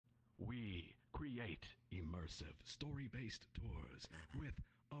Create immersive, story-based tours with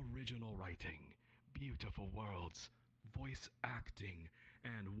original writing, beautiful worlds, voice acting,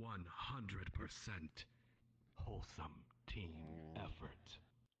 and 100% wholesome team effort.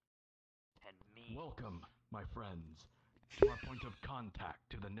 And me. Welcome, my friends, to our point of contact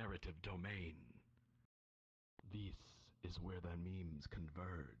to the narrative domain. This is where the memes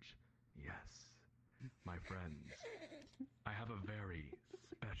converge. Yes, my friends, I have a very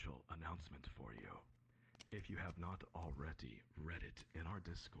special announcement for you. If you have not already read it in our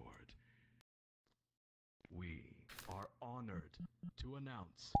Discord, we are honored to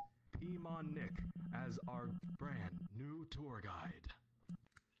announce Pimon Nick as our brand new tour guide.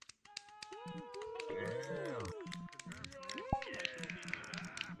 Yeah.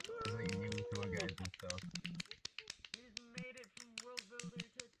 It's like new tour guides and stuff. He's made it from world builder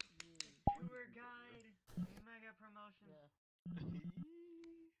to tour guide. Mega promotion.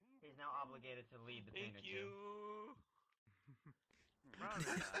 He's now obligated to lead the thing Thank or you.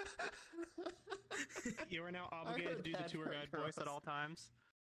 You are now obligated to do the tour guide voice at all times.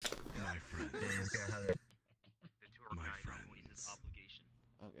 My friends. The tour My guide friends. always is obligation.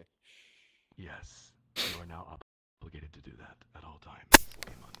 Okay. Yes, you are now obligated to do that at all times,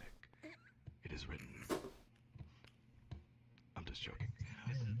 Pimon Nick. It is written. I'm just joking.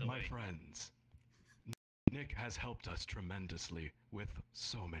 This is the My way. friends, Nick has helped us tremendously with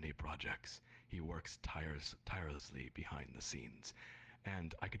so many projects. He works tirelessly behind the scenes.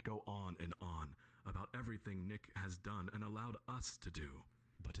 And I could go on and on about everything Nick has done and allowed us to do.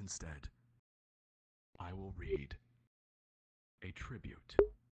 But instead, I will read a tribute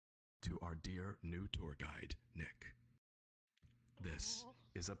to our dear new tour guide, Nick. This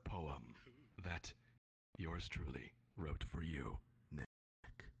is a poem that yours truly wrote for you, Nick.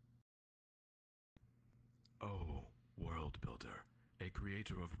 Oh, world builder, a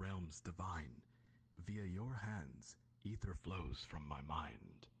creator of realms divine, via your hands, ether flows from my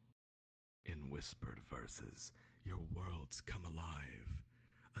mind. In whispered verses, your worlds come alive,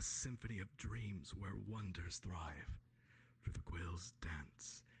 a symphony of dreams where wonders thrive. Through the quill's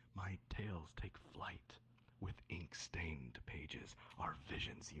dance, my tales take flight. With ink-stained pages, our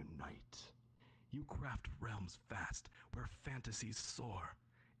visions unite. You craft realms vast, where fantasies soar.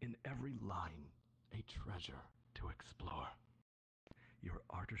 In every line, a treasure to explore. Your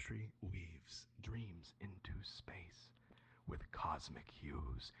artistry weaves dreams into space. With cosmic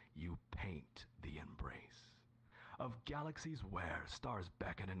hues, you paint the embrace. Of galaxies where stars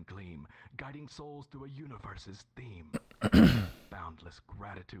beckon and gleam, guiding souls through a universe's theme. Boundless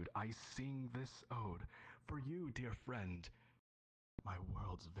gratitude, I sing this ode. For you, dear friend, my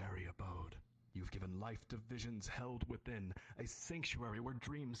world's very abode. You've given life to visions held within, a sanctuary where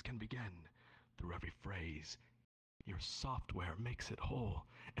dreams can begin. Through every phrase, your software makes it whole,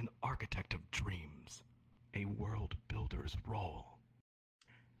 an architect of dreams, a world builder's role.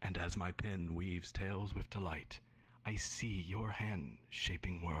 And as my pen weaves tales with delight, I see your hand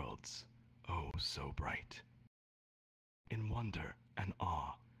shaping worlds, oh so bright. In wonder and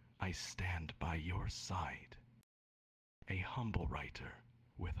awe, I stand by your side, a humble writer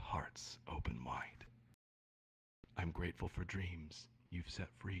with hearts open wide. I'm grateful for dreams you've set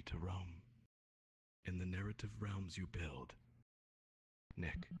free to roam. In the narrative realms you build,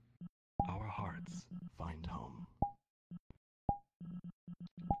 Nick, our hearts find home.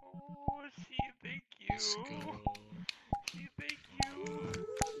 Oh, she, thank you. She, thank you.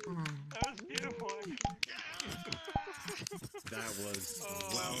 That was beautiful. That was Oh.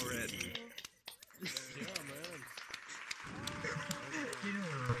 well written. Yeah, man. You know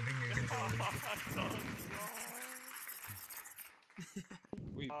what I'm thinking.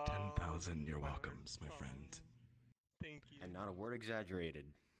 We 10,000 your welcomes, my friend. Thank you. and not a word exaggerated.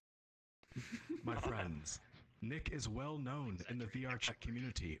 My friends, Nick is well known in the VR chat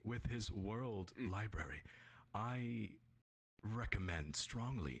community with his world library. I recommend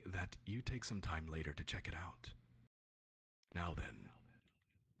strongly that you take some time later to check it out. Now then,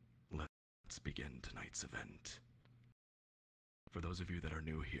 let's begin tonight's event. For those of you that are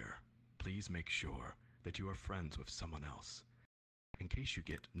new here, please make sure that you are friends with someone else. In case you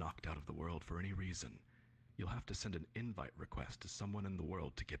get knocked out of the world for any reason, you'll have to send an invite request to someone in the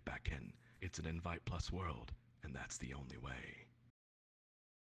world to get back in. It's an invite plus world, and that's the only way.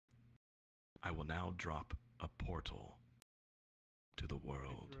 I will now drop a portal to the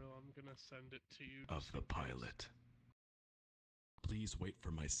world Drill, I'm gonna send it to you. of just the in case. pilot. Please wait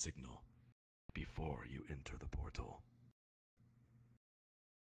for my signal before you enter the portal.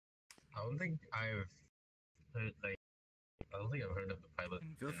 I don't think I've heard like I don't think I've heard of the pilot.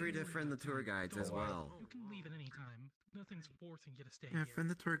 Feel free to friend the tour guides as well. You can leave at any time. Nothing's forcing you to stay Yeah, here. friend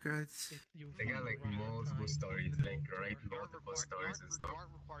the tour guides. If you They got find like the right multiple time, stories, even like though write tour- multiple stories and stuff. You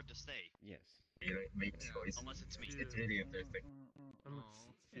aren't required to stay, Yes. You like make choices. unless it's me. It's really interesting.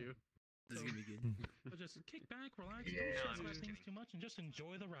 you. This is gonna be good. So just kick back, relax, Yeah. don't No, stress I'm about just things kidding. too much, and just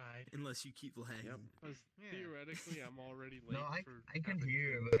enjoy the ride. Unless you keep lagging. Yep. Theoretically, I'm already late. No, I for can having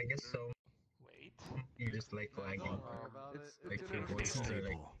hear, to- but I guess so. Wait. You just like lagging. Like your voices are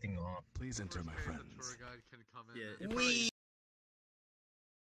like thing off. Please enter, my friends. Yeah. We.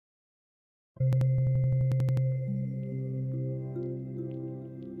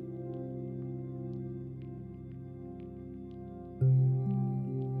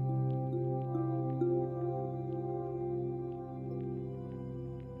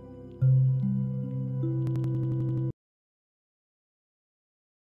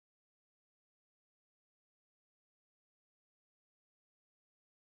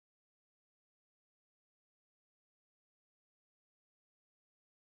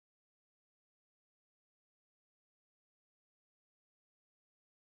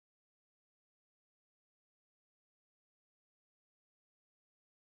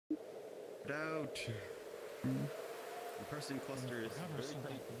 Out. The person cluster is very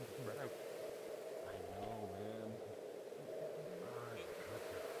spread out. I know, man.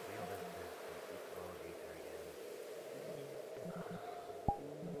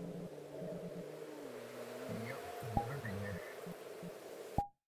 Yep, never been here.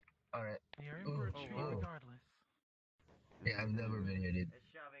 Alright. You're in for a treat oh. regardless. Yeah, I've never been here, dude. It's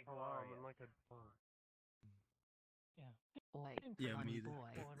shoving I'm glory. in like a Boy, Yeah, funny me either.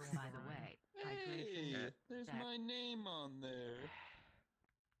 boy. By the way, hydration. There's that- my name on there.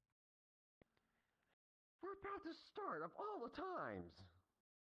 We're about to start of all the times.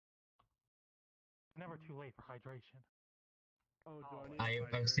 Never too late for hydration. Oh, do I need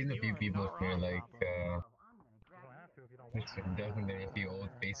I've seen a few people here, like, You don't have to if you don't want there's definitely a few old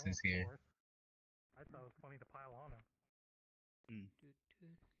faces here. I thought it was funny to pile on him.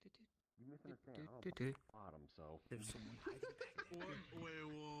 You misunderstand. Bottom, so. There's someone hiding back there. Wait,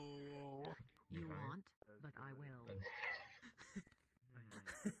 whoa. You want, but I will.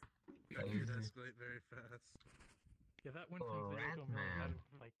 That could escalate very fast. Yeah, that went Oh, from 0 to a rat million. man.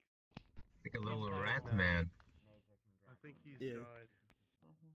 Like, Like a little rat man. I think he's Yeah. died.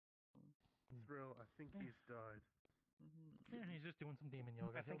 Thrill, I think he's died. yeah, he's just doing some demon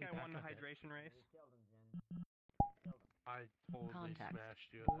yoga. I think I won the hydration race. I totally Context.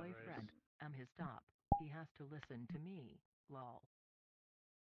 smashed you at Boy that race. friend. I'm his top. He has to listen to me. Lol.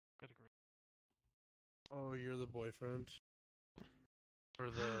 Good agree. Oh, you're the boyfriend? Or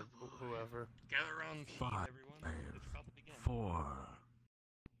the whoever? Gather around, Five, everyone. It's about to begin. 4,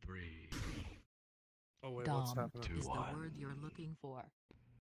 3, Oh wait, what's Dom happening? Two. is the one. word you're looking for.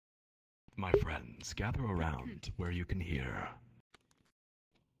 My friends, gather around where you can hear.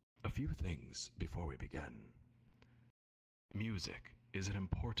 A few things before we begin. Music is an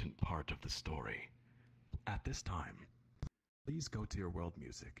important part of the story. At this time, please go to your world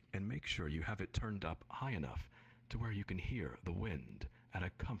music and make sure you have it turned up high enough to where you can hear the wind at a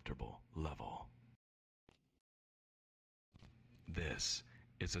comfortable level. This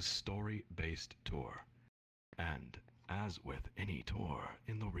is a story-based tour, and as with any tour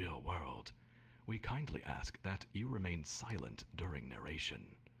in the real world, we kindly ask that you remain silent during narration.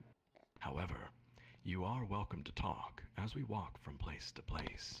 However, you are welcome to talk as we walk from place to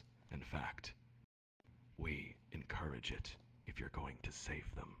place. In fact, we encourage it if you're going to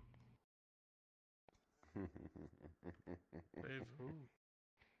save them. Save who?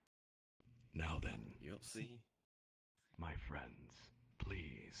 Now then, You'll see. my friends,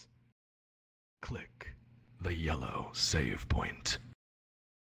 please click the yellow save point.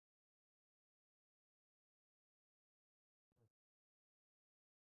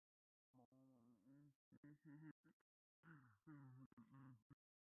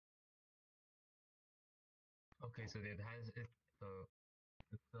 Okay, so it has it. So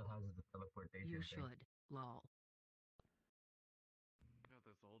it still has the teleportation. You thing. should. Lol. Got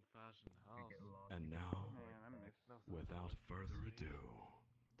this old-fashioned You house. get lost And in now, the Man, I miss those. without further ado,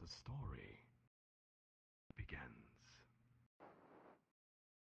 the story begins.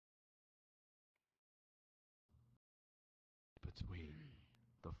 Between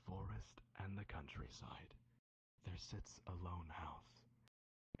the forest and the countryside, there sits a lone house.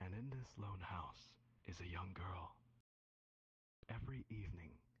 And in this lone house is a young girl. Every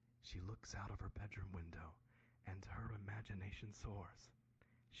evening, she looks out of her bedroom window, and her imagination soars.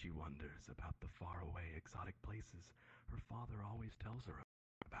 She wonders about the faraway exotic places her father always tells her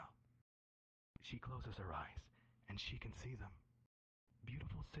about. She closes her eyes and she can see them.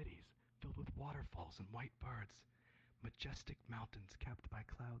 Beautiful cities filled with waterfalls and white birds, majestic mountains capped by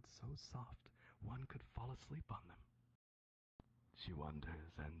clouds so soft one could fall asleep on them. She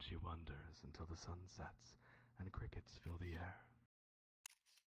wonders and she wonders until the sun sets and crickets fill the air.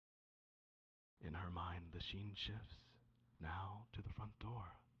 In her mind, the sheen shifts, now to the front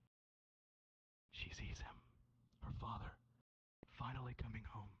door. She sees him, her father, finally coming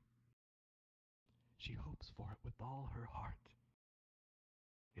home. She hopes for it with all her heart.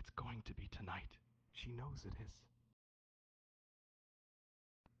 It's going to be tonight. She knows it is.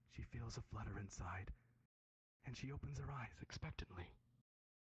 She feels a flutter inside, and she opens her eyes expectantly.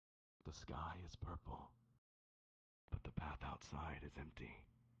 The sky is purple, but the path outside is empty.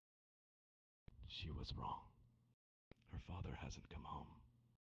 She was wrong. Her father hasn't come home.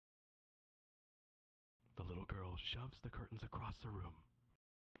 The little girl shoves the curtains across the room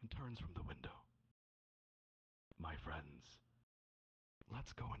and turns from the window. My friends,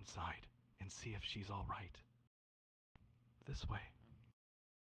 let's go inside and see if she's all right. This way.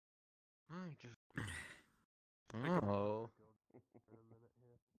 Oh.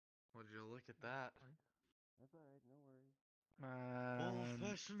 Would you look at that? That's alright, no worries.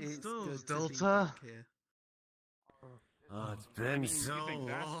 Old-fashioned It's stoves, good to be Delta. back here. Oh, it's been You so think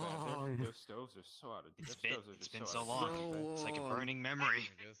that's bad? long. Those stoves are so out of date. It's been so long. It's like a burning memory.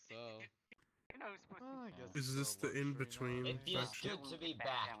 I guess so. You know, it's supposed Well, I guess Is this the in-between It feels section? good to be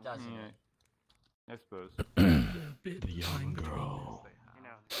back, doesn't it? I suppose. The young girl you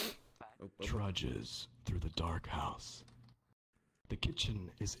know, trudges through the dark house. The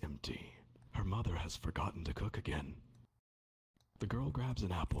kitchen is empty. Her mother has forgotten to cook again. The girl grabs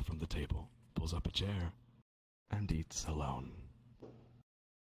an apple from the table, pulls up a chair, and eats alone.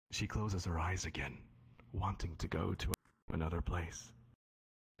 She closes her eyes again, wanting to go to another place.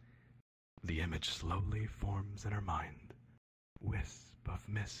 The image slowly forms in her mind, wisp of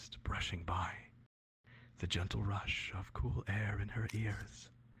mist brushing by, the gentle rush of cool air in her ears,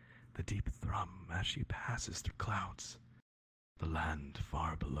 the deep thrum as she passes through clouds, the land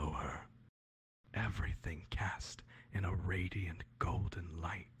far below her, everything cast in a radiant golden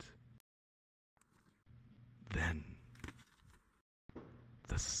light. Then,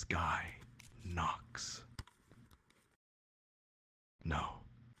 the sky knocks. No,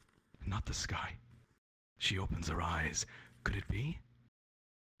 not the sky. She opens her eyes. Could it be?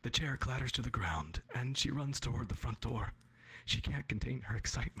 The chair clatters to the ground, and she runs toward the front door. She can't contain her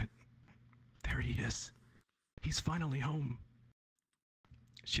excitement. There he is. He's finally home.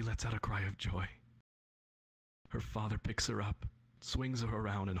 She lets out a cry of joy. Her father picks her up, swings her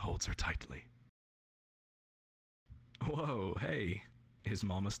around, and holds her tightly. Whoa, hey, is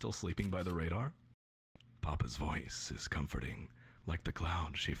Mama still sleeping by the radar? Papa's voice is comforting, like the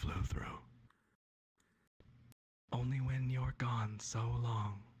cloud she flew through. Only when you're gone so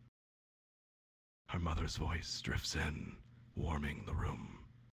long. Her mother's voice drifts in, warming the room.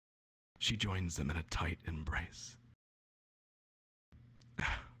 She joins them in a tight embrace.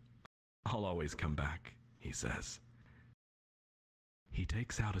 I'll always come back, he says. He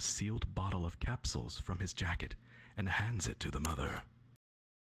takes out a sealed bottle of capsules from his jacket and hands it to the mother.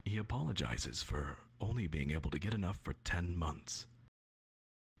 He apologizes for only being able to get enough for 10 months.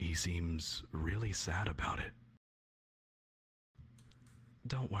 He seems really sad about it.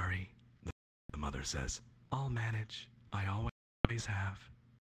 Don't worry, the mother says. I'll manage. I always have.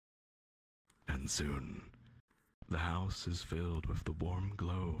 And soon, the house is filled with the warm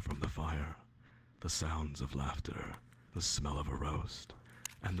glow from the fire, the sounds of laughter, the smell of a roast,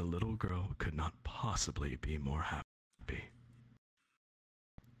 and the little girl could not possibly be more happy.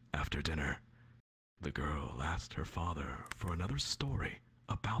 After dinner, the girl asked her father for another story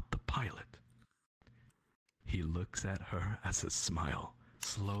about the pilot. He looks at her as a smile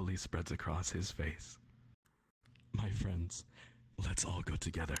slowly spreads across his face. My friends, let's all go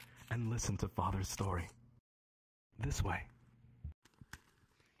together and listen to Father's story. This way.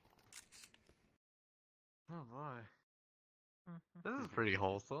 Oh boy. This is pretty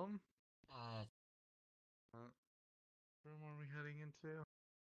wholesome. What room are we heading into?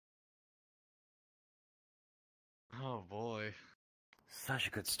 Oh boy. Such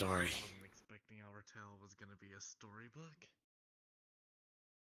a good story. I wasn't expecting Our Tale was gonna be a storybook.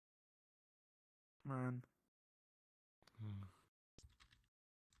 Man.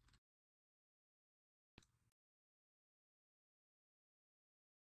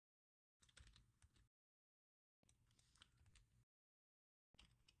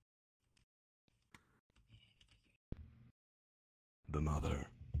 The mother.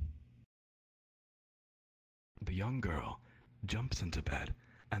 The young girl jumps into bed,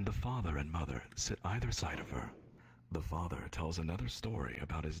 and the father and mother sit either side of her, the father tells another story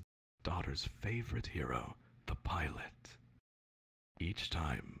about his daughter's favorite hero, the pilot. Each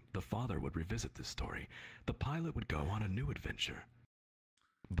time the father would revisit this story, the pilot would go on a new adventure.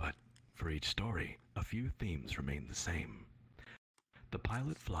 But for each story, a few themes remain the same. The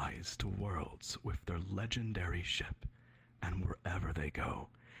pilot flies to worlds with their legendary ship, and wherever they go,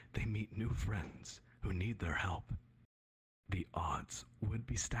 they meet new friends who need their help. The odds would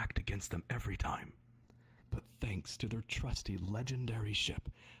be stacked against them every time, but thanks to their trusty legendary ship,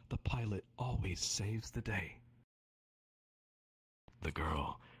 the pilot always saves the day. The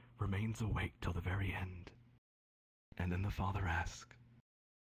girl remains awake till the very end, and then the father asks,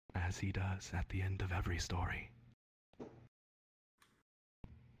 as he does at the end of every story,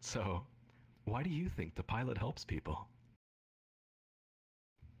 "So, why do you think the pilot helps people?"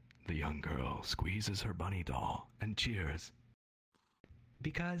 The young girl squeezes her bunny doll and cheers.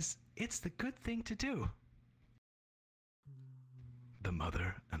 "Because it's the good thing to do." The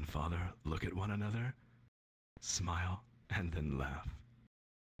mother and father look at one another, smile, and then laugh.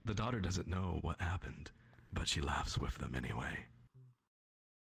 The daughter doesn't know what happened, but she laughs with them anyway.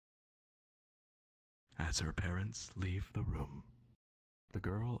 As her parents leave the room, the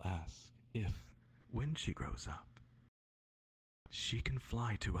girl asks if, when she grows up, she can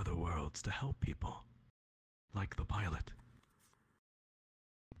fly to other worlds to help people, like the pilot.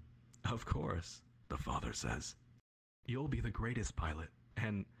 "Of course," the father says. "You'll be the greatest pilot,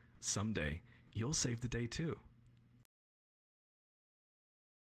 and someday you'll save the day too."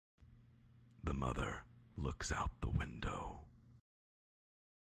 The mother looks out the window.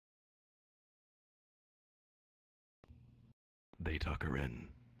 They tuck her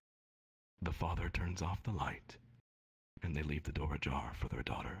in. The father turns off the light, and they leave the door ajar for their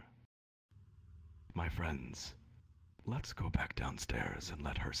daughter. "My friends, let's go back downstairs and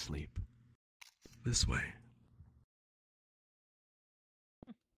let her sleep. This way."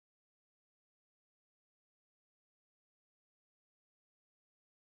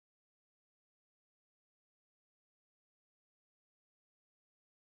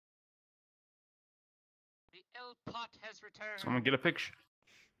 The ill pot has returned. Someone get a picture.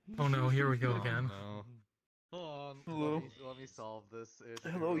 Oh no, here we go Oh, again. no. Hold on. Hello. Let me solve this issue.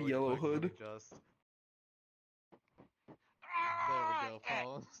 Hello, really Yellow quick. Let me Hood. just. There we go.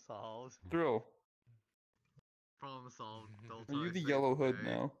 Problem solved. Thrill, Problem solved. are you the Yellow Hood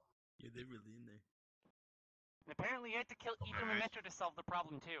now? Yeah, they're really in there. Apparently, you had to kill Ethan and Metro to solve the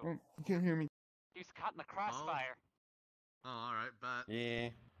problem too. Oh, you can't hear me. He's caught in the crossfire. Oh, alright, bet. Yeah,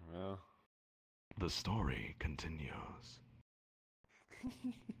 well. The story continues.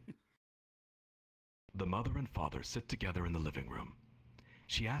 The mother and father sit together in the living room.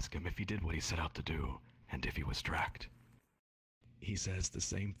 She asks him if he did what he set out to do, and if he was tracked. He says the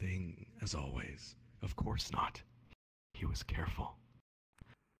same thing as always. Of course not. He was careful.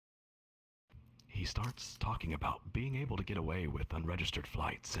 He starts talking about being able to get away with unregistered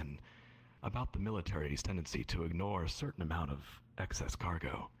flights and about the military's tendency to ignore a certain amount of excess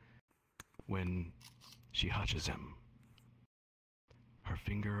cargo. When she hushes him, her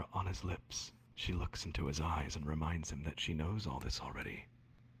finger on his lips, she looks into his eyes and reminds him that she knows all this already.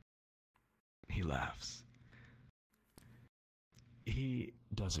 He laughs. He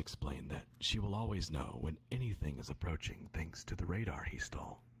does explain that she will always know when anything is approaching thanks to the radar he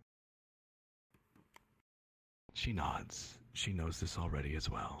stole. She nods. She knows this already as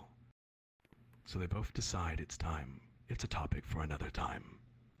well. So they both decide it's time. It's a topic for another time.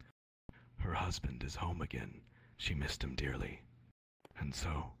 Her husband is home again. She missed him dearly. And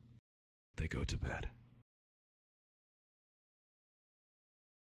so, they go to bed.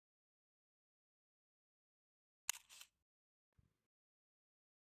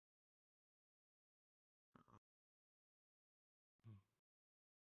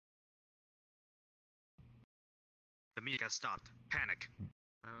 The music has stopped. Panic.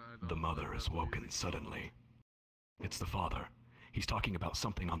 The mother is woken suddenly. It's the father. He's talking about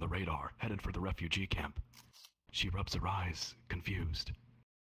something on the radar, headed for the refugee camp. She rubs her eyes, confused.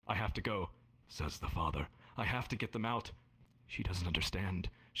 "I have to go," says the father. "I have to get them out." She doesn't understand.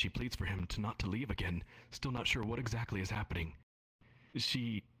 She pleads for him not to leave again, still not sure what exactly is happening.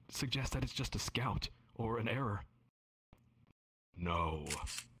 She suggests that it's just a scout, or an error. "No,"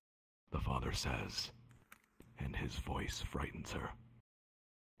 the father says, and his voice frightens her.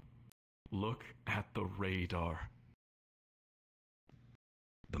 "Look at the radar."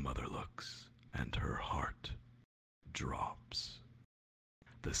 The mother looks, and her heart drops.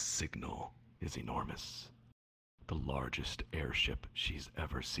 The signal is enormous. The largest airship she's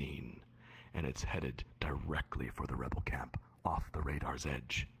ever seen, and it's headed directly for the rebel camp, off the radar's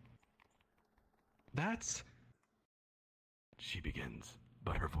edge. "That's she begins,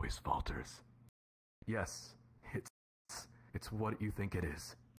 but her voice falters. Yes, it's what you think it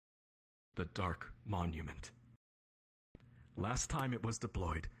is. The Dark Monument. Last time it was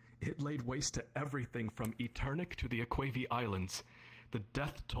deployed, it laid waste to everything from Eternic to the Aquavi Islands. The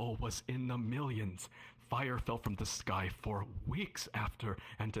death toll was in the millions. Fire fell from the sky for weeks after,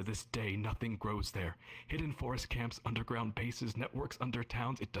 and to this day nothing grows there. Hidden forest camps, underground bases, networks under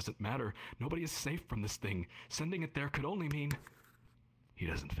towns, it doesn't matter. Nobody is safe from this thing. Sending it there could only mean... He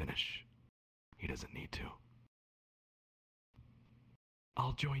doesn't finish. He doesn't need to.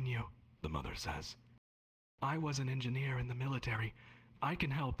 I'll join you, the mother says. I was an engineer in the military. I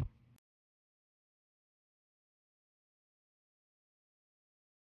can help.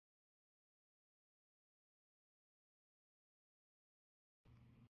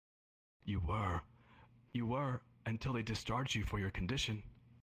 You were, until they discharged you for your condition.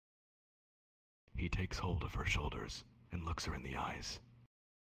 He takes hold of her shoulders and looks her in the eyes.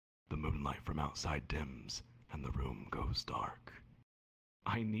 The moonlight from outside dims, and the room goes dark.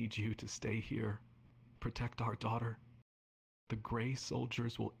 I need you to stay here. Protect our daughter. The Grey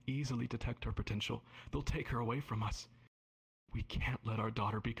soldiers will easily detect her potential. They'll take her away from us. We can't let our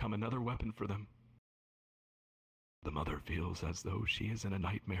daughter become another weapon for them. The mother feels as though she is in a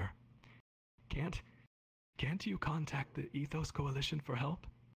nightmare. Can't you contact the Ethos Coalition for help?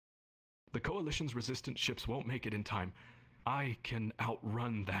 The Coalition's resistant ships won't make it in time. I can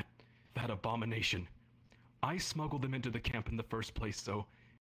outrun that abomination. I smuggled them into the camp in the first place, so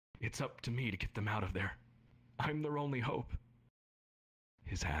it's up to me to get them out of there. I'm their only hope.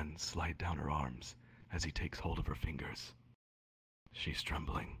 His hands slide down her arms as he takes hold of her fingers. She's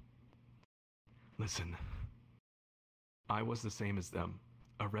trembling. Listen, I was the same as them,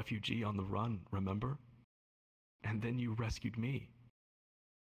 a refugee on the run, remember? And then you rescued me.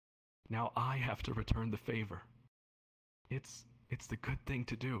 Now I have to return the favor. It's the good thing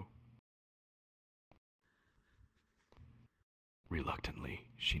to do. Reluctantly,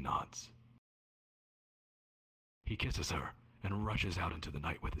 she nods. He kisses her and rushes out into the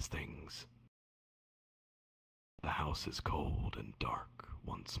night with his things. The house is cold and dark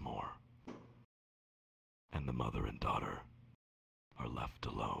once more, and the mother and daughter are left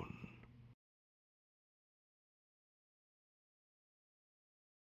alone.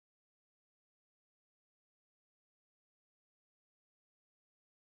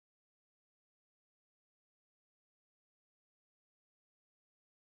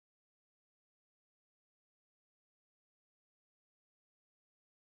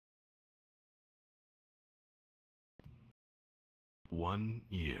 One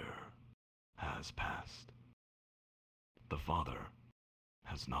year has passed. The father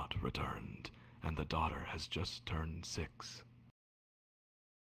has not returned, and the daughter has just turned 6.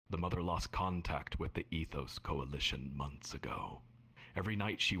 The mother lost contact with the Ethos Coalition months ago. Every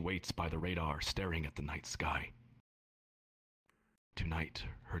night she waits by the radar, staring at the night sky. Tonight,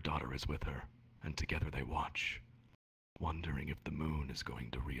 her daughter is with her, and together they watch, wondering if the moon is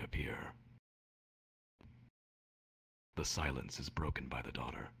going to reappear. The silence is broken by the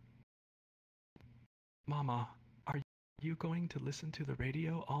daughter. Mama, are you going to listen to the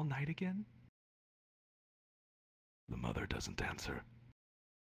radio all night again? The mother doesn't answer.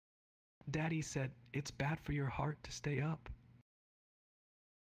 Daddy said it's bad for your heart to stay up.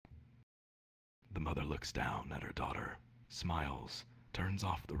 The mother looks down at her daughter, smiles, turns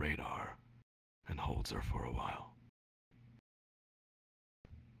off the radar, and holds her for a while.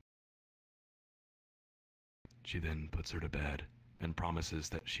 She then puts her to bed and promises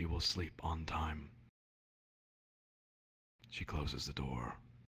that she will sleep on time. She closes the door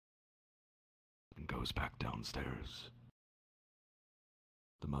and goes back downstairs.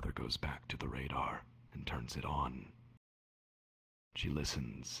 The mother goes back to the radar and turns it on. She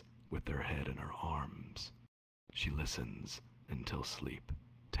listens with her head in her arms. She listens until sleep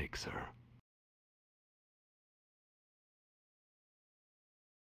takes her.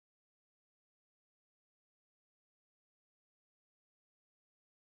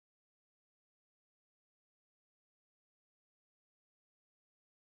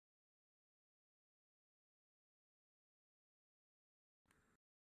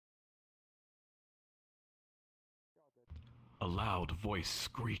 A loud voice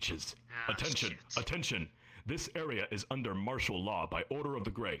screeches. Attention! Attention! This area is under martial law by order of the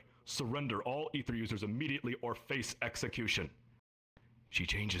Grey. Surrender all ether users immediately or face execution. She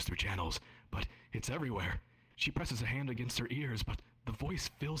changes through channels, but it's everywhere. She presses a hand against her ears, but the voice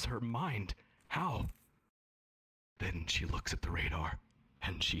fills her mind. How? Then she looks at the radar,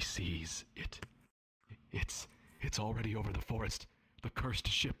 and she sees it. It's already over the forest. The cursed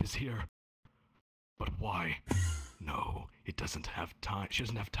ship is here. But why? No, it doesn't have time. She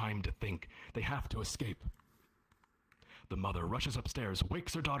doesn't have time to think. They have to escape. The mother rushes upstairs,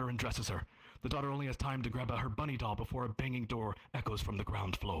 wakes her daughter, and dresses her. The daughter only has time to grab her bunny doll before a banging door echoes from the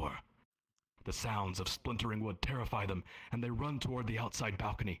ground floor. The sounds of splintering wood terrify them, and they run toward the outside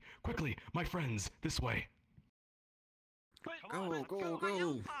balcony. Quickly, my friends, this way. Go, go,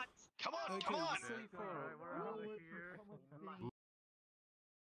 go! Come on, come on!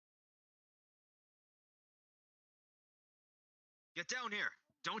 Get down here!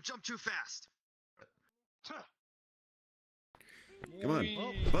 Don't jump too fast! Come on,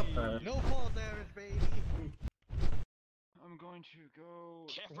 up! No fall damage, baby! I'm going to go.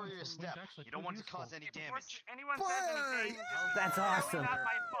 Careful your step. You don't want to cause any damage. Anyone says anything, That's awesome. not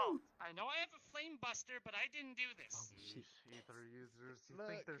my fault. I know I have a flame buster, but I didn't do this. Ether users, you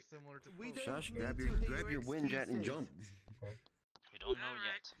think they're similar to Shush, grab your wind jet and jump. We don't know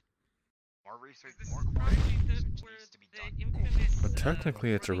yet. More research, This more is probably research where needs to be the done. infamous. But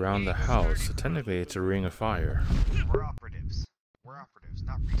technically it's around the house, so technically it's a ring of fire. We're operatives. We're operatives,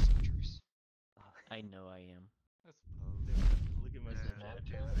 not researchers. I know I am. I suppose. Look at my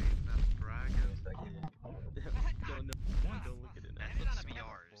Don't look at it. That looks to be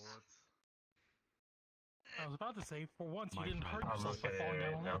ours. I was about to say, for once you My didn't hurt friends, yourself by falling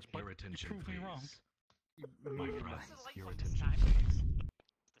down a ledge, but your you attention, proved me please. wrong. My friends, your attention, Time. please.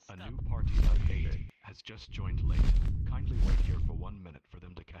 A new party of 8 has just joined late. Kindly wait here for 1 minute for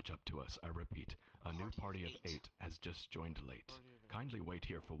them to catch up to us. I repeat, a new party of 8 has just joined late. Kindly wait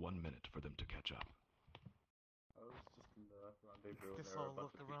here for 1 minute for them to catch up. I was just in the rendezvous. Guess I'll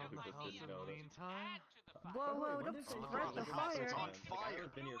look around the house in the meantime. Whoa, whoa, don't spread the fire! It's on fire!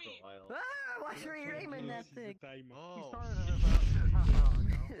 I've been here for a while. Ah, why are you aiming that thing? Oh,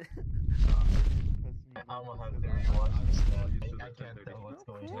 I'm gonna have to rewatch this now. I can't tell what's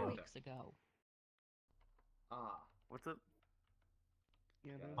going 2 on. weeks ago. What's up?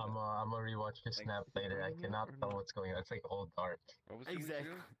 I'm gonna rewatch the snap later. I cannot tell what's going on. It's like all dark.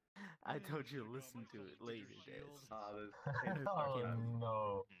 Exactly. I told you to listen to it later, Des. Oh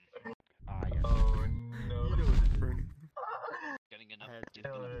no. Yeah. Oh no. You know it's burning. Getting enough. I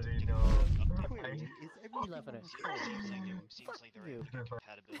already know. It's every 11 or Seems like they're in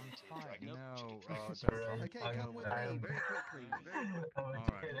compatibility to the dragon. Okay, come with me very quickly.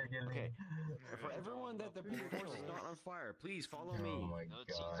 Okay. For everyone that the force is not on fire, please follow me. Oh my No,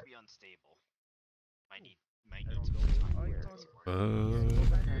 it seems god. to be unstable. Might need some more time.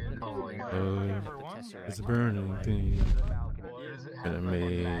 Oh my god. It's a burning thing. And it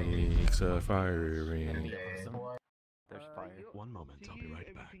makes a fire ring. There's fire. 1 moment, I'll be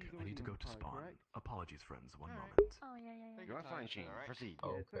right back. I need to go to spawn. Apologies, friends, 1 moment. Oh, yeah. You are fine, Shane. Proceed.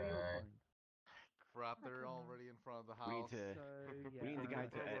 Okay. Crap, they're already in front of the We house. we need the guy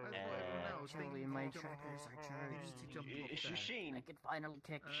to. Actually, my trackers are charged to jump up It's there. Shane. I can finally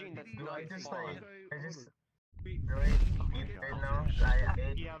kick. Shane, that's Do not I just spawn. like, right now,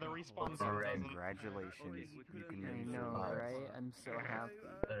 Yeah, the respawn zone doesn't. Congratulations. You can I make know, right? I'm so happy.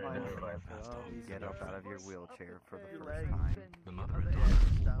 Get up out of your wheelchair for the first time. The mother and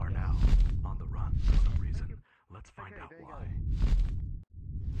daughter are now on the run for some reason. Let's find out why.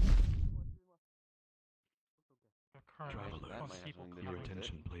 Travelers, your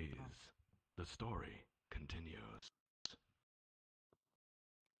attention, please. The story continues.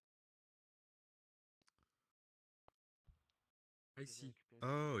 I see.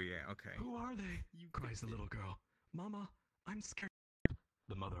 Oh, yeah, okay. Who are they? Cries the little girl. Mama, I'm scared.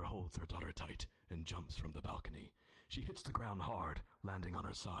 The mother holds her daughter tight and jumps from the balcony. She hits the ground hard, landing on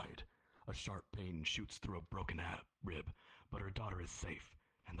her side. A sharp pain shoots through a broken rib, but her daughter is safe,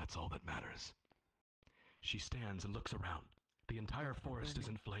 and that's all that matters. She stands and looks around. The entire forest is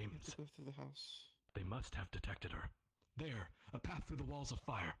in flames. Go through the house. They must have detected her. There, a path through the walls of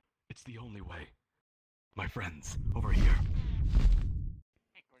fire. It's the only way. My friends, over here.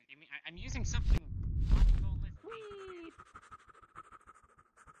 Hey, Corey, you mean I'm using something.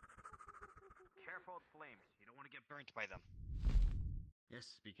 Careful with flames. You don't want to get burnt by them.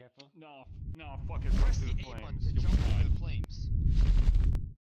 Yes, be careful. No, fuck it. Press the A button to jump into the flames.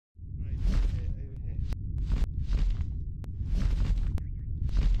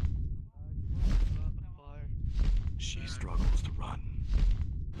 She struggles to run.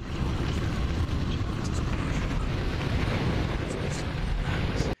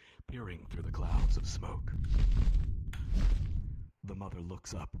 Peering through the clouds of smoke. The mother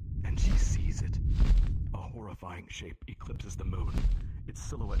looks up, and she sees it. A horrifying shape eclipses the moon. Its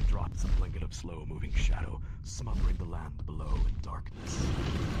silhouette drops a blanket of slow-moving shadow, smothering the land below in darkness.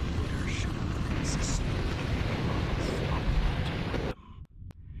 Where should the princess be?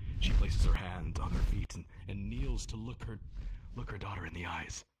 She places her hand on her feet and kneels wills to look her daughter in the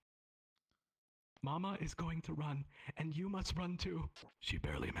eyes. Mama is going to run, and you must run too. She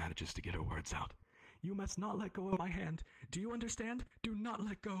barely manages to get her words out. You must not let go of my hand. Do you understand? Do not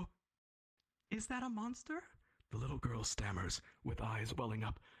let go. Is that a monster? The little girl stammers, with eyes welling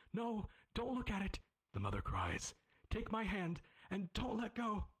up. No, don't look at it. The mother cries. Take my hand, and don't let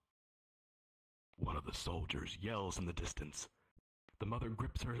go. One of the soldiers yells in the distance. The mother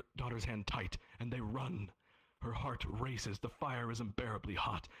grips her daughter's hand tight, and they run. Her heart races, the fire is unbearably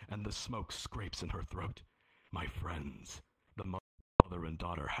hot, and the smoke scrapes in her throat. My friends, the mother and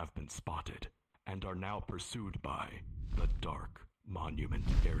daughter have been spotted, and are now pursued by the Dark Monument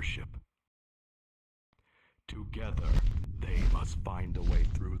airship. Together, they must find a way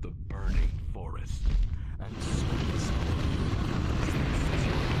through the burning forest, and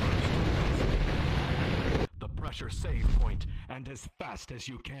the pressure save point, and as fast as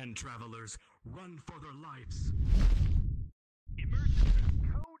you can, travelers, run for their lives.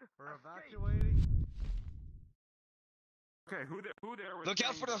 Immersion code. We're evacuating. Okay, who there was Look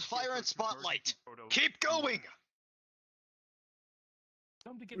out for the fire and spotlight. Keep going.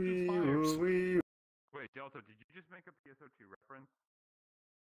 Time to get through fires. Wait, Delta, did you just make a PSO2 reference?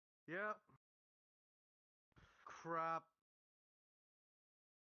 Yep. Crap.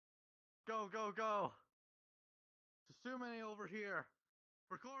 Go, go, go. There's too many over here.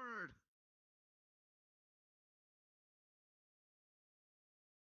 We're cornered.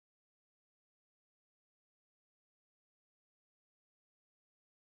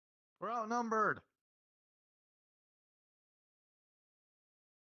 We're outnumbered.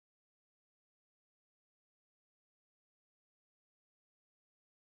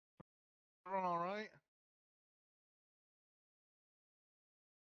 Everyone all right?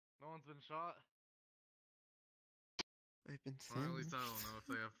 No one's been shot? I've been Or at least singed. I don't know if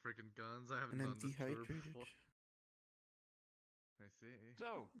they have freaking guns. I haven't And done I'm this tour dehydrated. before. I see.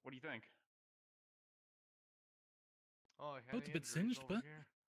 So, what do you think? Oh, Oh, it's a bit singed, but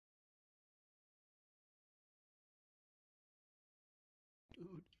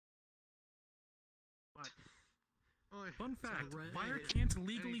Dude. What? fun fact: fire can't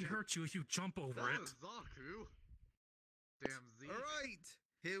legally hurt you if you jump over it. Zaku. Damn Z. Alright,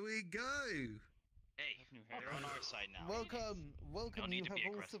 here we go. Hey, they're on our side now. Welcome, No need you to have be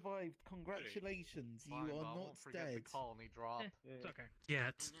all aggressive. survived. Congratulations, Fine, you but are I not won't forget dead. the colony drop. It's okay.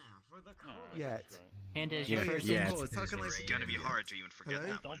 Yet. Yet. And as Yeah, your first yeah. singe, It's gonna be hard to even forget that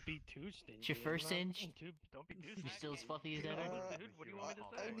one. Don't be too stingy. it's your first singe. Don't be too You stingy. still as fluffy as ever. Dude, what do you want me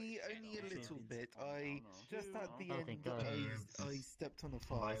to say? Only a little bit. I just at the Oh, end, thank God. I stepped on a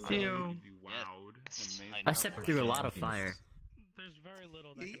fire. Ew. I stepped through a lot of fire. There's very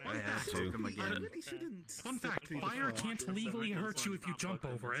little that You- can I happen. have to. I really shouldn't. Fun step fact: through the fire can't legally hurt you if you jump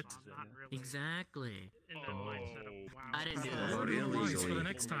over it. Not really. Exactly. In that mindset of wow. I didn't do Learn that. your lines for illegally. the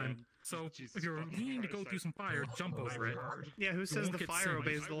next time. So if you're needing to go through some fire, jump over it. Yeah, who says the fire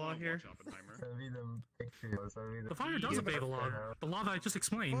obeys the law here? The fire does obey the law. The law that I just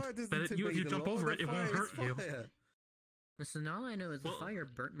explained. Fire doesn't That if obey you the jump law, over the it, it won't fire is hurt you. fire. Listen, all I know is the Well, fire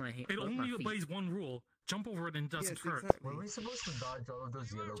burnt my hand. It burnt my only feet. obeys one rule: jump over it and it doesn't Yes, hurt. exactly. Were we supposed to dodge all of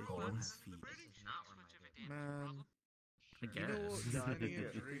those yellow cones? Man. I You know guess. what?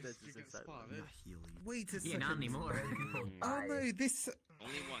 Wait a Yeah, second. not anymore. Oh no, this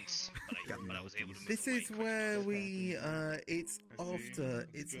Only once, but I was able to move this away is quickly. where we it's after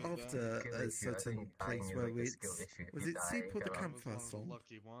a certain place where it's was it soup or the campfire song?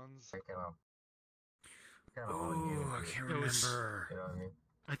 Lucky ones. Oh, I can't remember.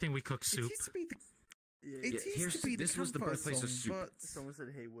 I think we cooked It soup. used to be the Yeah, used to be the this was the campfire birthplace song, of soup. but Someone said,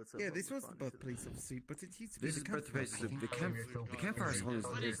 "Hey, what's up?" yeah, I'll this was the respond to birthplace of soup, but it used to be This the is campfire birthplace of song. the campfire song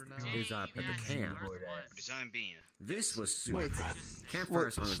is at the camp. Design being. This was soup. Wait, Campfire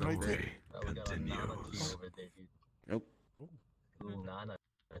what? song is Wait, over. Continues. Nope.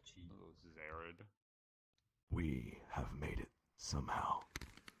 Zared. We have made it somehow.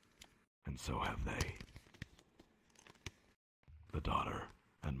 And so have they. The daughter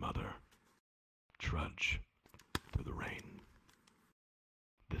and mother trudge through the rain.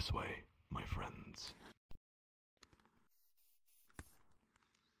 This way, my friends.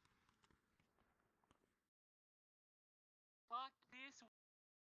 Fuck this.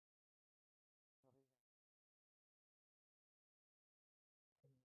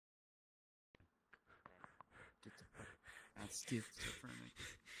 That's schizophrenic.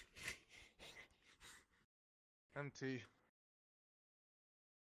 MT. You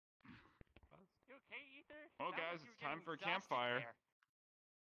okay, Ether? Well, Sounds guys, like you it's were time getting for exhausted campfire. there.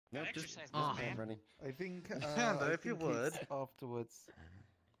 Nope, Exercise, just man. running. I think Yeah, I if you think would. it's afterwards.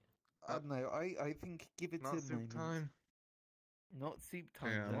 I don't know. I think give it Not a soup moment. time. Not soup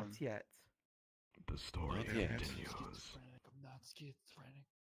time. Yeah. Not yet. The story Not yet. continues. I'm not schizophrenic.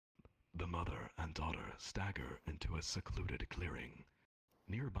 The mother and daughter stagger into a secluded clearing.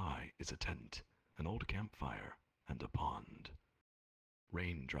 Nearby is a tent, an old campfire, and a pond.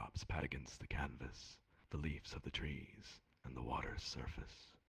 Raindrops pat against the canvas, the leaves of the trees, and the water's surface.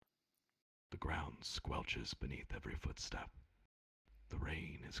 The ground squelches beneath every footstep. The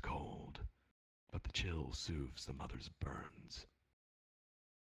rain is cold, but the chill soothes the mother's burns.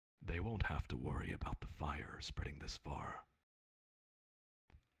 They won't have to worry about the fire spreading this far.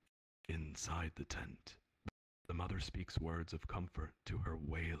 Inside the tent, the mother speaks words of comfort to her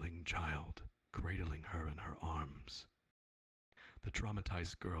wailing child, cradling her in her arms. The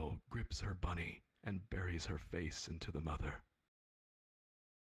traumatized girl grips her bunny and buries her face into the mother.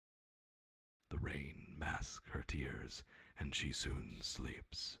 The rain masks her tears, and she soon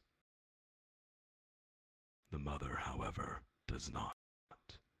sleeps. The mother, however, does not.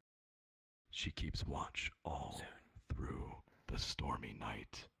 She keeps watch all through the stormy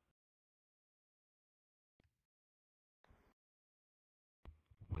night.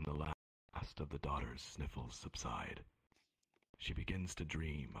 When the last of the daughter's sniffles subside, she begins to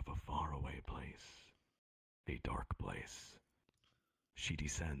dream of a faraway place, a dark place. She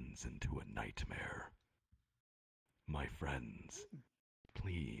descends into a nightmare. My friends,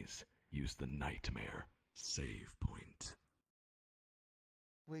 please use the nightmare save point.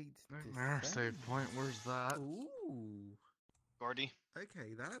 Wait. Nightmare save point. Where's that? Ooh. Gordy,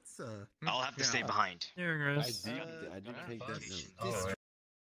 Okay, that's I'll have to stay behind. There it I goes. did take that note. Oh,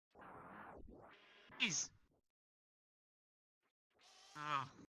 Jeez. Oh.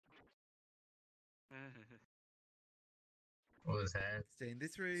 what was that? Stay in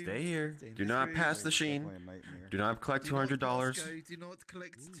this room. Stay here. Stay in Do this not room. pass the sheen. Definitely a nightmare. Do not collect Do not $200. pass go. Do not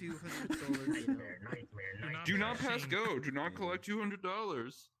collect $200. Nightmare. Do not pass go. Do not collect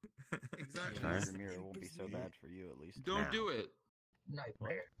 $200. Exactly. Alright. The mirror won't be so bad for you, at least. Don't do it.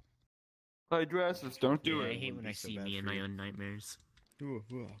 Nightmare. Hydrosis, don't do Yeah, I it. hate when I see me in my own nightmares. Ooh.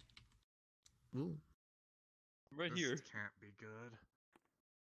 Ooh. Right This here. can't be good.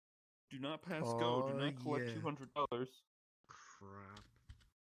 Do not pass go. Do not collect yeah. $200. Crap.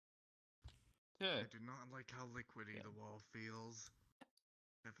 Okay. I do not like how liquidy the wall feels.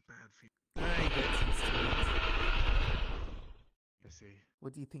 I have a bad feeling. I see.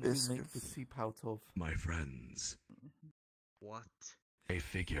 What do you think Biscuits. we make the soup out of? My friends, What? a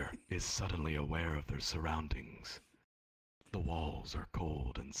figure is suddenly aware of their surroundings. The walls are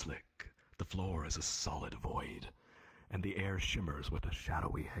cold and slick, the floor is a solid void, and the air shimmers with a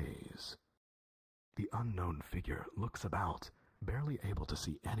shadowy haze. The unknown figure looks about, barely able to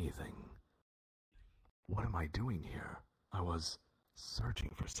see anything. What am I doing here? I was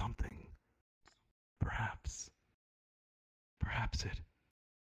searching for something. Perhaps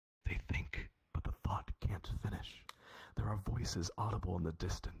they think, but the thought can't finish. There are voices audible in the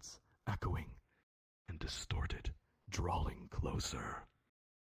distance, echoing and distorted, drawling closer.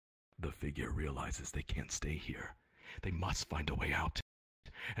 The figure realizes they can't stay here. They must find a way out.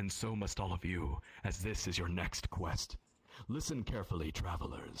 And so must all of you, as this is your next quest. Listen carefully,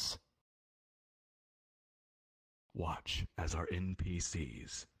 travelers. Watch as our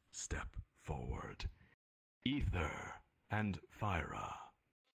NPCs step forward. Ether and Fyra.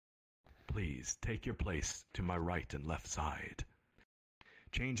 Please take your place to my right and left side.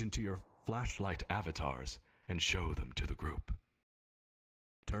 Change into your flashlight avatars and show them to the group.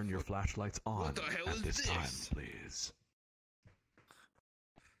 Turn your flashlights on What the hell at is this time, this? please.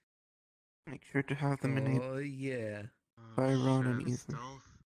 Make sure to have them in Oh, yeah. Byron and Ethan.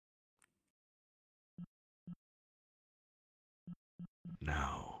 Stealth.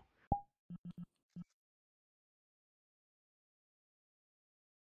 Now.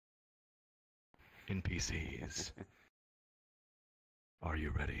 NPCs. Are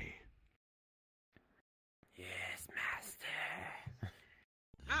you ready? Yes, master.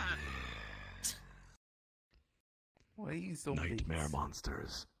 Why are you zombies? Nightmare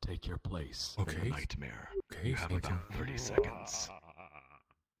monsters, take your place in the Okay. nightmare. Okay, You have thank you. about 30 seconds.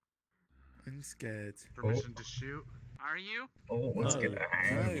 I'm scared. Permission to shoot. Are you? Oh, let's get No,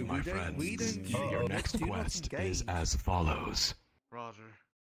 My we don't. friends, We don't. your next do not quest is engage. as follows. Roger.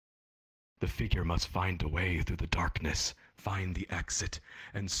 The figure must find a way through the darkness, find the exit,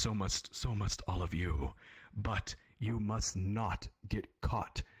 and so must all of you. But you must not get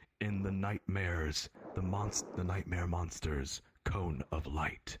caught in the nightmares, the nightmare monsters' cone of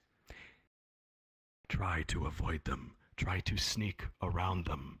light. Try to avoid them. Try to sneak around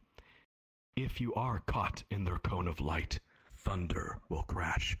them. If you are caught in their cone of light, thunder will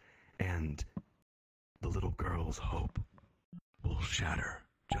crash, and the little girl's hope will shatter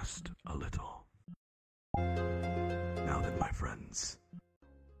just a little. Now then, my friends,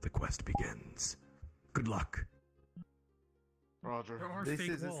 the quest begins. Good luck. Roger. There are This fake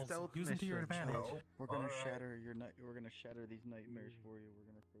is a walls. stealth Use them to your mission. advantage. Oh, we're gonna shatter your night. We're gonna shatter these nightmares for you. We're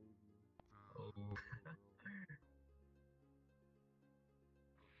gonna save you. Oh.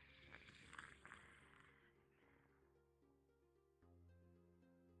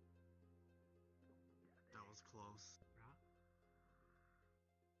 That was close.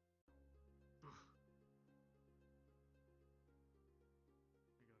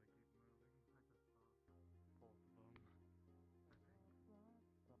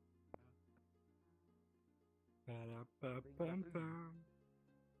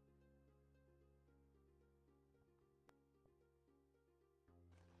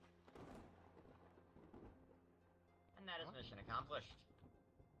 And that is mission accomplished.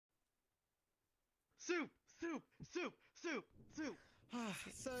 Soup! Soup! Soup! Soup! Soup!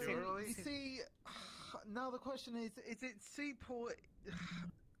 So, you see, now the question is it soup or...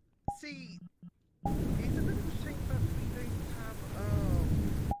 See, it's a bit of a shame that we don't have...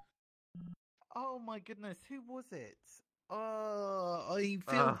 Oh my goodness, who was it? I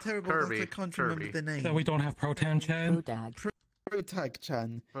feel terrible Kirby, that I can't remember the name. That we don't have Protan-chan?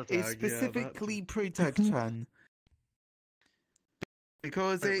 Protag-chan. Protag, It's yeah, specifically Protag-chan.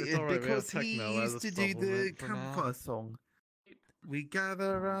 Because It's alright, we have because he techno as used a to do the supplement for now. campfire song. We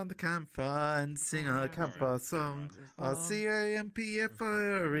gather around the campfire and sing our campfire song. Our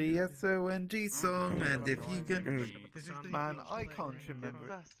CAMPFIRESONG song, and if you can... Man, I can't remember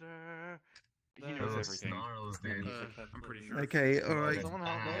it. He knows everything. Snarls, dude. I'm pretty sure. Okay, alright. Someone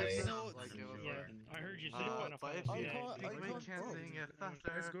help me. Yeah, I heard you say But if you can't sing it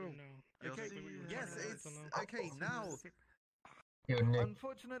faster, you'll Okay, see yes, it. it's... Okay, now... Yo, Nick.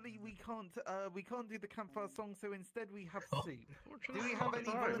 Unfortunately, we can't do the campfire song, so instead we have soup. Do we have any It's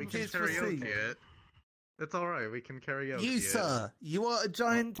alright, we can volunteers for soup? karaoke it. It's alright, we can karaoke You, it. sir, you are a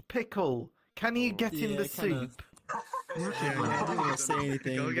giant pickle. Can you get in the soup? I didn't want to say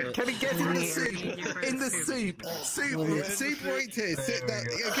anything. But... Can you get in the soup? In the soup. Soup right here. Sit that.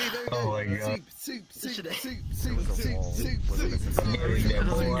 Okay, there we go. Oh my God. Soup.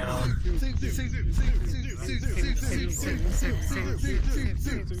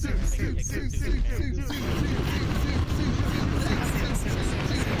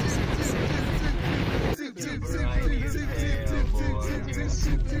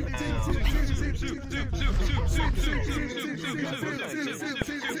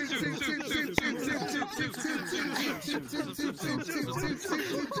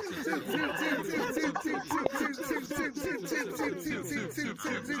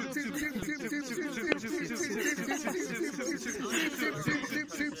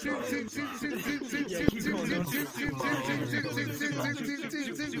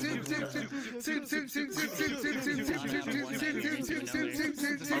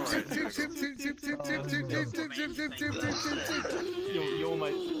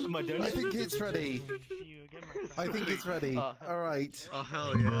 I think it's ready. I think it's ready. Alright. Oh,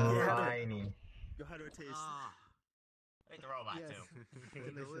 hell yeah. Tiny. Go ahead, taste. Wait, the robot Yes. too.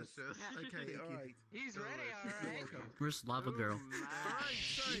 Delicious. Okay, alright. He's ready, alright. Where's Lava Girl? Alright,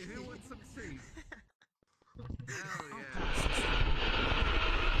 so who wants some soup? Hell yeah.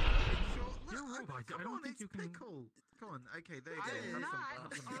 You're a robot. I Come don't on, think it's you can... pickle. Come on, okay, there you go. I'm Have not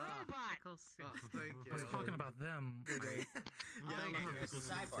some- a robot. Oh, thank you. I was talking about them.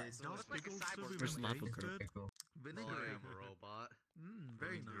 Where's Lava Girl? Vinegar. I am a robot.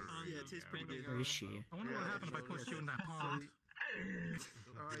 Very nice. Yeah, it tastes pretty good. Where is she? I wonder what happened if I pushed you in that pond.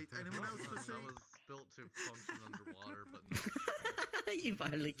 Alright, anyone else for That soup? was built to function underwater, but no. You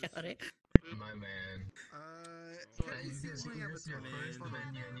finally got it. My man. Can you see my avatar? Where's the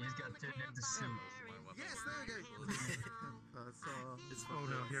menu and he's got turned into soup. Yes, there we go. Oh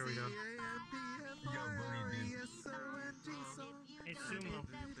no, here we go. Hey, Sumo.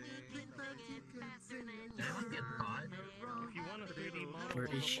 If you want a 3D model Where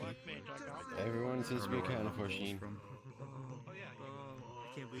of is a she? black mage, I got that. Everyone seems to be kind of pushing.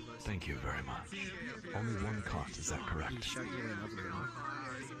 Thank you very much. Only one caught, is that correct?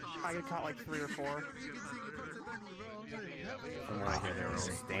 I could count like 3 or 4. From what I hear, they were all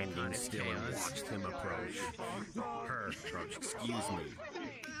standing still and watched him approach. Her approach, excuse me.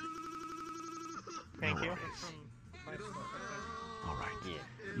 Thank you. Alright,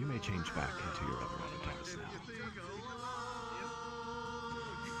 you may change back into your other avatars now.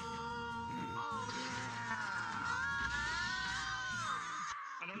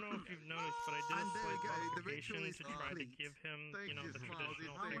 I don't know if you've noticed, but I did a slight modification to try to give him, you know, the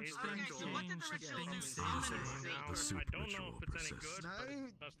traditional face. The soup ritual persists.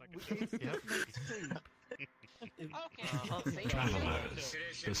 Travelers,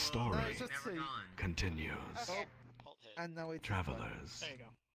 the story continues. And now it's Travelers, There you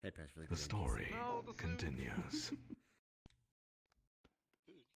go. the story continues.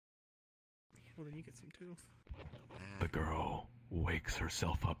 Well, then you get some too. The girl wakes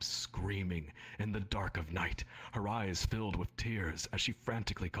herself up screaming in the dark of night, her eyes filled with tears as she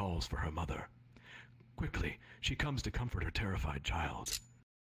frantically calls for her mother. Quickly, she comes to comfort her terrified child.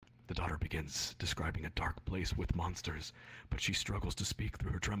 The daughter begins describing a dark place with monsters, but she struggles to speak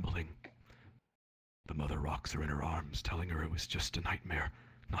through her trembling. The mother rocks her in her arms, telling her it was just a nightmare,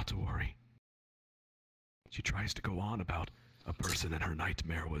 not to worry. She tries to go on about a person in her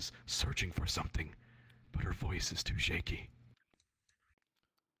nightmare was searching for something, but her voice is too shaky.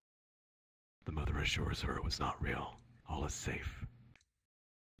 The mother assures her it was not real. All is safe.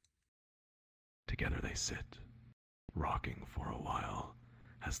 Together they sit, rocking for a while,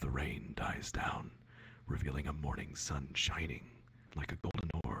 as the rain dies down, revealing a morning sun shining like a golden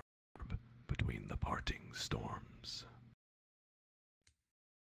orb between the parting storms.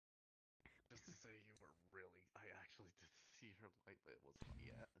 Just to say you were really... I actually did see her light, but it wasn't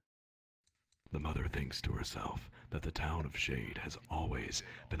yet. The mother thinks to herself that the town of Shade has always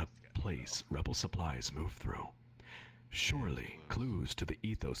been a place rebel supplies move through. Surely clues to the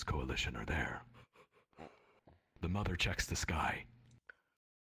Ethos Coalition are there. The mother checks the sky.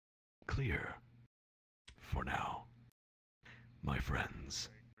 Clear. For now. My friends.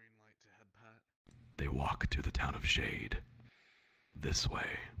 They walk to the town of Shade. This way.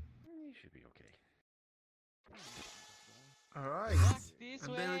 You should be okay. Alright. This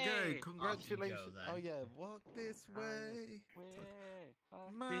And way. there we go. Congratulations. Off you go, Oh then. yeah, walk this way.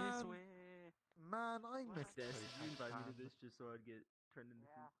 Man, This way. man, I missed Des, this. did you invite me to this just so I'd get turned into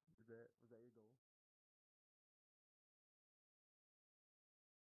soup? Was that your goal?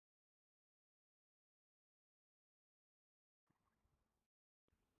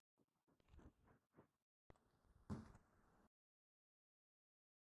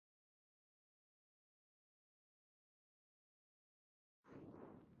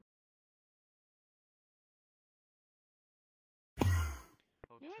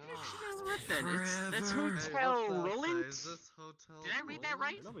 That's Hotel Roland? Is this Hotel Did I read that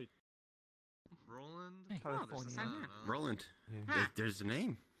right? Roland? Oh, there's a sign there. Roland. Huh. There's a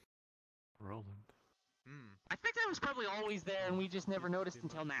name. Roland. I think that was probably always there and we just never noticed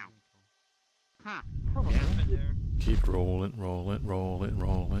until now. Huh. Keep rolling, rolling, rolling,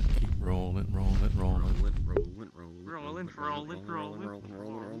 rolling. Keep rolling, rolling, rolling.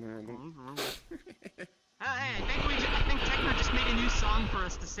 Hey, I think Techno just made a new song for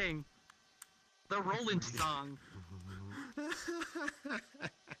us to sing. The Roland song.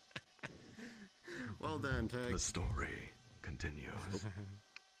 Well done, Tech. The story continues.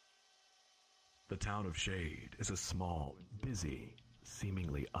 The town of Shade is a small, busy,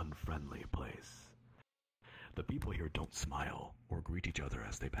 seemingly unfriendly place. The people here don't smile or greet each other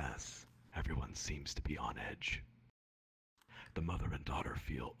as they pass. Everyone seems to be on edge. The mother and daughter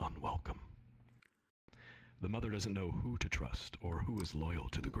feel unwelcome. The mother doesn't know who to trust or who is loyal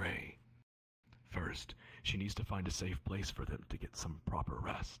to the Grey. First, she needs to find a safe place for them to get some proper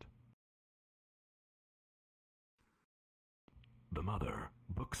rest. The mother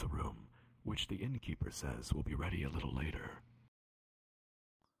books a room, which the innkeeper says will be ready a little later.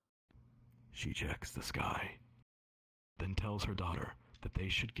 She checks the sky, then tells her daughter that they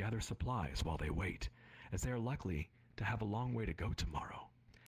should gather supplies while they wait, as they are likely to have a long way to go tomorrow.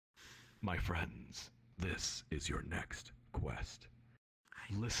 My friends, this is your next quest.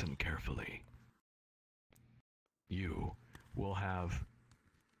 Listen carefully. You will have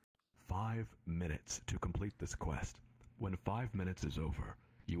 5 minutes to complete this quest. When 5 minutes is over,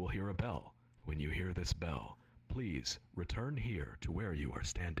 you will hear a bell. When you hear this bell, please return here to where you are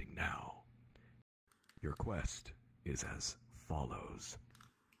standing now. Your quest is as follows.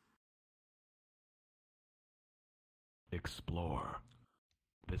 Explore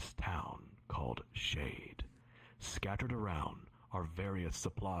this town called Shade. Scattered around are various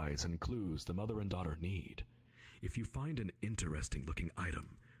supplies and clues the mother and daughter need. If you find an interesting looking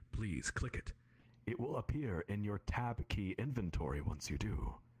item, please click it. It will appear in your tab key inventory once you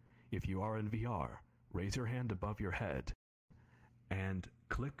do. If you are in VR, raise your hand above your head and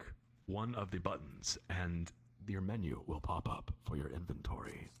click one of the buttons and your menu will pop up for your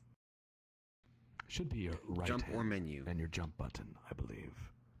inventory. Should be your right Jump hand or menu. and your jump button, I believe.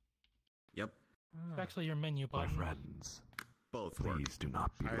 Yep. It's actually your menu My button. friends, Both work. Please do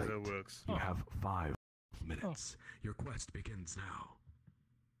not be Either late. works. You have 5 minutes. Your quest begins now.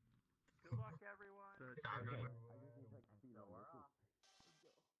 Good luck, everyone.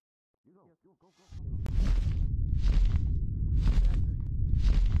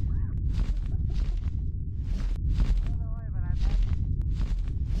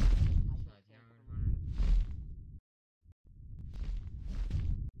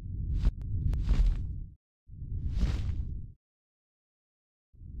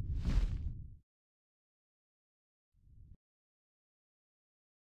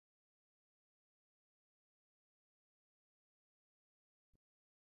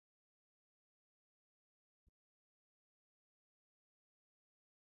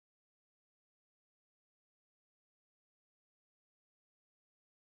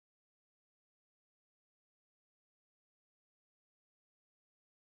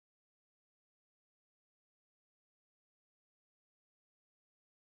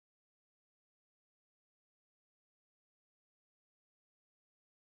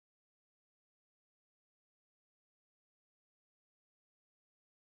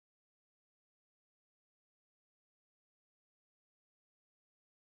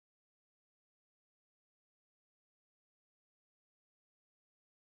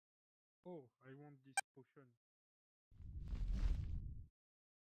 Oh, I want this potion.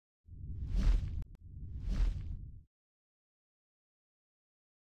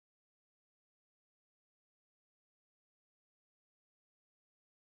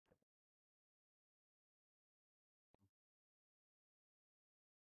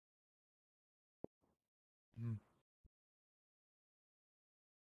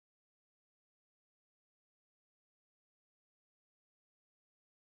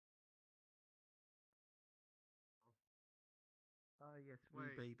 Ah, yes,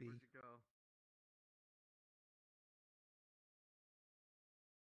 Wait, wee baby. where'd you go?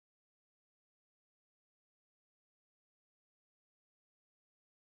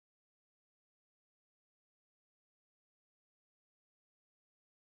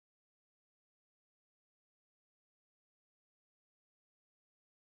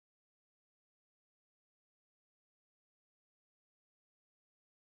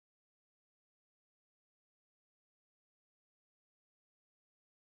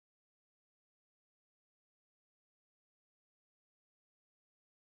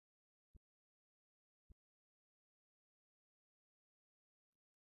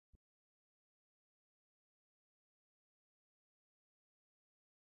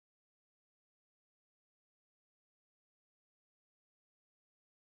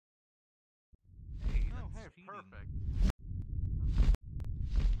 Hey, Oh, that's hey, perfect.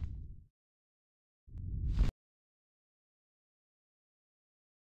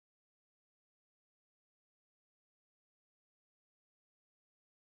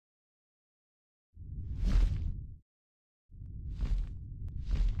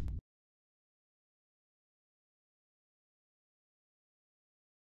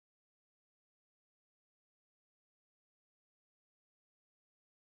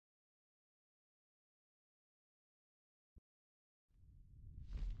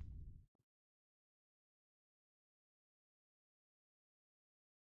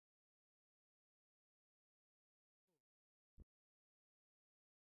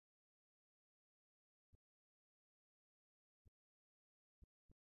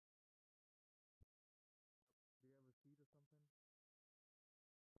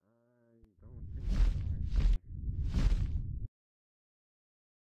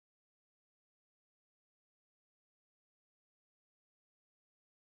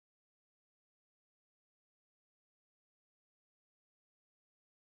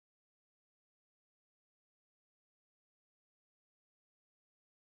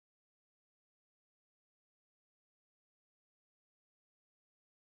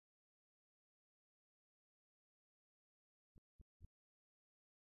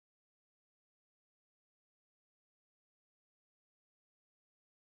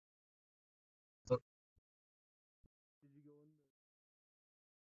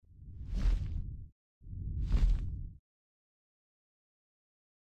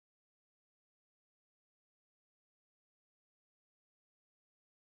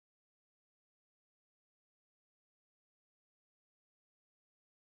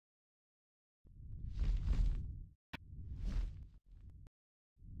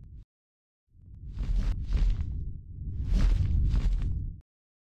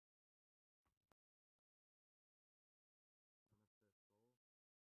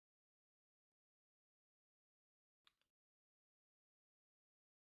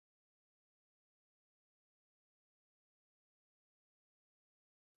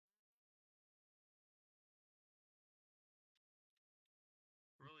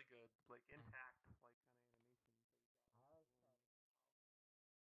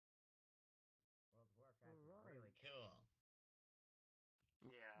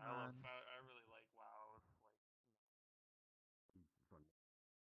 I really like WoW.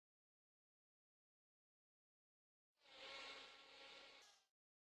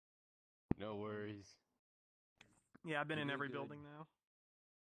 No worries. Yeah, I've been You're in doing every good. building now.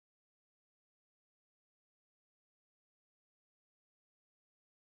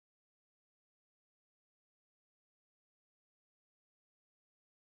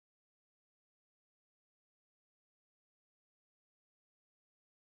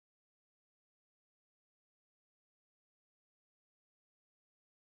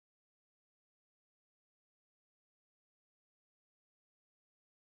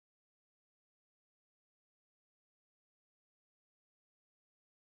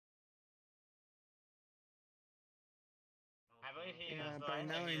 I believe he Yeah, is by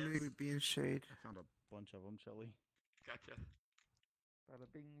now I knew we'd be in shade. I found a bunch of them, Shelly. Gotcha.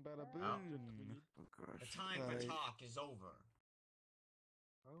 Bada bing, bada Oh. boom. Oh gosh. The time for talk is over.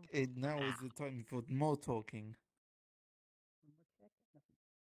 Now is the time for more talking.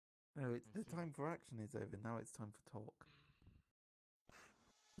 No, it's the time for action is over. Now it's time for talk.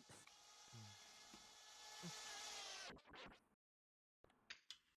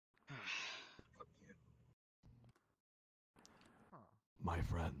 My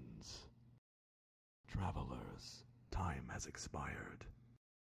friends, travelers, time has expired.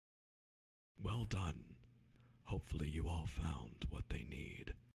 Well done. Hopefully you all found what they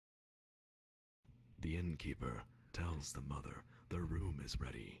need. The innkeeper tells the mother the room is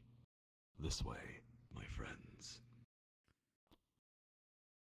ready. This way, my friends.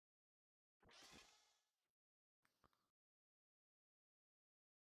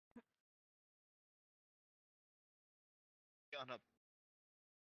 Gone up.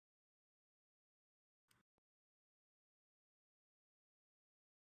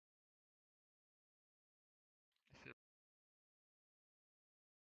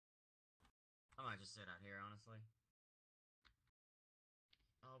 I might just sit out here, honestly.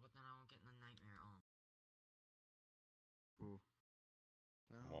 Oh, but then I won't get in the nightmare. Oh. Ooh.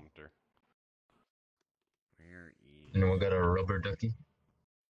 Womter. Where is... And we got a rubber ducky.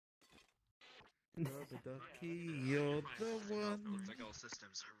 Rubber ducky, you're the one. Looks like all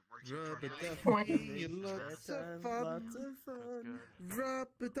systems are working Rubber properly. ducky, lots of fun. Lots of fun.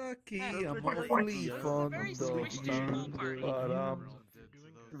 Rubber ducky, Hey, I'm Rubber awfully ducky, fond very of squished you. pool party.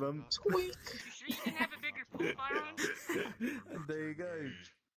 But tweak. You sure you can have a bigger pool bar on? there you go.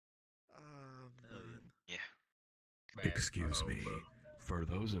 Yeah. Excuse me, for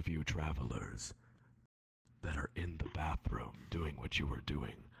those of you travelers that are in the bathroom doing what you were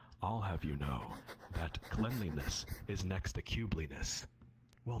doing, I'll have you know that cleanliness is next to cubeliness.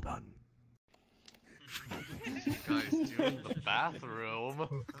 Well done. You guys doing the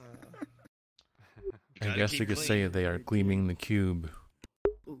bathroom? I guess you could say they are gleaming the cube.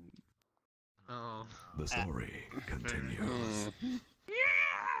 Oh. The story continues.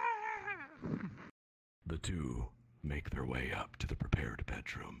 The two make their way up to the prepared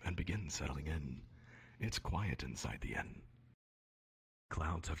bedroom and begin settling in. It's quiet inside the inn.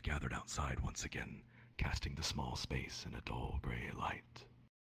 Clouds have gathered outside once again, casting the small space in a dull gray light.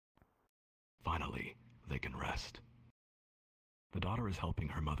 Finally, they can rest. The daughter is helping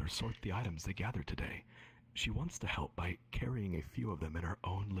her mother sort the items they gathered today. She wants to help by carrying a few of them in her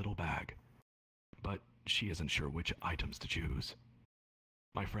own little bag, but she isn't sure which items to choose.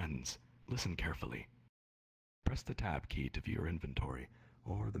 My friends, listen carefully. Press the tab key to view your inventory,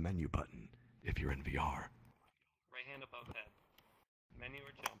 or the menu button if you're in VR. Right hand above head. Menu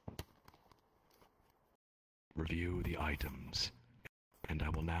or jump. Review the items, and I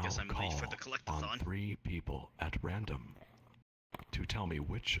will now Guess I'm late call for the on collectathon. 3 people at random to tell me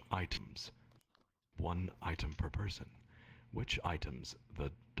which items, 1 item per person, which items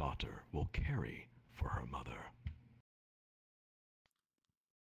the daughter will carry for her mother.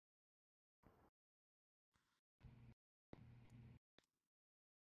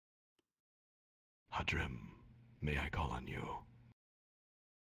 Hadrim, may I call on you?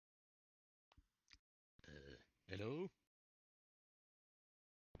 Hello?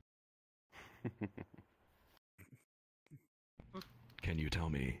 Can you tell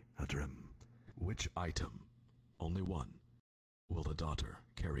me, Hadrim, which item, only 1, will the daughter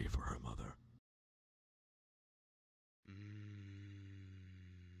carry for her mother?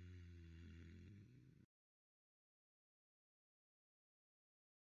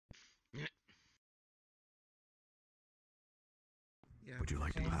 Yeah, Would you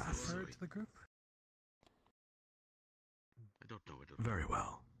like to pass? refer to the group? I don't know it. Very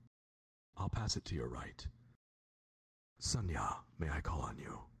well. I'll pass it to your right. Sunya, may I call on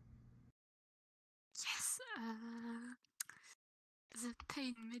you? Yes, The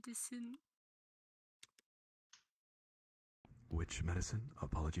pain medicine. Which medicine?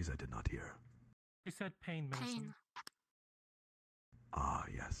 Apologies, I did not hear. You said pain medicine. Pain. Ah,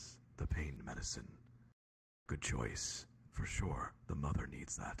 yes, the pain medicine. Good choice. For sure, the mother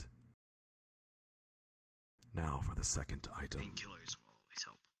needs that. Now for the second item. Painkillers will always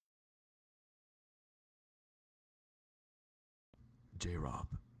help. J-Rob.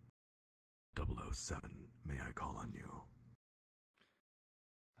 007, may I call on you?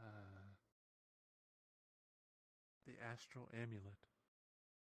 The astral amulet.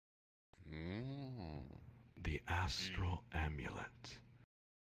 The astral amulet.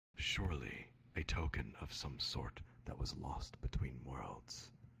 Surely a token of some sort that was lost between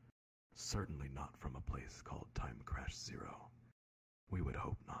worlds. Certainly not from a place called Time Crash Zero. We would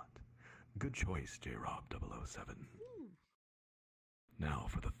hope not. Good choice, J-Rob 007. Now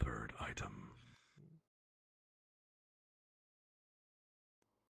for the third item.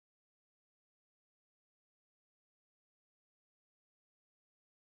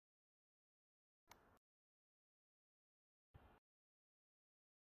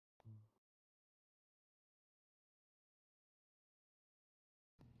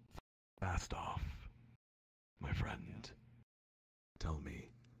 Fast off, my friend. Tell me,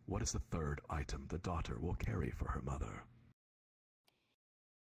 what is the third item the daughter will carry for her mother?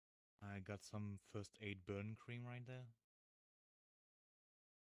 I got some first aid burn cream right there.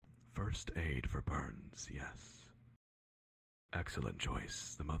 First aid for burns, yes. Excellent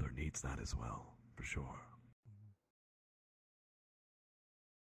choice. The mother needs that as well, for sure.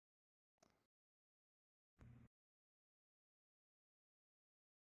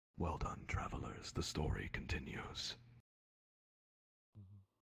 Well done, travelers. The story continues.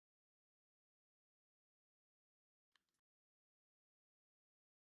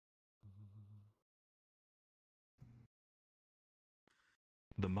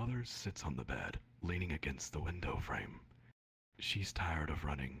 The mother sits on the bed, leaning against the window frame. She's tired of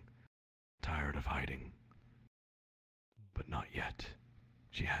running, tired of hiding. But not yet.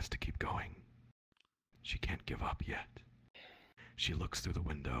 She has to keep going. She can't give up yet. She looks through the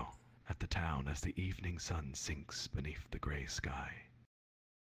window at the town as the evening sun sinks beneath the gray sky.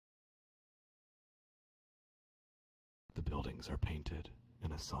 The buildings are painted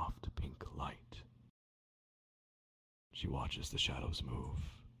in a soft pink light. She watches the shadows move.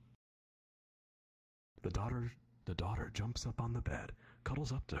 The daughter jumps up on the bed,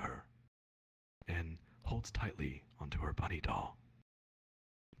 cuddles up to her, and holds tightly onto her bunny doll.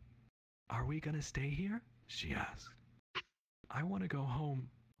 "Are we gonna stay here?" she asked. "I want to go home."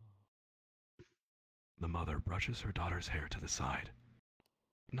 The mother brushes her daughter's hair to the side.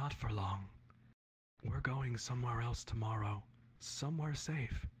 "Not for long. We're going somewhere else tomorrow, somewhere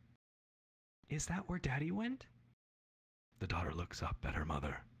safe." "Is that where Daddy went?" The daughter looks up at her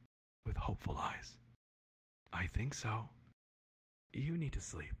mother with hopeful eyes. "I think so. You need to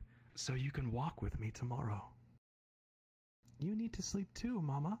sleep so you can walk with me tomorrow." "You need to sleep too,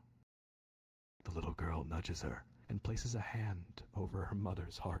 Mama." The little girl nudges her and places a hand over her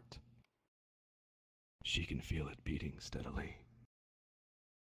mother's heart. She can feel it beating steadily.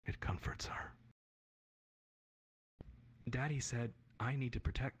 It comforts her. "Daddy said I need to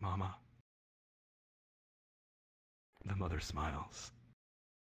protect Mama." The mother smiles.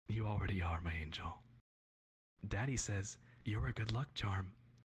 "You already are, my angel. Daddy says you're a good luck charm,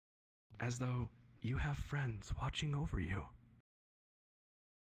 as though you have friends watching over you."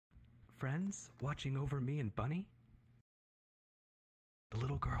 "Friends watching over me and Bunny?" The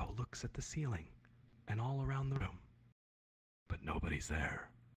little girl looks at the ceiling and all around the room, but nobody's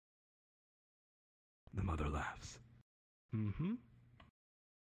there. The mother laughs. "Mm-hmm."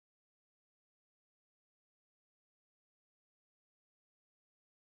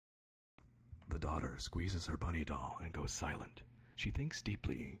 The daughter squeezes her bunny doll and goes silent. She thinks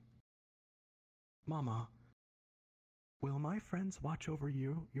deeply. "Mama, will my friends watch over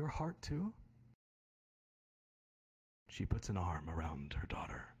you, your heart too?" She puts an arm around her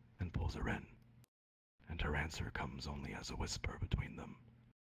daughter and pulls her in, and her answer comes only as a whisper between them,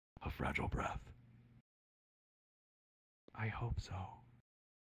 a fragile breath. "I hope so.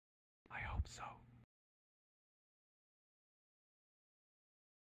 I hope so."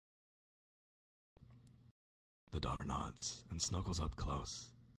 The daughter nods and snuggles up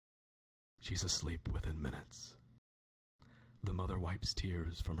close. She's asleep within minutes. The mother wipes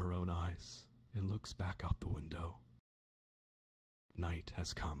tears from her own eyes and looks back out the window. Night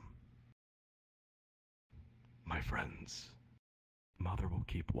has come. My friends, Mother will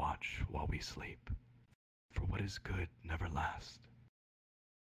keep watch while we sleep, for what is good never lasts.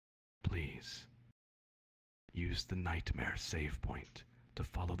 Please, Use the nightmare save point to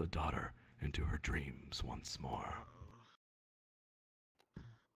follow the daughter into her dreams once more.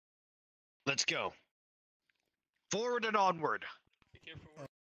 Let's go. Forward and onward. Be careful.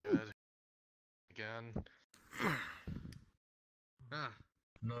 Good. Again. Ah.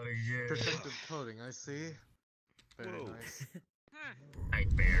 Not again. Protective coating, I see. Very nice.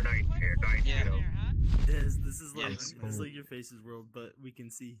 Nightmare. Yeah. This is like Yes. this is like your face's world, but we can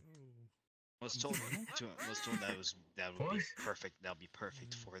see. Was told that would be perfect. That would be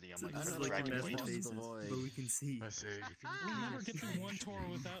perfect for the This is like, like dragon your blade. faces, but we can see. I see. We'll never get through one tour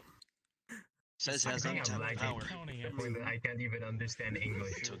without Says has untapped power. I can't even understand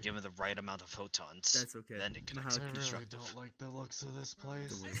English. So given the right amount of photons, That's okay. then it can How I can really construct. don't like the looks of this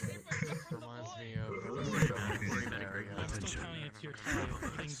place. Reminds me of I'm still counting it to your trial.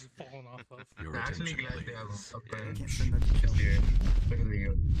 Things have fallen off of. Your I'm actually attention, glad they have please. a pen. Can't send that to Here. Look at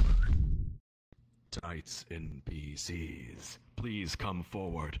the Tonight's NPCs, please come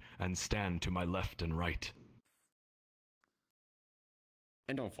forward and stand to my left and right.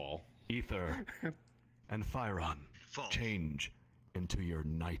 And don't fall. Ether and Fyron, Fall. change into your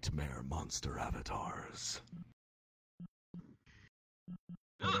nightmare monster avatars.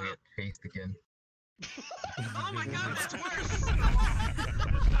 I'm gonna get faced again. Oh my god, that's worse!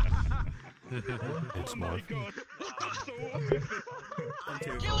 It's more. Kill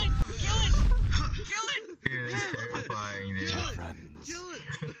it! Dude, it's terrifying, dude. Friends.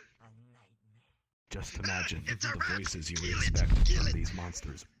 Just imagine the voices you would expect from these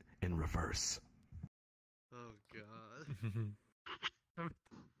monsters in reverse. Oh god.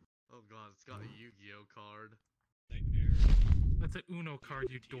 Oh god, it's got a Yu-Gi-Oh card. That's an Uno card,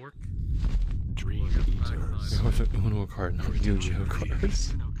 you dork. Dream Eaters. It was an Uno card, not Yu-Gi-Oh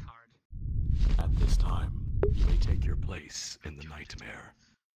cards. At this time, you may take your place in the nightmare.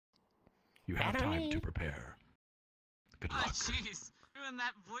 You have time to prepare. Good Oh luck. jeez, doing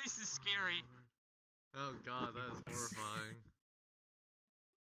that voice is scary. Oh god, that is horrifying.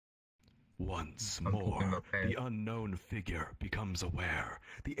 Once I'm pooping more, my pants. the unknown figure becomes aware.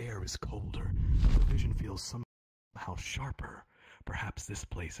 The air is colder. The vision feels somehow sharper. Perhaps this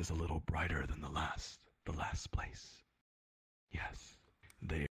place is a little brighter than the last place. Yes,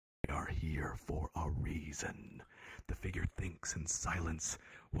 they are here for a reason. The figure thinks in silence.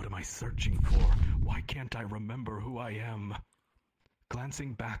 What am I searching for? Why can't I remember who I am?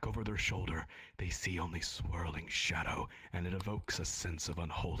 Glancing back over their shoulder, they see only swirling shadow, and it evokes a sense of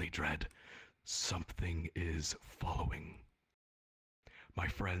unholy dread. Something is following. My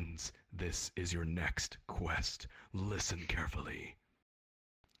friends, this is your next quest. Listen carefully.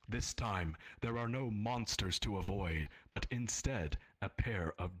 This time, there are no monsters to avoid, but instead, a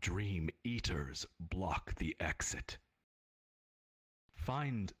pair of dream eaters block the exit.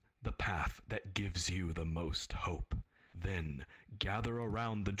 Find the path that gives you the most hope. Then, gather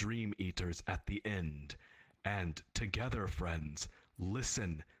around the dream eaters at the end, and together, friends,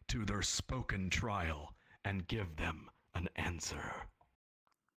 listen to their spoken trial and give them an answer.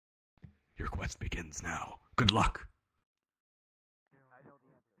 Your quest begins now. Good luck.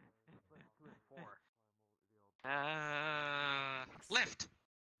 Left.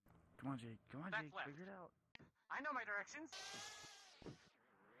 Come on, Jake. Come on, Back Jake. left. Figure it out. I know my directions.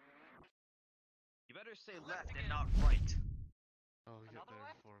 You better say left and not right. Oh, we get Another there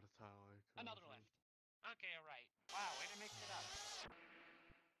left? before the tower. Another left. Okay, right. Wow, way to mix it up.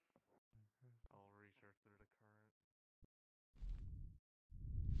 I'll research through the current.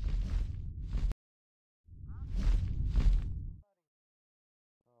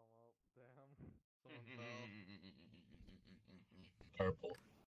 Oh well, damn. Someone fell. Purple.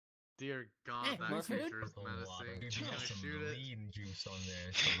 Dear God, that creature is menacing. Can I Some shoot it? lean juice on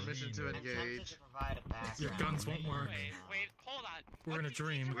there. Mission to Lean. engage. Your guns won't work. Wait, hold on. We're in a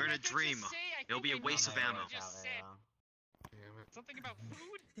dream. We're in a dream. It'll be a waste of ammo. Just said Damn it. something about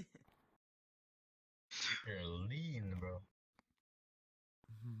food. You're lean, bro.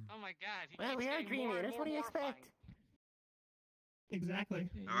 Oh my god. he Well, keeps we are getting dream more and eaters. more What do you horrifying. expect? Exactly.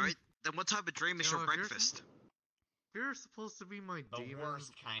 Alright, then what type of dream is You your know, if you're- breakfast? You're supposed to be my demon.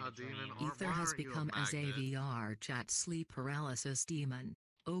 worst kind of demon. dream. Or Ether why has aren't you become a as a magnet? VR chat sleep paralysis demon.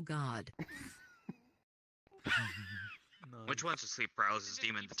 Oh god. Which one's the sleep paralysis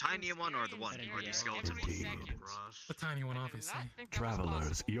demon? The tiny one or the one? Or the skeleton one? The tiny one, obviously.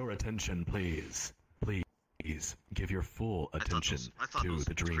 Travelers, your attention, please. Please give your full attention I thought to those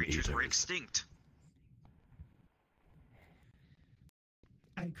the Dream creatures were Eaters. extinct.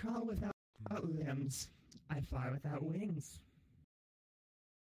 I crawl without limbs. I fly without wings.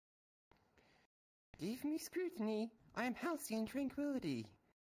 Give me scrutiny. I am halcyon tranquility.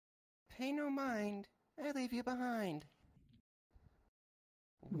 Pay no mind. I leave you behind.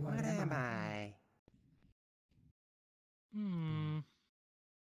 What am I?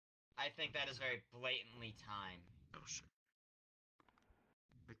 I think that is very blatantly time. Oh shit.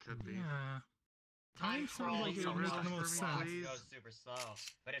 It could be. Yeah. Time sounds like it would make the most sense. It goes super slow,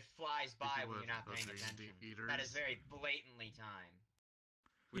 but it flies by when you're not paying attention. That is very blatantly time.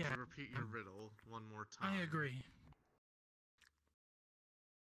 Would you repeat your riddle one more time? I agree.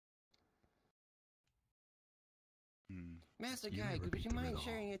 Master Guy, would you mind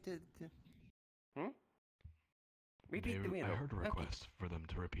sharing it to... Repeat the riddle. I heard a request for them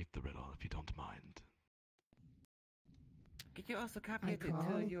to repeat the riddle, if you don't mind. Could you also copy it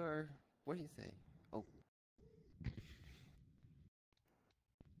to your... What do you say? Oh.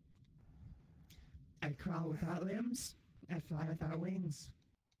 I crawl without limbs. I fly without wings.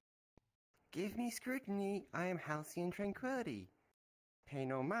 Give me scrutiny, I am halcyon tranquility. Pay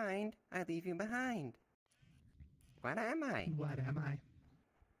no mind, I leave you behind. What am I? What am I?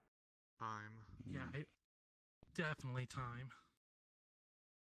 Time. Yeah, definitely time.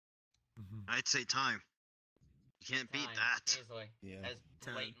 I'd say time. You can't beat that. Easily. Yeah. As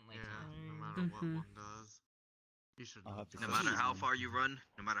blatantly time. No matter what one does. You should know. No matter how far you run,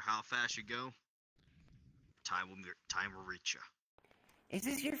 no matter how fast you go, time will reach you. Is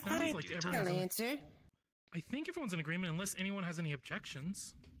this your Sounds final like everyone's answer? I think everyone's in agreement unless anyone has any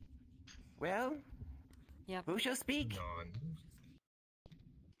objections. Well, who shall speak?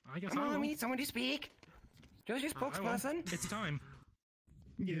 I guess Come I on, will. we need someone to speak. Who's your I will. spokesperson? It's time.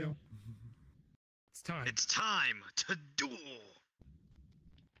 You. It's time. It's time to duel.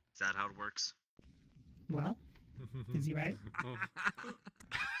 Is that how it works? Well, is he right?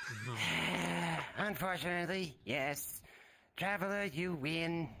 Unfortunately, yes. Traveler, you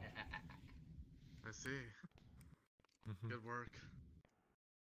win. I see. Good work.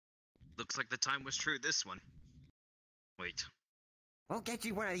 Looks like the time was true this one. Wait. We'll get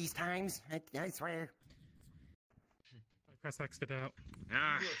you one of these times, I swear. I press X it out.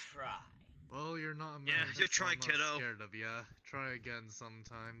 Ah. You'll try. Well, you're not a man. Yeah, you try, I'm not kiddo. scared of ya. Try again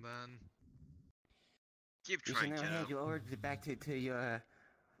sometime then. Keep We trying, shall now hand you kiddo. over back to your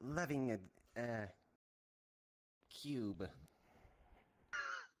loving cube.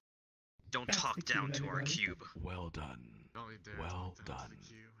 Don't That's talk the down cube, to our everybody. cube. Well done. Don't you dare Well talk down to done. the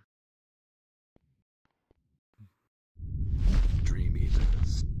cube. Dream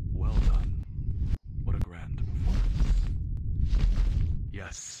Eaters. Well done. What a grand performance.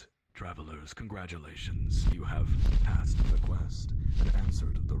 Yes, travelers, congratulations. You have passed the quest and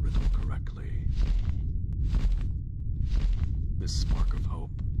answered the riddle correctly. This spark of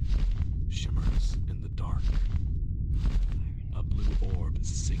hope shimmers in the dark. A blue orb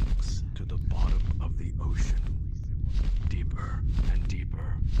sinks to the bottom of the ocean, deeper and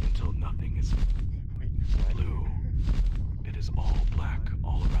deeper until nothing is blue. It is all black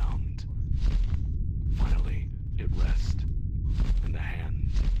all around. Finally, it rests in the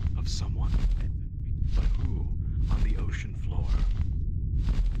hand of someone. But who on the ocean floor?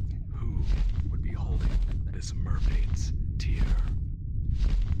 Who would be holding this mermaid's tear?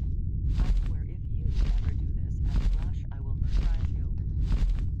 I swear if you ever do this as Rush, I will murderize you.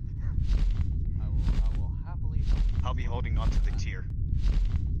 I will happily help. I'll be holding on to the tear.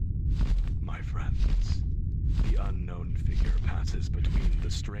 My friends, the unknown figure passes between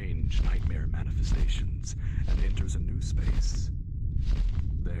the strange nightmare manifestations and enters a new space.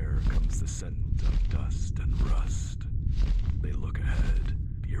 There comes the scent of dust and rust. They look ahead,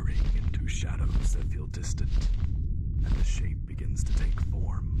 peering into shadows that feel distant, and the shape begins to take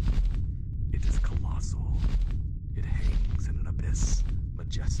form. It is colossal. It hangs in an abyss,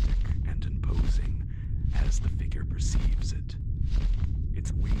 majestic and imposing, as the figure perceives it.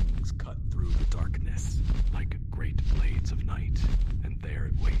 Its wings cut through the darkness like great blades of night, and there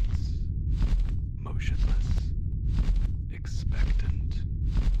it waits, motionless, expectant.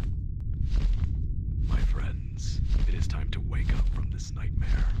 My friends, it is time to wake up from this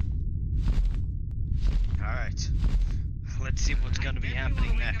nightmare. Alright. Let's see what's gonna be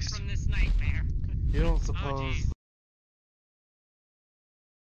happening next. From this nightmare. You don't suppose.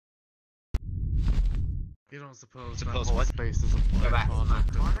 You don't suppose that whole what? space is a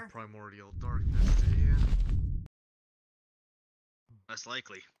byproduct of the primordial darkness, do you? Less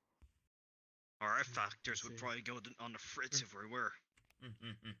likely. Our factors would probably go on the fritz if we were.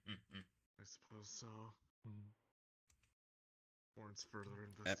 I suppose so. Warrants further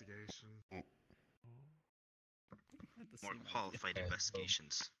investigation. More qualified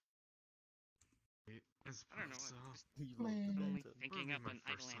investigations. I I don't know. suppose so. Just only thinking up My an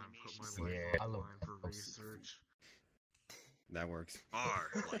idle first time put my animation. life Yeah, I on the love line for those. research. That works. Our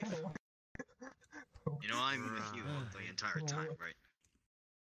life. You know I'm with you the entire time, right?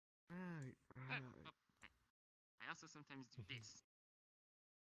 I also sometimes do this.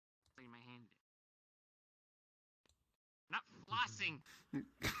 Play my hand. Not flossing.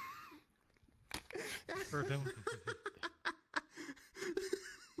 For him.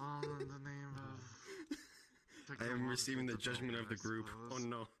 All in the name of... I am receiving the judgment of the group. Oh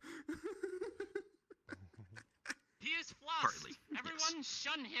no. He is flossed. Partly, Everyone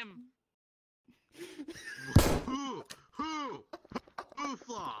shun him. Who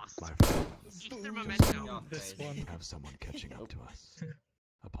flossed? My friends, Ether momentum. This one. have someone catching up to us.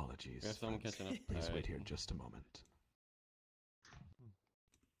 Apologies. There's someone friends. catching up. Please Alright. wait here just a moment.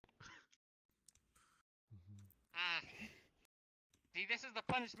 See, this is the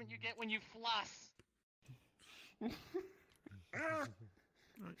punishment you get when you floss.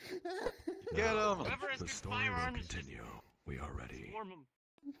 Get him! Whoever has The good story will firearms, just continue. We are ready. swarm him.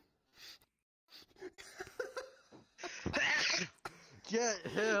 Get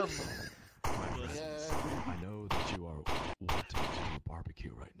him! My friends, I know that you are wanting to do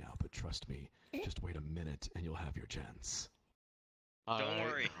barbecue right now, but trust me, just wait a minute and you'll have your chance. Don't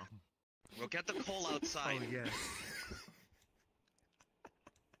worry. We'll get the coal outside. Oh, yes.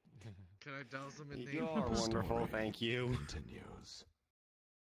 Can I douse him in name? You are wonderful, thank you. Continues.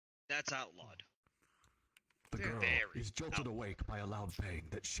 That's outlawed. The girl Very is jolted awake by a loud bang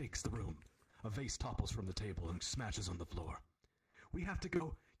that shakes the room. A vase topples from the table and smashes on the floor. We have to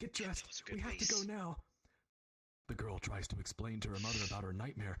go. Get dressed. We have to go now. The girl tries to explain to her mother about her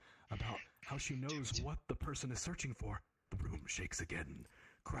nightmare, about how she knows what the person is searching for. The room shakes again,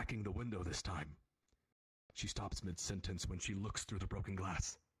 cracking the window this time. She stops mid-sentence when she looks through the broken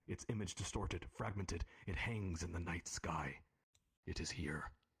glass. Its image distorted, fragmented, it hangs in the night sky. It is here.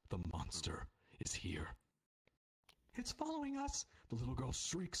 The monster is here. It's following us! The little girl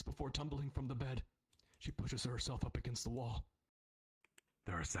shrieks before tumbling from the bed. She pushes herself up against the wall.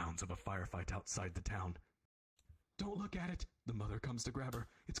 There are sounds of a firefight outside the town. Don't look at it! The mother comes to grab her.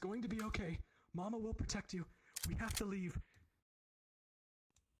 It's going to be okay. Mama will protect you. We have to leave.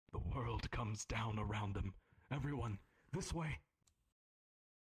 The world comes down around them. Everyone, this way.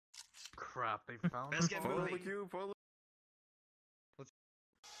 Crap, they found Let's us. get Follow moving. the queue, follow.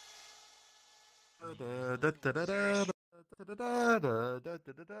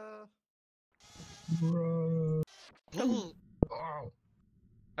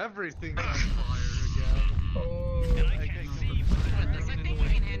 Everything's on fire again. And I can't see much this. I think we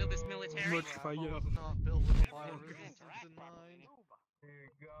can handle this military. Much fire. Not built with fire resistance in mind.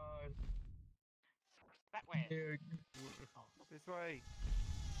 Dear God. That way. This way.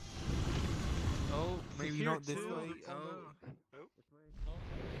 Oh, Maybe here not this too. way.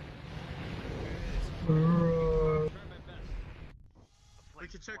 We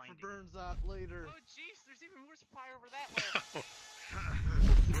can check for burns out later. Oh jeez, there's even worse fire over that way.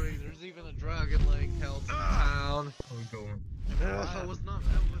 Great, there's even a dragon laying held in town. I'm going. I was not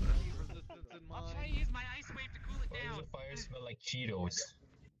built with heat resistance in I'll mind. try to use my ice wave to cool it Why down. does the fire smell like Cheetos?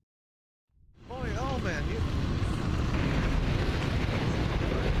 Boy, oh man, you...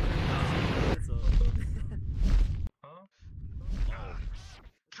 Huh?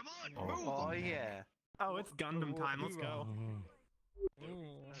 Come on, Oh, move! oh yeah. Oh, it's Gundam time. Let's go.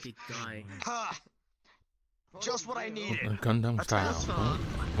 Big guy. Ha! Just what I needed. Gundam A style. Tesla.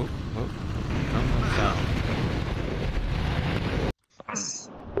 Oh, oh. Gundam style.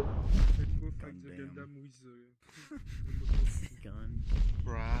 Gun.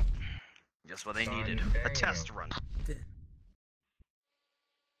 Crap. Just what they needed. A test run.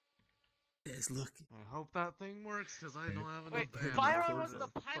 Yes, look. I hope that thing works, because I don't have enough Wait, bandwidth Byron for was the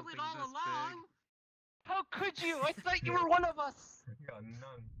something pilot all this along? How could you? I thought you were one of us! Got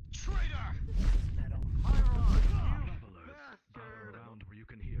none. Traitor! Travelers, gather around where you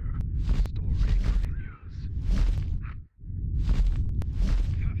can hear. The story continues.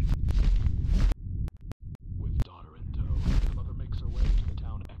 With daughter in tow, the mother makes her way to the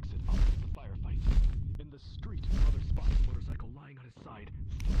town exit opposite the firefight. In the street, the mother spots the motorcycle lying on his side,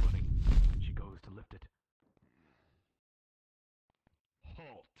 still running. She goes to lift it.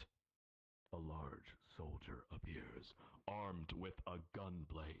 Halt! A large soldier appears, armed with a gun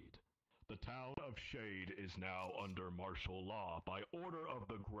blade. The town of Shade is now under martial law by order of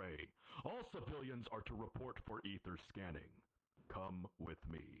the Grey. All civilians are to report for ether scanning. Come with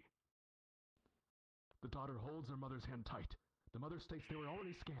me. The daughter holds her mother's hand tight. The mother states they were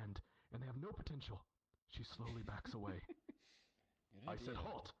already scanned, and they have no potential. She slowly backs away. I said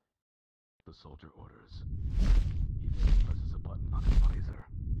halt! The soldier orders. He then presses a button on his visor.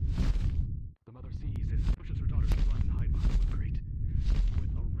 The mother sees and pushes her daughter to run and hide behind the wood crate.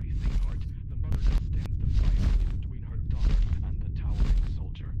 With a racing heart, the mother now stands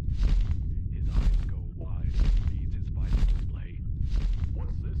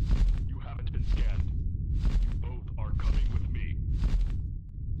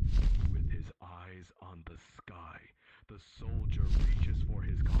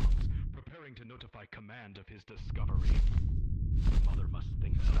preparing to notify command of his discovery. The mother must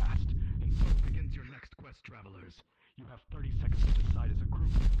think fast, and so begins your next quest, travelers. You have 30 seconds to decide as a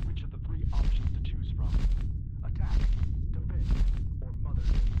group which of the 3 options to choose from. Attack, defend, or mother's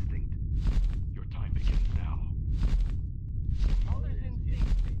instinct. Your time begins now. Mother's instinct.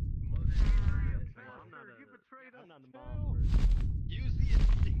 You betrayed us. I'm not the mom person. Use the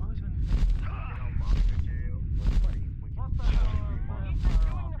instinct. Mother's instinct. Mom material.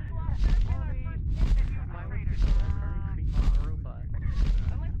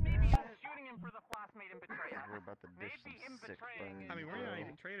 Unless maybe shooting him for the plasmate and betrayal. We're about to dish some sick buns, I mean, we're not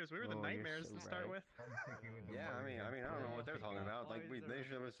even traitors. We were the Oh, you're nightmares so to start right. with. Yeah, I mean, I don't know what they're talking about. Like, they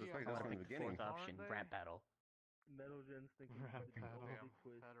should have suspected us from the beginning. Fourth option, rap battle. Metal Instinct Rap battle.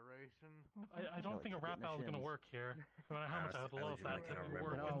 Federation. I don't think a rap battle is gonna work here. No matter how much I would love that to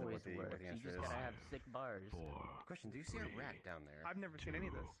work. It always works. You just gotta have sick bars. Question, do you see a rat down there? I've never seen any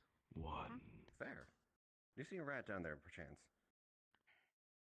of this. 1. Fair. Do you see a rat down there, perchance?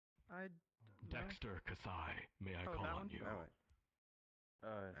 Dexter Kasai, may I call on you?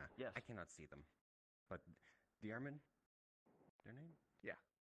 Yes. I cannot see them. But Diarmid? Their name? Yeah.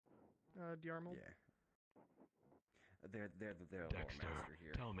 Diarmid? Yeah. They're the lore Dexter, master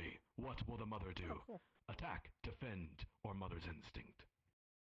here. tell me, what will the mother do? Oh, cool. Attack, defend, or mother's instinct?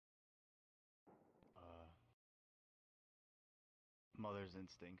 Mother's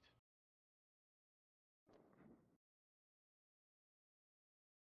instinct.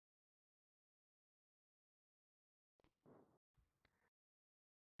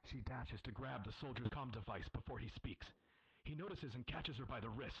 She dashes to grab the soldier's comm device before he speaks. He notices and catches her by the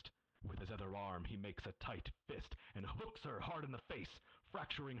wrist. With his other arm, he makes a tight fist and hooks her hard in the face,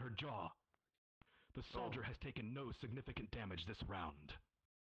 fracturing her jaw. The soldier has taken no significant damage this round.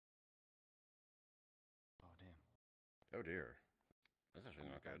 Oh, damn. Oh, dear. That's actually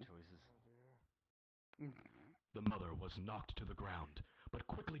not Bad good. choices. The mother was knocked to the ground, but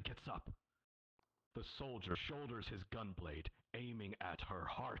quickly gets up. The soldier shoulders his gun blade, aiming at her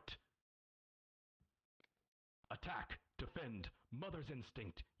heart. Attack, defend, mother's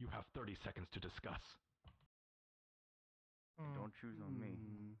instinct. You have 30 seconds to discuss. Don't choose on me.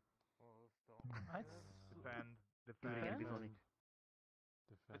 Defend. Defend.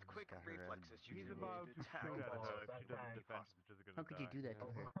 With quick reflexes, you He's can about to attack. shoot at her if she doesn't defend, she's just gonna How could you do that to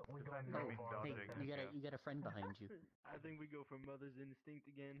her? Hey, you got a friend behind you. I think we go for mother's instinct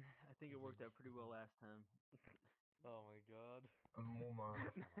again. I think it worked out pretty well last time. Oh my god. Mama.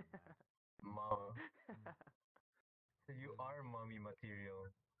 Mama. So you are mommy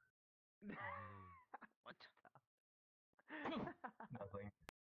material. What? Nothing.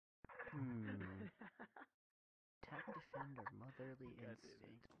 Attack, defend, or motherly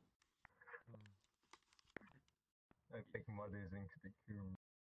instinct. I think mother's instinct too.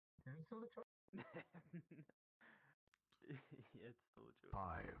 Is it still a choice? Yeah, it's still a joke.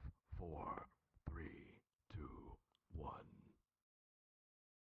 5, 4, 3, 2, 1.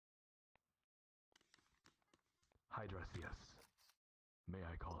 Hydrasius, may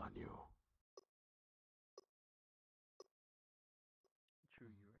I call on you? True,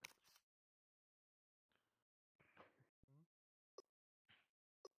 you're right.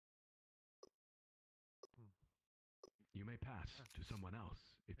 You may pass to someone else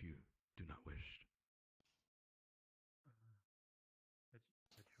if you do not wish.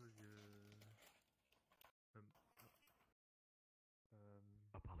 I choose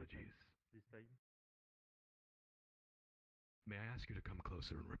Apologies. this time. May I ask you to come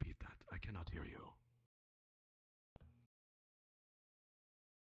closer and repeat that? I cannot hear you.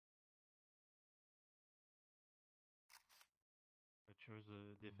 I chose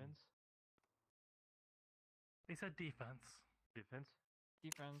defense. They said defense. Defense?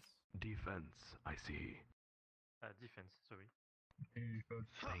 Defense. Defense, I see. Defense, sorry.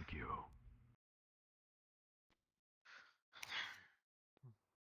 Thank you.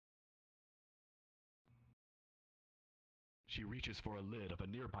 She reaches for a lid of a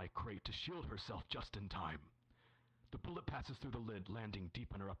nearby crate to shield herself just in time. The bullet passes through the lid, landing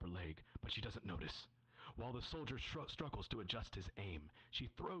deep in her upper leg, but she doesn't notice. While the soldier struggles to adjust his aim, she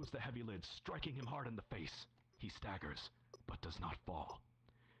throws the heavy lid, striking him hard in the face. He staggers, but does not fall.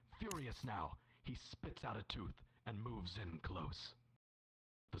 Furious now, he spits out a tooth and moves in close.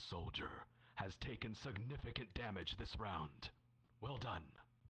 The soldier has taken significant damage this round. Well done.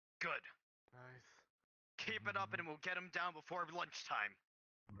 Good. Nice. Keep it up and we'll get him down before lunchtime.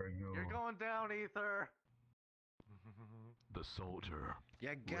 You're going down, Ether! The soldier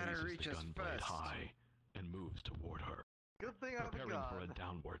You gotta raises reach the us gun blade first. high and moves toward her, Good thing I have a preparing for a gun.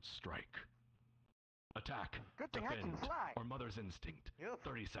 downward strike. Attack, Good thing I can defend, fly. or mother's instinct. Yep.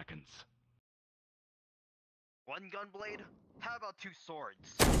 30 seconds. One gun blade? How about 2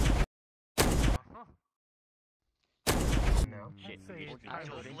 swords? No. Shit, say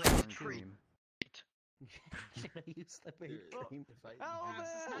Actual I blade cream. Should I use the bait cream? Oh, this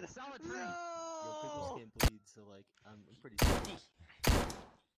is not solid for me. Your pickles can't bleed, so like I'm pretty sticky. I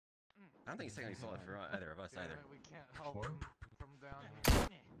don't think it's technically solid for either of us either. We can't help him from down here.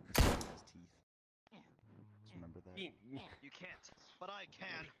 Has teeth. Just remember that. You can't, but I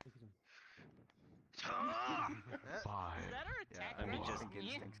can. 5, Is that our attack? I mean, just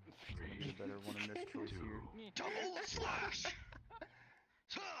instincts. 3, The better one in this choice 2, here. Double slash!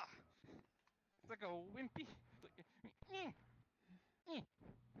 It's like a wimpy.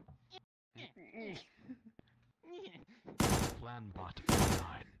 Planbot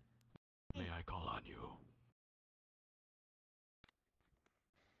 9. May I call on you?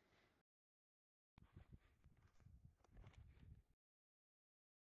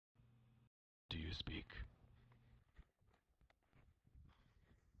 Do you speak?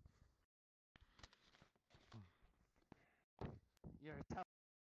 You're a tough.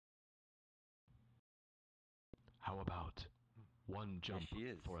 How about 1 jump she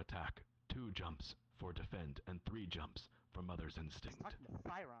is. for attack, 2 jumps for defend, and 3 jumps for mother's instinct? Talking to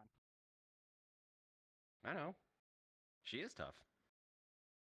Fyron. I know. She is tough.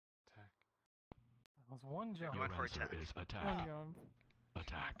 That was 1 jump. Your answer is attack. 1 jump.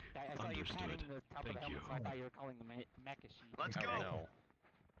 Attack. I saw you patting Understood. the top of the Thank you. helmet, so I thought you were calling the mecha sheet. Let's go! No.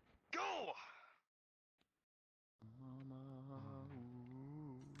 Go!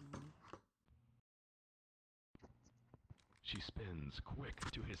 She spins quick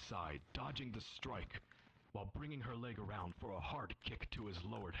to his side, dodging the strike, while bringing her leg around for a hard kick to his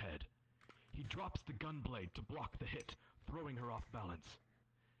lowered head. He drops the gun blade to block the hit, throwing her off balance.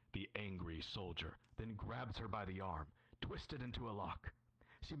 The angry soldier then grabs her by the arm, twisted into a lock.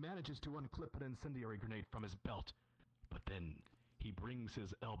 She manages to unclip an incendiary grenade from his belt, but then he brings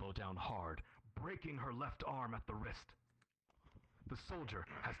his elbow down hard, breaking her left arm at the wrist. The soldier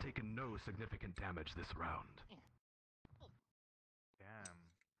has taken no significant damage this round. Damn.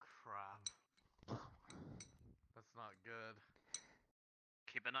 Crap. That's not good.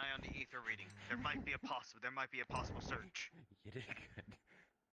 Keep an eye on the ether reading. There might be a possible search. You did good.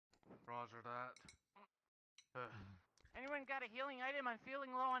 Roger that. Anyone got a healing item? I'm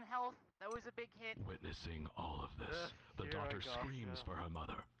feeling low on health. That was a big hit. Witnessing all of this, the Here daughter I go. screams for her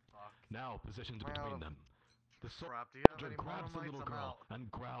mother. Fuck. Now positioned Am I out between of them, the crap, do you have soldier any grabs the monomites? little I'm girl out.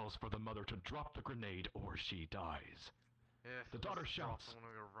 and growls for the mother to drop the grenade or she dies. Yeah, The daughter just drop shouts, them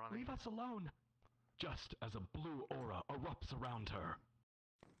when we were running. "Leave us alone!" Just as a blue aura erupts around her.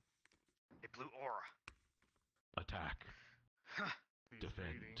 A blue aura. Attack, These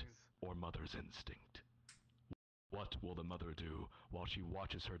defend, readings. or mother's instinct. What will the mother do while she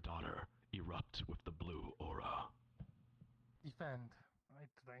watches her daughter erupt with the blue aura? Defend, I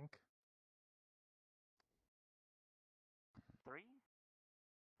think. 3?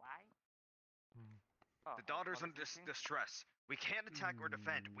 Why? The daughter's in distress. We can't attack or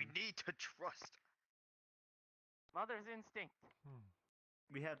defend. We need to trust. Mother's instinct.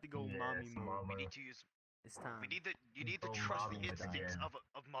 We have to go Yeah, mommy it's mode. mama. We need to use. It's time. You need to Go trust the mommy instincts again.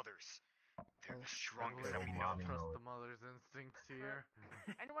 of mothers. They're the strongest We that we know. can't trust the mother's instincts here.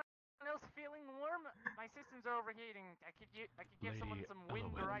 Anyone else feeling warm? My systems are overheating. I could give someone Lady some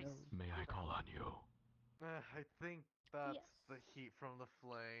wind or ice. Elowen, may I call on you? I think that's the heat from the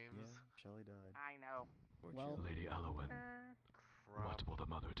flames. Yeah, Shelly died. I know. Well, Lady Elowen, what will the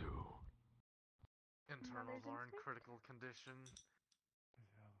mother do? Internals are in critical condition.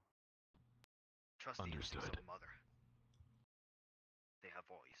 Trust the instincts Understood. of mother. They have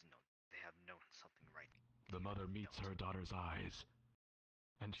always known. They have known something right. The mother meets her daughter's eyes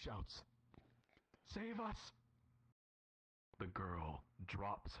and shouts, "Save us!" The girl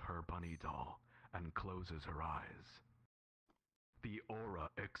drops her bunny doll and closes her eyes. The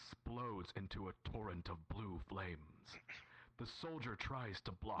aura explodes into a torrent of blue flames. The soldier tries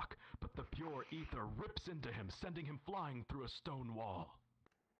to block, but the pure ether rips into him, sending him flying through a stone wall.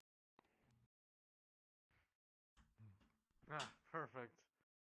 Ah, perfect.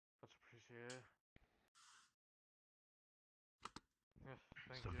 Much appreciated. Yeah,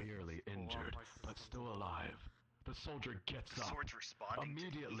 thank you. Severely Let's pull off injured, my but systems still a little. alive. The soldier gets The up. sword's responding to the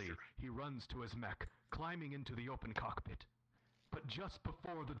Immediately, ether. he runs to his mech, climbing into the open cockpit. But just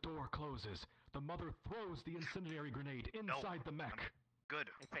before the door closes, the mother throws the incendiary grenade inside the mech. Good.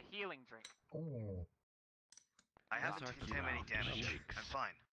 It's a healing drink. Oh. I haven't That's taken any our damage. shakes. I'm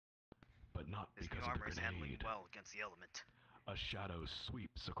fine. But not This because new of the armor is handling grenade. well against the element. A shadow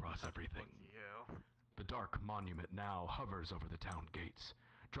sweeps across everything. You. The dark monument now hovers over the town gates,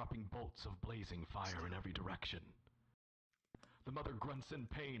 dropping bolts of blazing fire in every direction. The mother grunts in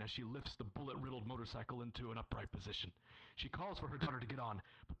pain as she lifts the bullet-riddled motorcycle into an upright position. She calls for her daughter to get on,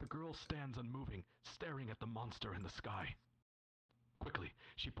 but the girl stands unmoving, staring at the monster in the sky. Quickly,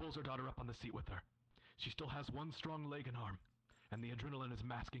 she pulls her daughter up on the seat with her. She still has one strong leg and arm, and the adrenaline is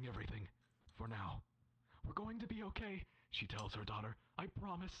masking everything. For now. We're going to be okay, she tells her daughter. I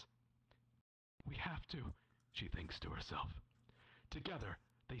promise. We have to, she thinks to herself. Together,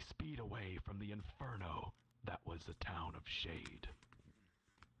 they speed away from the inferno that was the town of Shade.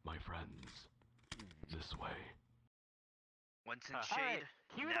 My friends, this way. Once in Shade,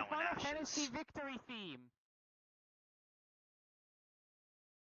 cue now the Final in ashes. Fantasy victory theme.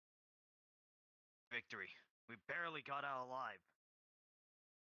 Victory. We barely got out alive.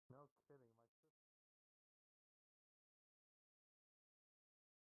 No kidding, my sister.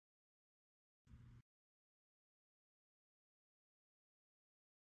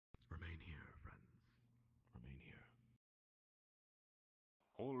 Remain here, friends. Remain here.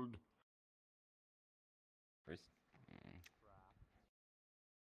 Hold. First.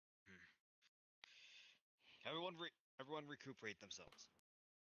 Everyone recuperate themselves.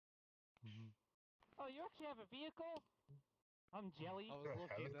 Oh, you actually have a vehicle? I'm jelly. I was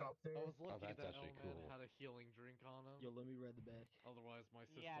lucky that that's actually L-Man cool. had a healing drink on him. Yo, let me read the back. Otherwise, my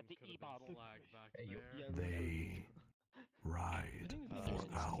system Yeah, the could have e-bottle. been flagged back Hey, yo, there. They ride for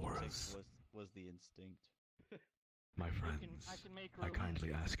hours. Was the instinct. My friends, I can make I room.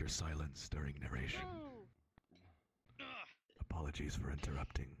 kindly ask your silence during narration. Apologies for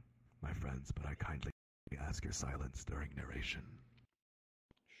interrupting, my friends, but I kindly ask your silence during narration.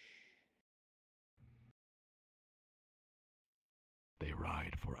 They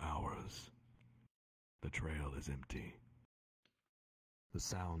ride for hours. The trail is empty. The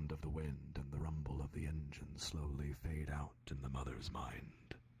sound of the wind and the rumble of the engine slowly fade out in the mother's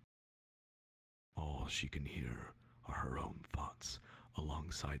mind. All she can hear are her own thoughts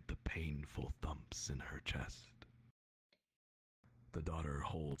alongside the painful thumps in her chest. The daughter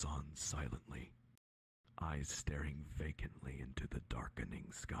holds on silently, eyes staring vacantly into the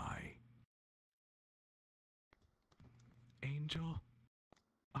darkening sky. Angel,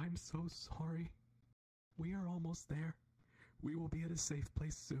 I'm so sorry. We are almost there. We will be at a safe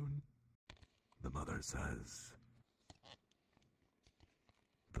place soon, the mother says.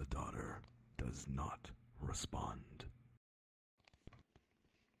 The daughter does not respond.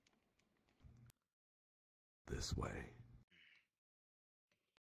 This way.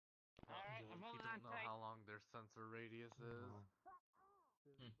 Alright, I'm We holding don't on know tight. how long their sensor radius is.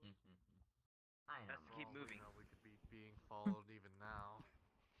 I Let's know. keep moving. You know, we could be being followed even now.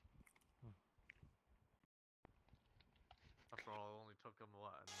 After all, it only took them,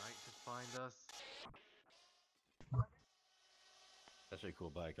 what, a night to find us? That's actually a cool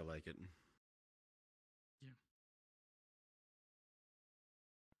bike. I like it.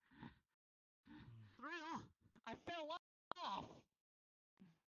 Thrill! I fell off!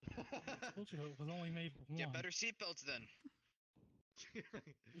 I told you it was only made for one. Get better seatbelts then.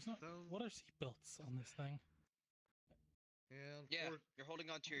 There's not, what are seatbelts on this thing? Yeah, you're holding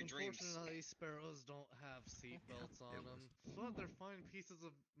on to your dreams. Unfortunately, sparrows don't have seatbelts on them, but they're fine pieces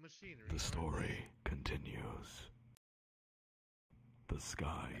of machinery. The aren't story they? continues. The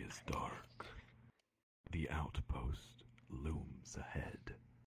sky is dark. The outpost looms ahead.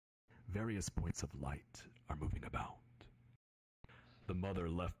 Various points of light are moving about. The mother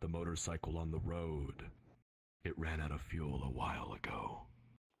left the motorcycle on the road. It ran out of fuel a while ago.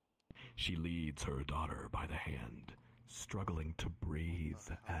 She leads her daughter by the hand, struggling to breathe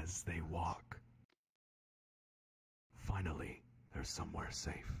as they walk. Finally, they're somewhere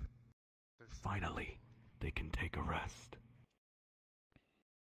safe. Finally, they can take a rest.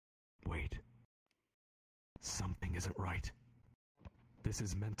 Wait. Something isn't right. This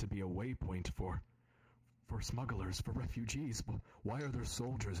is meant to be a waypoint for smugglers, for refugees. Why are there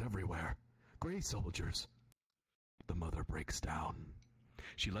soldiers everywhere? Gray soldiers. The mother breaks down.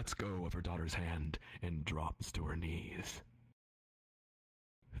 She lets go of her daughter's hand and drops to her knees.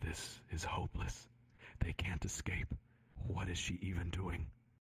 This is hopeless. They can't escape. What is she even doing?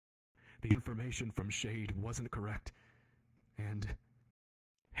 The information from Shade wasn't correct. And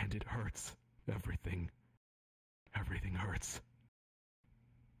it hurts. Everything hurts.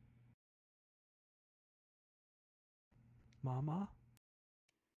 Mama?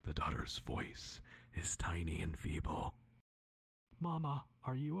 The daughter's voice is tiny and feeble. Mama,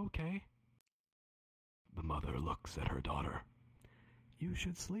 are you okay? The mother looks at her daughter. You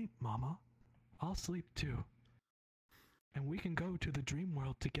should sleep, Mama. I'll sleep too. And we can go to the dream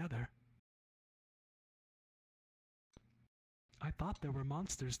world together. I thought there were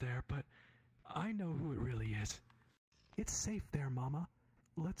monsters there, but I know who it really is. It's safe there, Mama.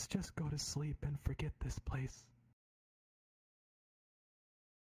 Let's just go to sleep and forget this place.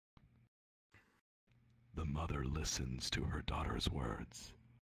 The mother listens to her daughter's words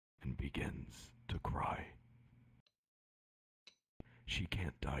and begins to cry. She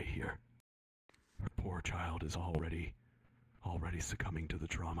can't die here. Her poor child is already succumbing to the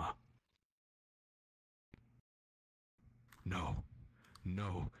trauma.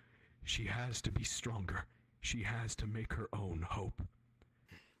 No, she has to be stronger. She has to make her own hope.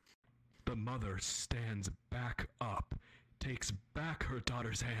 The mother stands back up, takes back her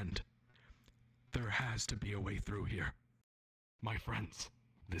daughter's hand. There has to be a way through here. My friends,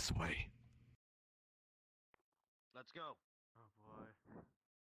 this way. Let's go. Oh boy.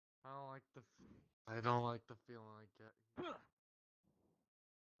 I don't like the feeling I get.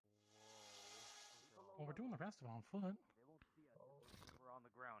 Well, we're doing the rest of it on foot. They won't see us. We're on the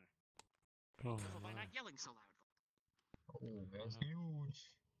ground. Oh, By not yelling so loudly. Oh, that's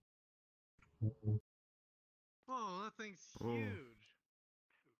huge. Whoa, that thing's huge.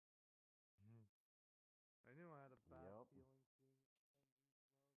 I knew I had a bad feeling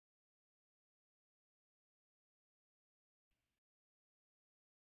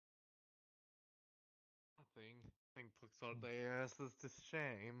seeing it. Thing puts out their asses to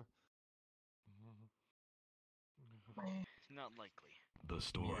shame. Not likely. The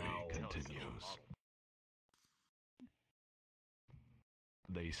story continues.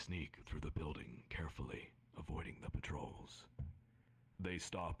 They sneak through the building carefully, avoiding the patrols. They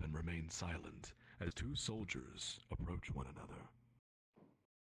stop and remain silent as two soldiers approach one another.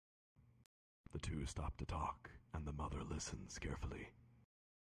 The two stop to talk, and the mother listens carefully.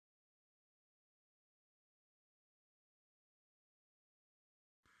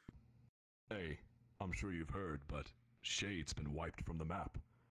 Hey, I'm sure you've heard, but Shade's been wiped from the map.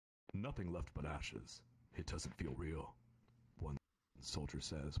 Nothing left but ashes. It doesn't feel real, one soldier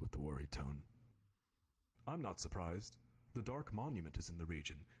says with a worried tone. I'm not surprised. The Dark Monument is in the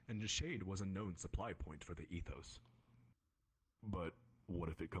region, and Shade was a known supply point for the Ethos. But what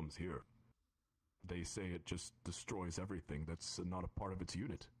if it comes here? They say it just destroys everything that's not a part of its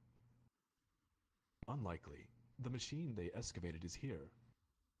unit. Unlikely. The machine they excavated is here.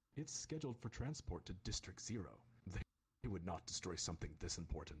 It's scheduled for transport to District Zero. They would not destroy something this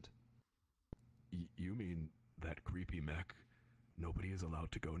important. You mean that creepy mech nobody is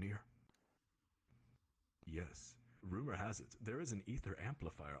allowed to go near? Yes. Rumor has it there is an ether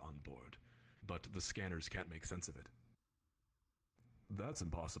amplifier on board, but the scanners can't make sense of it. That's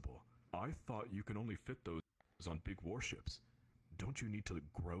impossible. I thought you can only fit those on big warships. Don't you need to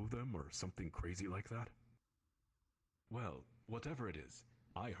grow them or something crazy like that? Well, whatever it is,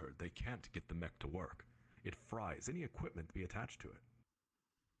 I heard they can't get the mech to work. It fries any equipment to be attached to it.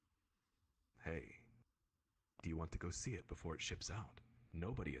 Hey, do you want to go see it before it ships out?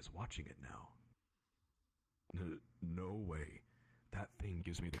 Nobody is watching it now. No way. That thing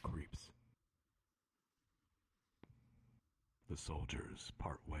gives me the creeps. The soldiers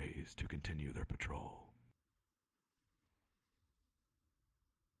part ways to continue their patrol.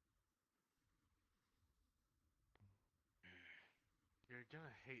 You're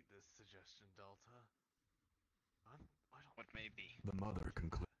gonna hate this suggestion, Delta. I don't. What may be? The mother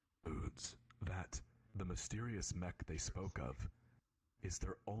concludes that the mysterious mech they spoke of is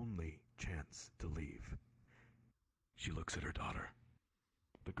their only chance to leave. She looks at her daughter.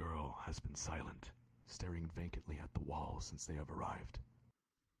 The girl has been silent, staring vacantly at the wall since they have arrived.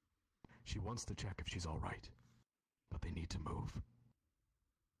 She wants to check if she's all right, but they need to move.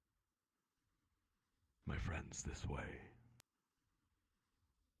 My friends, this way.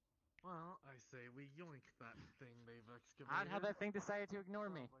 Well, I say we yoink that thing they've excavated. Odd how that thing decided to ignore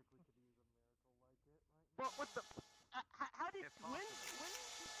me. Like we could use a miracle like it, right? Well, what the? How did? When?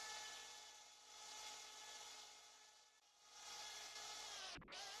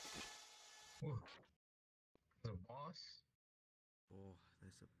 Whoa. The boss? Oh,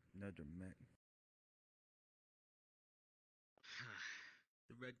 there's another mech.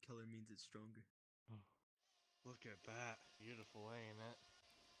 The red color means it's stronger. Look at that. Beautiful, ain't it?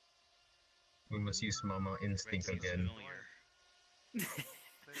 We must use Mama Instinct again.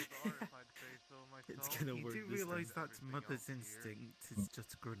 It's gonna work. You do realize that's Mother's Instinct. It's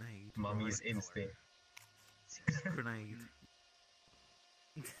just a grenade. Mommy's Instinct. Grenade.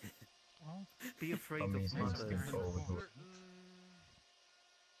 Be afraid Mommy's of Mother. Instinct overload.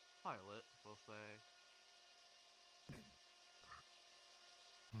 Pilot, we'll say.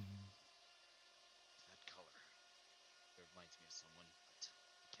 That color. It reminds me of someone, but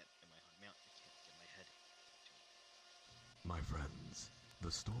I can't get my head. My friends,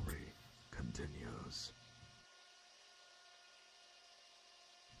 the story continues.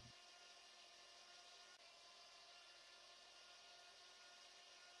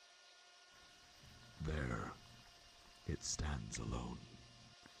 There, it stands alone.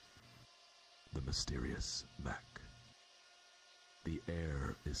 The mysterious mech. The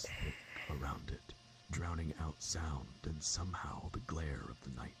air is thick around it, drowning out sound and somehow the glare of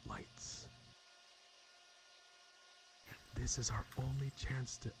the night lights. This is our only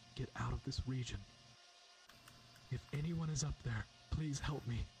chance to get out of this region. If anyone is up there, please help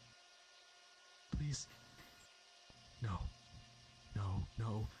me. Please. No. No,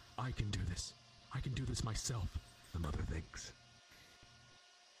 no. I can do this. I can do this myself, the mother thinks.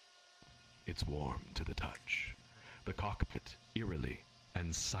 It's warm to the touch. The cockpit eerily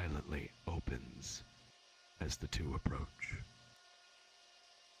and silently opens as the two approach.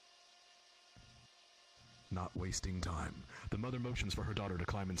 Not wasting time, the mother motions for her daughter to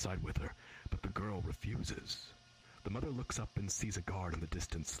climb inside with her, but the girl refuses. The mother looks up and sees a guard in the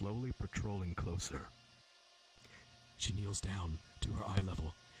distance slowly patrolling closer. She kneels down to her eye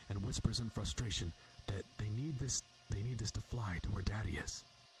level and whispers in frustration that they need this to fly to where Daddy is.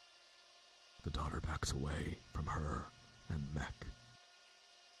 The daughter backs away from her and Mech.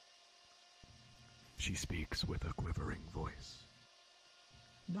 She speaks with a quivering voice.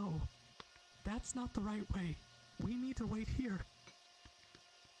 No, that's not the right way. We need to wait here.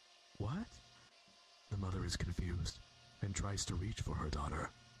 What? The mother is confused and tries to reach for her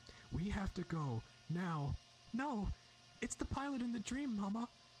daughter. We have to go now. No, it's the pilot in the dream, Mama.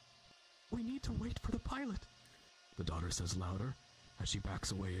 We need to wait for the pilot. The daughter says louder as she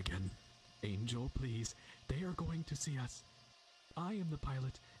backs away again. Angel, please. They are going to see us. I am the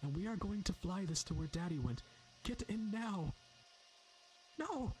pilot, and we are going to fly this to where Daddy went. Get in now.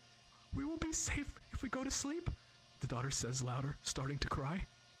 No! We will be safe if we go to sleep, the daughter says louder, starting to cry.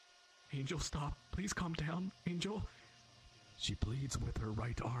 Angel, stop. Please calm down. Angel. She pleads with her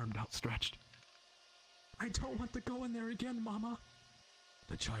right arm outstretched. I don't want to go in there again, Mama.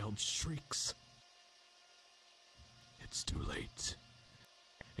 The child shrieks. It's too late.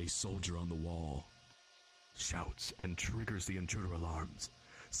 A soldier on the wall shouts and triggers the intruder alarms.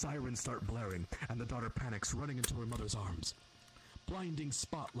 Sirens start blaring, and the daughter panics, running into her mother's arms. Blinding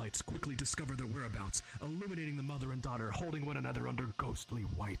spotlights quickly discover their whereabouts, illuminating the mother and daughter holding one another under ghostly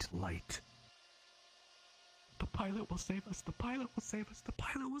white light. The pilot will save us, the pilot will save us, the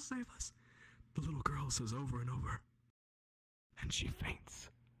pilot will save us, the little girl says over and over. And she faints.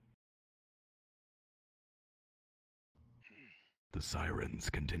 The sirens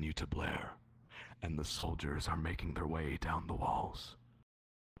continue to blare, and the soldiers are making their way down the walls.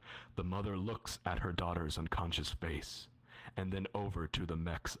 The mother looks at her daughter's unconscious face, and then over to the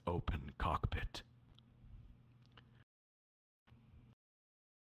mech's open cockpit.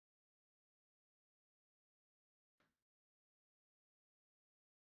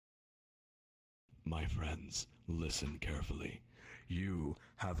 My friends, listen carefully. You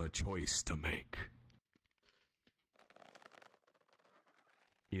have a choice to make.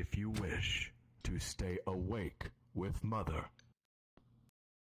 If you wish to stay awake with Mother,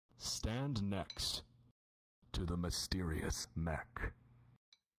 stand next to the mysterious mech.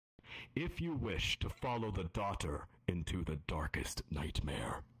 If you wish to follow the daughter into the darkest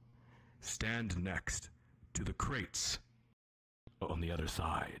nightmare, stand next to the crates on the other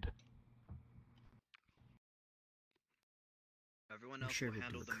side. Everyone else will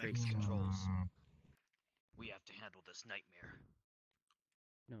handle the mech's controls. We have to handle this nightmare.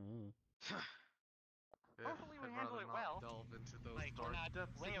 No. Hopefully we handle it well. Like, we're not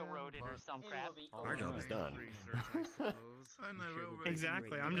railroaded or some crap. Our job is done.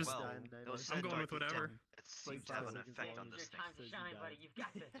 Exactly, I'm just... I'm going with whatever. It seems to have an effect on this thing. Time to shine, buddy. You've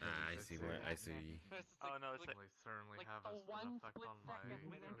got this. I see what I see. Oh no, it's certainly have an effect on my.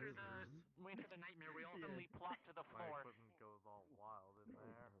 We enter the nightmare. We ultimately plop to the floor. My equipment goes all wild in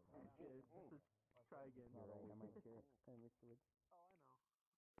there. Try again. Alright, I might hear it. Kind of mixed with.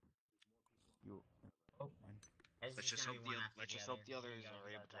 Let's just hope the others are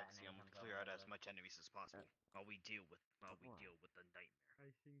able to clear out as much enemies as possible while we deal with the nightmare.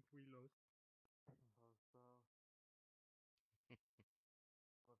 I think we lost.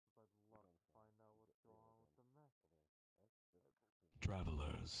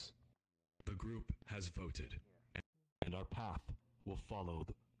 Travelers, the group has voted, and our path will follow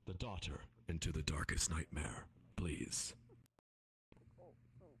the daughter into the darkest nightmare. Please,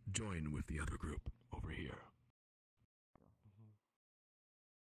 join with the other group over here.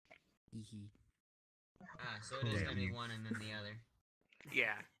 So it is gonna be one and then the other.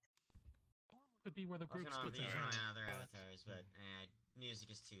 Yeah. Could be where the I was group gonna splits use out. one of my other avatars, but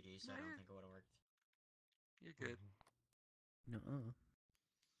music is 2D, so I don't think it would have worked. You're good. Nuh-uh.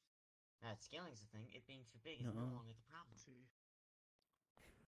 That scaling's the thing. It being too big is no longer the problem.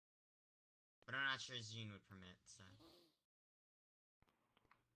 But I'm not sure Zune would permit, so.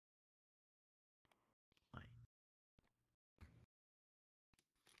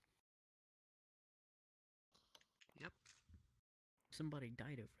 Yep. Somebody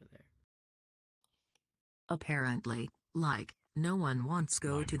died over there. Apparently, like, no one wants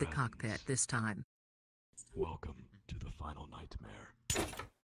go to the cockpit this time. Welcome to the final nightmare.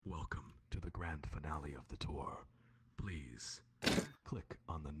 Welcome to the grand finale of the tour. Please, click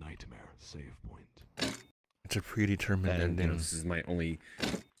on the nightmare save point. It's a predetermined ending. This is my only...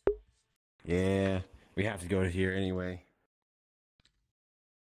 Yeah, we have to go to here anyway.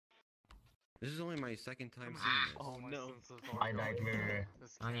 This is only my second time seeing this. Oh no. My nightmare.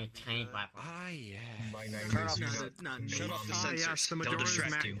 On your tiny black box. Ah, yeah. My nightmare. Shut off the sensors. Yes, the They'll Majora's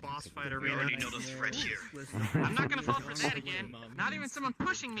distract Mask you. boss fight We arena. already know the threat here. I'm not gonna fall for that again. Not even someone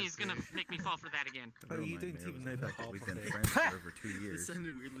pushing me is gonna make me fall for that again. Oh, you don't even know that We've been friends for over 2 It years.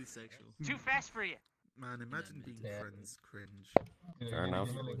 sounded really sexual. Too fast for you. Man, imagine being friends cringe. Fair enough.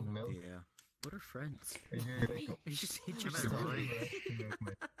 Yeah. What are friends? You just hit yourself.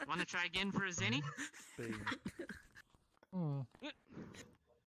 Wanna try again for a zenny?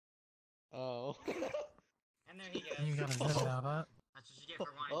 Oh. And there he goes. You gotta get out of that. That's what you get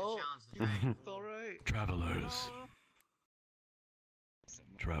for wanting to challenge the dragon. It's alright. Travelers.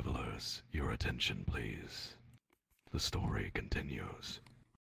 Travelers, your attention, please. The story continues.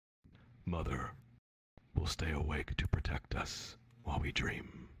 Mother will stay awake to protect us while we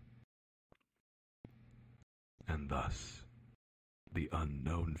dream. And thus, the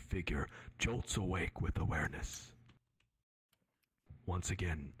unknown figure jolts awake with awareness. Once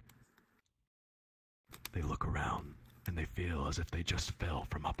again, they look around and they feel as if they just fell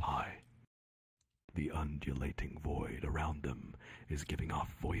from up high. The undulating void around them is giving off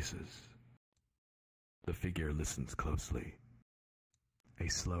voices. The figure listens closely. A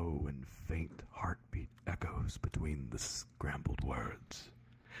slow and faint heartbeat echoes between the scrambled words.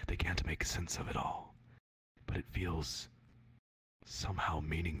 They can't make sense of it all, but it feels somehow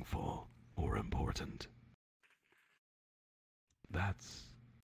meaningful or important. That's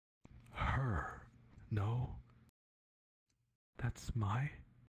her. No, that's my.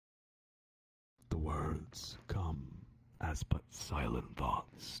 The words come as but silent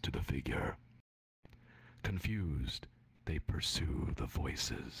thoughts to the figure. Confused, they pursue the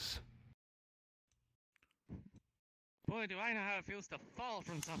voices. Boy, do I know how it feels to fall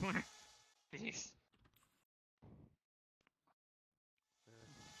from somewhere. Jeez.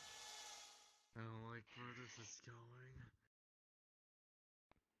 I don't like where this is going.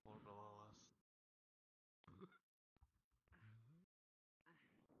 Or below us.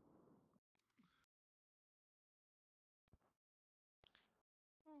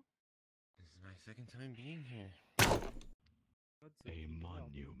 This is my second time being here. A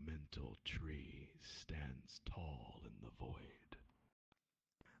monumental tree stands tall in the void.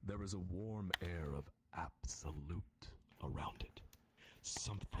 There is a warm air of absolute around it.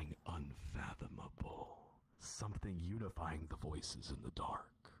 Something unfathomable. Something unifying the voices in the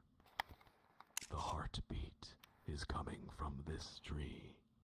dark. The heartbeat is coming from this tree.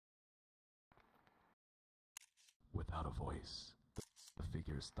 Without a voice, the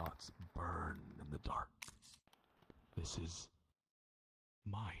figure's thoughts burn in the dark. This is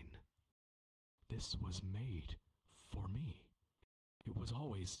mine. This was made for me. It was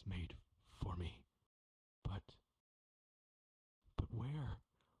always made for me. But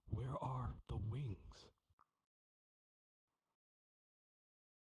where are the wings?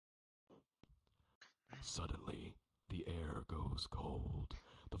 Suddenly, the air goes cold.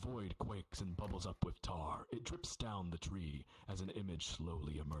 The void quakes and bubbles up with tar. It drips down the tree as an image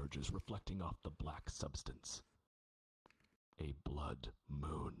slowly emerges, reflecting off the black substance. A blood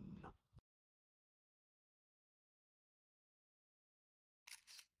moon.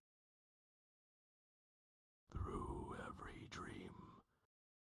 Through every dream,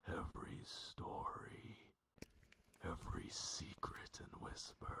 every story, every secret and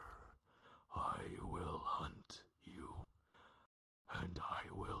whisper, I will hunt you, and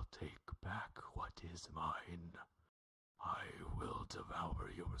I will take back what is mine. I will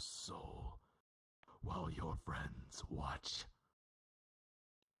devour your soul, while your friends watch.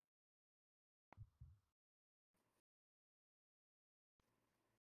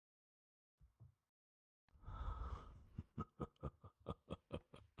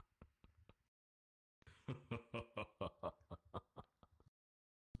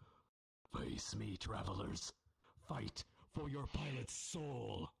 Face me, travelers. Fight for your pilot's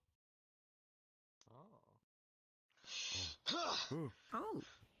soul. Oh.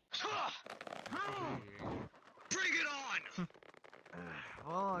 Bring it on!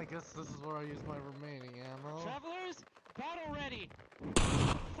 Well, I guess this is where I use my remaining ammo. Travelers, battle ready!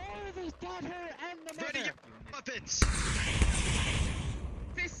 For the daughter and the mother! Ready your weapons!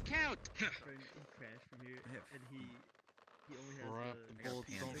 Fist count! He crashed from here, and he only has Crap, the... the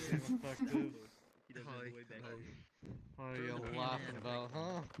bullets don't seem effective. He doesn't have the way back. What are you laughing about,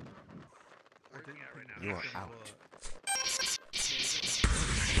 huh? You are out. I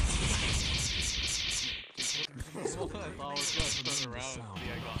thought I was gonna turn around and see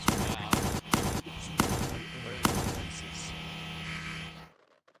I got stabbed.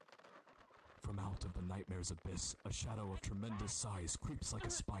 From out of the nightmare's abyss, a shadow of tremendous size creeps like a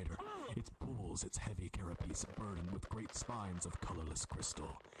spider. It pulls its heavy carapace burdened with great spines of colorless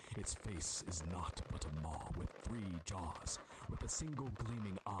crystal. Its face is naught but a maw with 3 jaws, with a single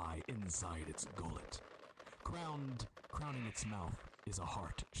gleaming eye inside its gullet. Crowning its mouth is a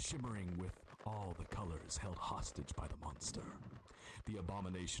heart shimmering with all the colors held hostage by the monster. The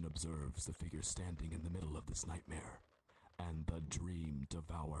abomination observes the figure standing in the middle of this nightmare, and the Dream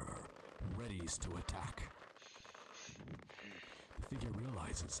Devourer readies to attack. The figure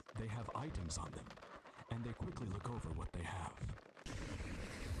realizes they have items on them, and they quickly look over what they have.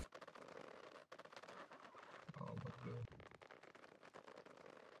 Oh my god.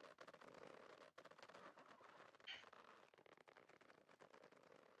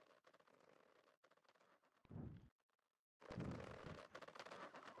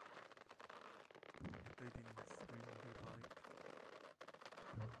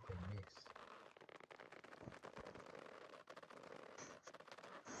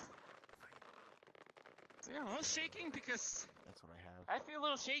 Yeah, I was shaking because That's what I have. I feel a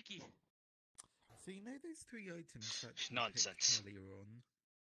little shaky. So you know those 3 items that you Nonsense. picked earlier on?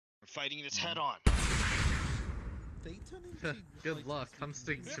 We're fighting this head on. They turn into Good luck, I'm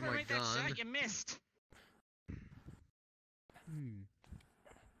sticking to Whoever my made that gun. shot, you missed.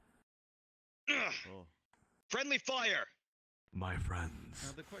 Friendly fire! My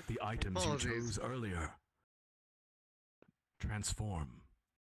friends, Now the items Apologies. you chose earlier transform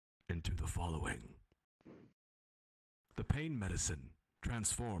into the following. The pain medicine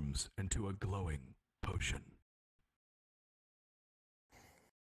transforms into a glowing potion.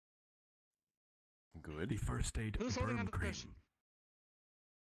 Good. The first aid Who's holding burn up the cream potion?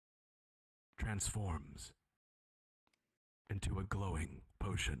 transforms into a glowing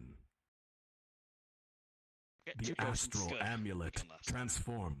potion. Get The 2 potions. astral Good. amulet Can last.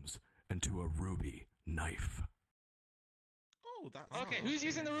 transforms into a ruby knife. Oh, that's Okay, who's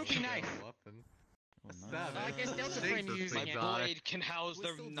using the ruby knife? Weapon. I guess Delta Frame using My it. blade can house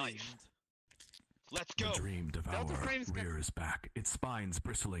the knife. Let's go! The Dream Devourer Delta Frame's got- rears back, its spines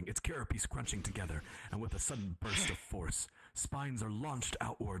bristling, its carapace crunching together, and with a sudden burst of force, spines are launched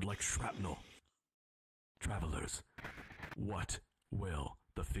outward like shrapnel. Travelers, what will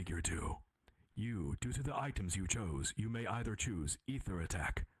the figure do? You, due to the items you chose, you may either choose Ether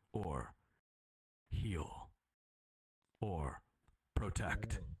Attack, or Heal, or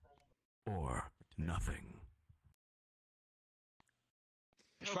Protect, or Nothing.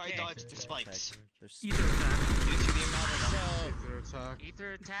 Try dodge the spikes. Ether attack. Due to the amount of Ether attack.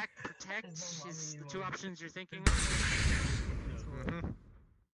 Ether attack, protect is the 2 options you're thinking of.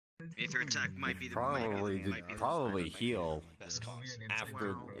 Ether attack might be the Probably heal best cause.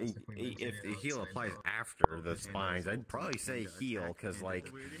 after if the heal applies after the spines. I'd probably say heal because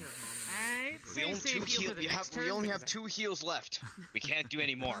like We only have 2 heals left. We can't do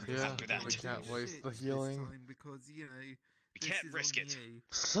any more Yeah, after that. we can't waste the healing. Because, you know, We can't risk it.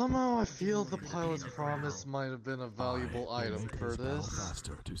 Somehow I feel the pilot's promise might have been a valuable I will item make for this battle this.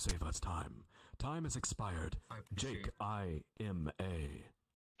 faster to save us time. Time has expired. Jake, I-M-A.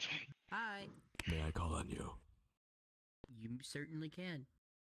 Hi. May I call on you? You certainly can.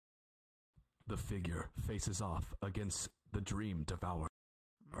 The figure faces off against the Dream Devourer.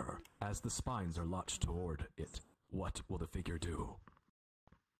 As the spines are launched toward it, what will the figure do?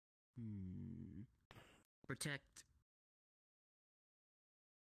 Protect.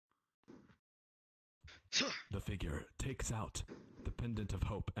 The figure takes out the pendant of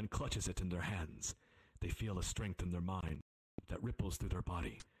hope and clutches it in their hands. They feel a strength in their mind that ripples through their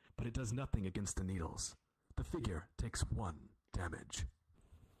body, but it does nothing against the needles. The figure takes 1 damage.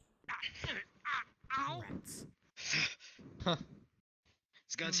 Ow!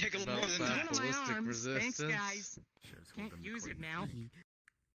 It's gonna take a little more than One that. of my Ballistic arms. Thanks, resistance. guys. Can't use it now.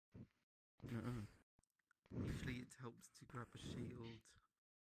 Usually it helps to grab a shield.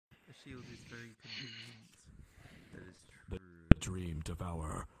 A shield is very convenient. That is The true. dream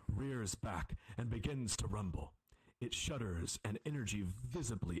devourer rears back and begins to rumble. It shudders and energy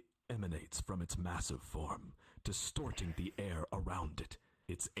visibly emanates from its massive form, distorting the air around it.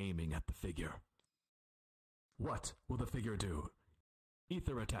 It's aiming at the figure. What will the figure do?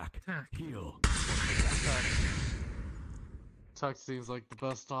 Ether attack, heal, or protect. Attack seems like the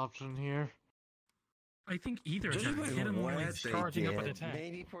best option here. I think either attack. Hit him when he's charging up an attack.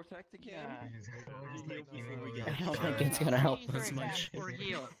 Maybe protect again? I don't think it's gonna help as much. Or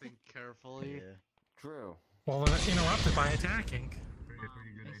heal. Think carefully. Yeah. True. Well, interrupt it by attacking.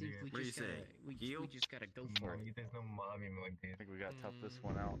 What do you say? We just gotta go for it. There's no mommy mode, dude. I think we gotta tough this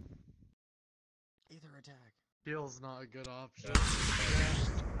one out. Either attack. Heal's not a good option.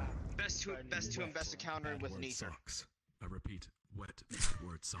 Best to counter with an ether. Socks. I repeat, wet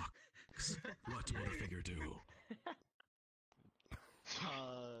word socks. What will the figure do?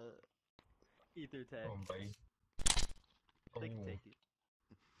 Ether tag. Oh, buddy. They can take it.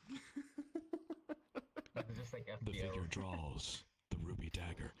 Just like The FPL. figure draws the ruby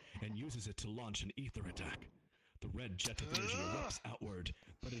dagger and uses it to launch an ether attack. The red jet of energy erupts outward,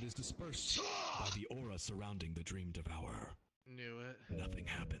 but it is dispersed by the aura surrounding the dream devourer. Knew it. Nothing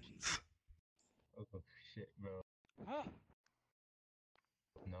happens. Oh shit, bro. Huh?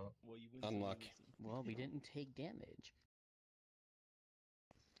 No. Unluck. Well, we didn't take damage.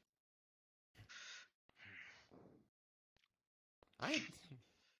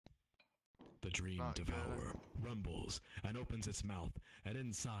 The dream Not devourer rumbles and opens its mouth, and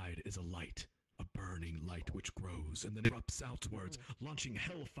inside is a light. A burning light which grows and then erupts outwards, launching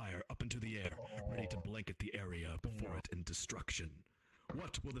hellfire up into the air, ready to blanket the area before it in destruction.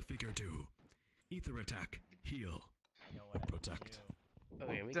 What will the figure do? Ether attack, heal, or protect?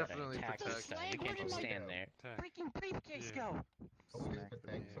 Okay, we Definitely gotta attack this protect. time. We can't just stand there. Freaking briefcase go!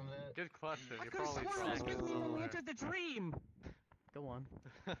 Good question. I You're could have probably sworn this probably when we somewhere. entered the dream! Go on.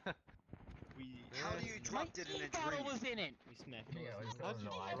 How do you dropped it in a bottle dream? was in it! We smacked Yeah, it. I just don't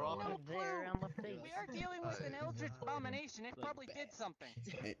know. No There clue. on the face. We are dealing with an eldritch abomination. It probably did something.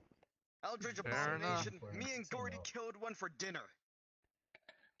 Eldritch Fair enough. abomination. Me and Gordy killed one for dinner.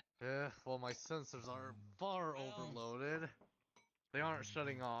 Yeah, well, my sensors are far overloaded. They aren't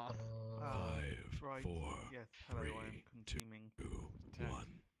shutting off. 5, right. 4, Yes, hello, 3, I'm 2, consuming. 1.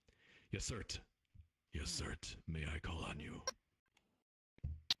 Yes, sir. Yes, sir. May I call on you?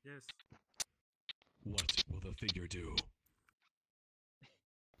 Yes. What will the figure do?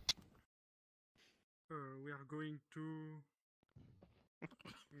 We are going to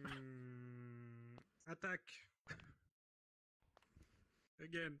attack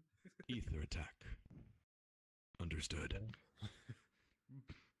again. Ether attack. Understood.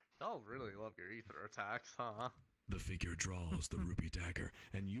 I'll really love your ether attacks, huh? The figure draws the ruby dagger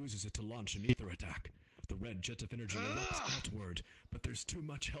and uses it to launch an ether attack. The red jet of energy erupts outward, but there's too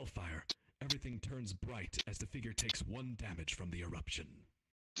much hellfire. Everything turns bright as the figure takes 1 damage from the eruption.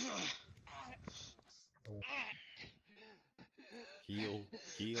 Heal,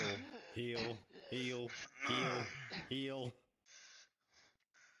 heal, heal, heal, heal, heal.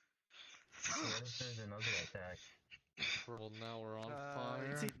 What if there's another attack? Well, now we're on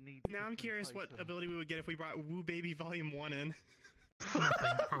fire. Now I'm curious what ability we would get if we brought Woo Baby Volume 1 in. Nothing,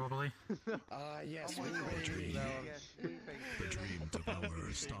 probably. Yes, The dream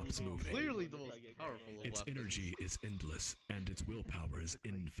devourer stops moving. Clearly the most powerful of Its weapons. energy is endless, and its willpower is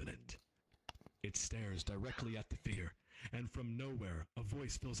infinite. It stares directly at the figure, and from nowhere, a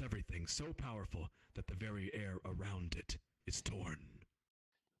voice fills everything so powerful that the very air around it is torn.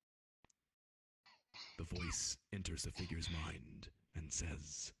 The voice enters the figure's mind and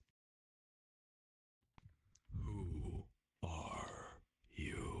says, "Who are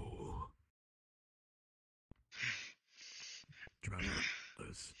you?"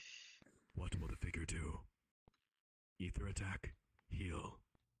 Travelers, what will the figure do? Ether attack, heal,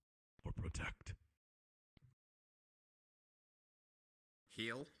 or protect?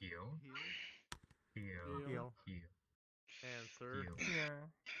 Heal. Heal. Heal. Answer.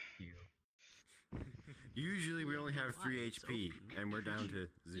 Heal. Usually we only have 3 HP, and we're down to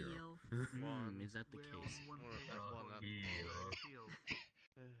 0. Is that the case?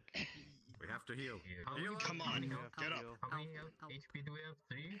 We have to heal. Heal. Come on, get up. How many HP do we have?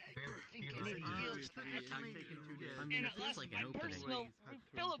 3? We have I mean, it feels like an opening. Personal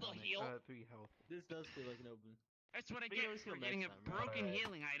refillable heal. 3 health. This does feel like an open. That's what I We get always for heal getting a next time, right? broken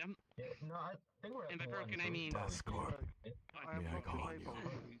healing item. Yeah, no, I think we're at And by 1, broken, I so- mean... Dascorp, I may I have call to on pay you? for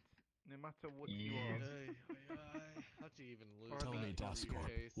food, no matter what you Yeah. are. How'd you even lose Tell that me, Dascorp,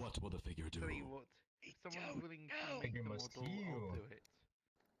 briefcase? what will the figure do? Tell you what, if someone's willing to make Figure the must model, heal. I'll do it.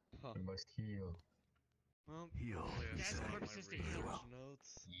 Huh. We must heal. Well, heal. That's the purpose is to heal.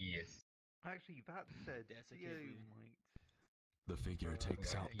 Yes. Actually, that said, Theo might. The figure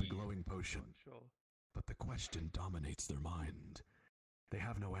takes out the glowing potion, Sure. but the question dominates their mind. They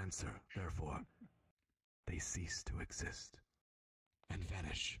have no answer, therefore, they cease to exist and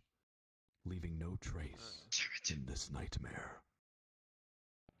vanish, leaving no trace in this nightmare.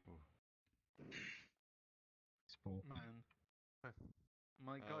 Man,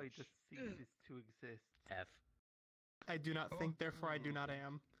 my guy just ceases to exist. F. I do not think, therefore I do not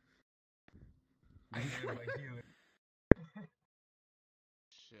am. I do my healing.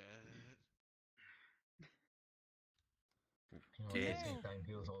 Shit. Time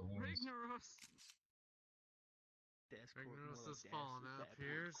heals all wounds. Rignoros! Rignoros has fallen out,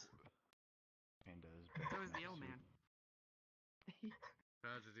 Piers. That was the L-man.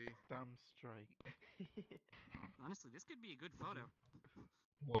 Tragedy. Damn straight. Honestly, this could be a good photo.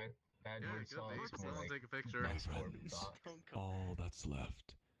 What? Bad Yeah, word songs. I'll take a picture. My friends, all that's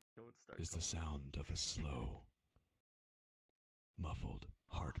left is the sound of a slow, muffled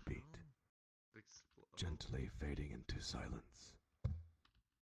heartbeat, gently fading into silence.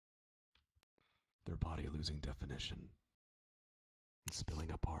 Their body losing definition and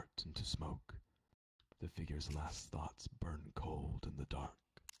spilling apart into smoke. The figure's last thoughts burn cold in the dark.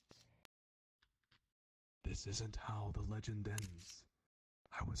 This isn't how the legend ends.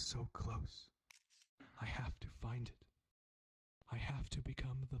 I was so close. I have to find it. I have to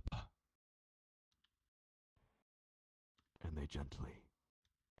become the and they gently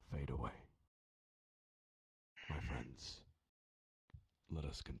fade away. My friends, let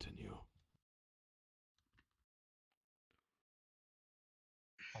us continue.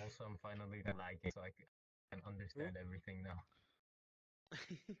 Also, I'm finally lagging, so I can understand everything now.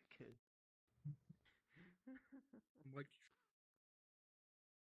 Good. Like,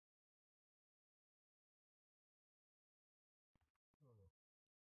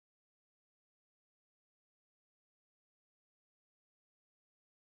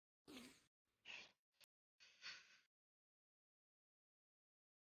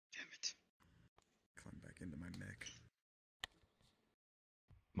 Damn it. Climb back into my mech.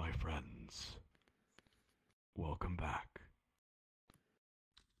 My friends, welcome back.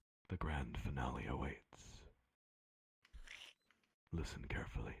 The grand finale awaits. Listen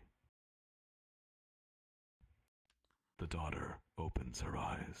carefully. The daughter opens her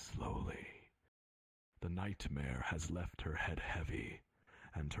eyes slowly. The nightmare has left her head heavy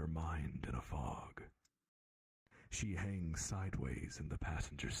and her mind in a fog. She hangs sideways in the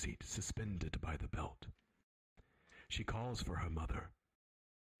passenger seat, suspended by the belt. She calls for her mother.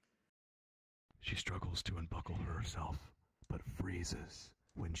 She struggles to unbuckle herself, but freezes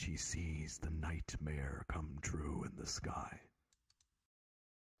when she sees the nightmare come true in the sky.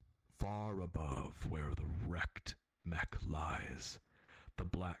 Far above where the wrecked mech lies, the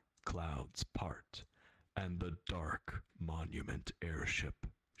black clouds part, and the dark monument airship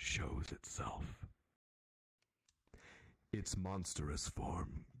shows itself. Its monstrous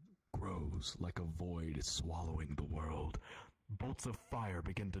form grows like a void swallowing the world. Bolts of fire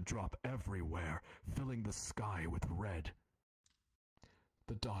begin to drop everywhere, filling the sky with red.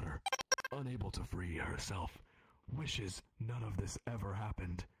 The daughter, unable to free herself, wishes none of this ever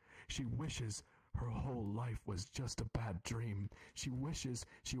happened. She wishes her whole life was just a bad dream. She wishes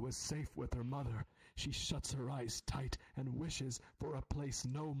she was safe with her mother. She shuts her eyes tight and wishes for a place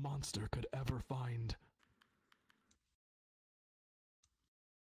no monster could ever find.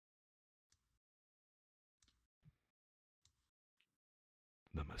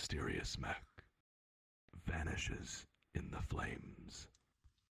 The mysterious mech vanishes in the flames.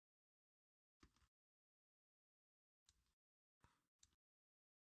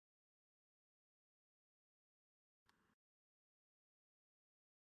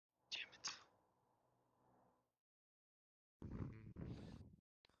 Damn it.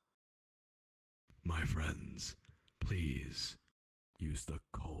 My friends, please use the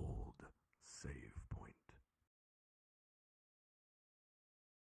cold save point.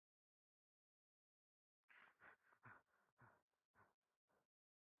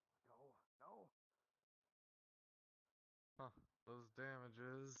 No. Huh, those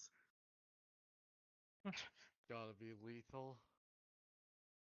damages. Gotta be lethal.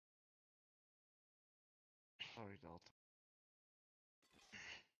 Sorry, Delta.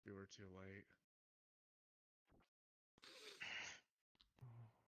 You were too late.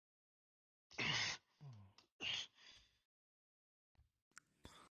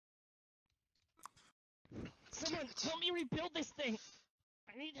 Someone help me rebuild this thing!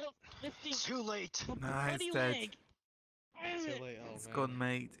 I need help lifting. Too late. My Nah, bloody it's dead. leg. Too late, It's gone,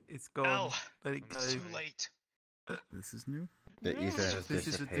 mate. It's gone. Let it go. It's too late. This is new. The ether has This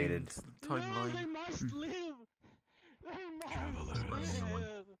is a dissipated. doomed timeline. They must live. Travelers. I'm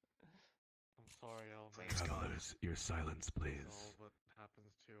sorry, Elvin. Travelers, your silence, please. That's all what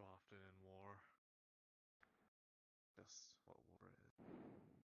happens too often in war. That's what war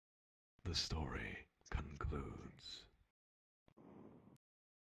is. The story concludes.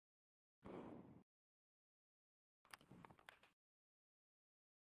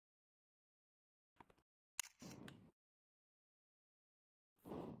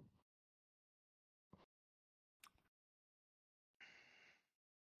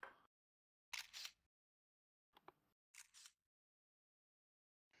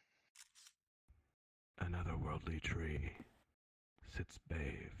 An otherworldly tree sits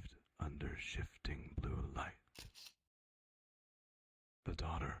bathed under shifting blue light. The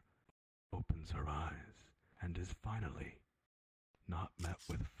daughter opens her eyes and is finally not met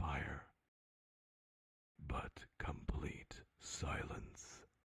with fire, but complete silence.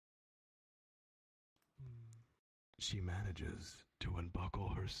 She manages to unbuckle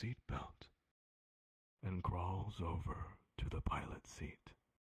her seatbelt and crawls over to the pilot seat.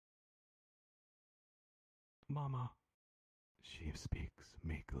 Mama, she speaks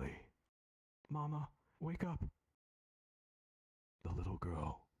meekly. Mama, wake up. The little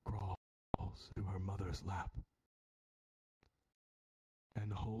girl crawls to her mother's lap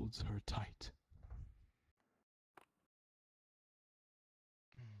and holds her tight.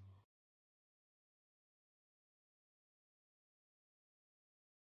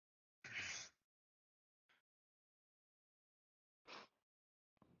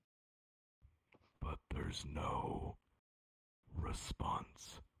 But there's no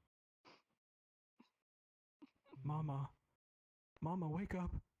response. Mama, Mama, wake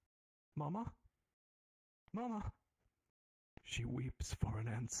up. Mama, Mama. She weeps for an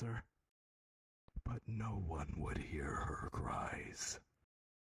answer, but no one would hear her cries.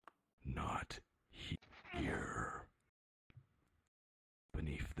 Not here.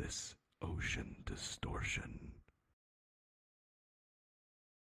 Beneath this ocean distortion.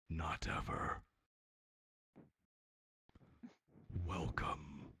 Not ever.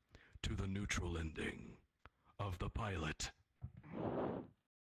 Welcome to the neutral ending of the pilot.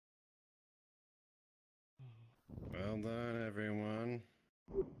 Well done, everyone.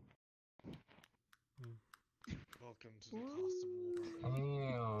 Welcome to the cost of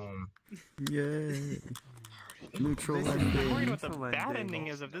war. Yay. Neutral I'm ending. worried what the bad ending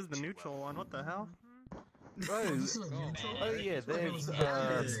is if this is the neutral one. What the hell? Oh yeah, there's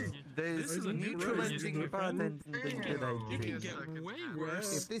a neutral ending, bad ending, then good ending. It can get way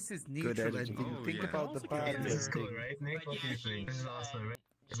worse. If this is neutral ending, think about the bad ending. This is cool, right? Nick, what do you think? This is awesome, right?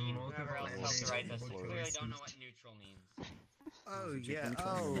 Whoever else copyrights us clearly don't know what neutral means. Oh yeah,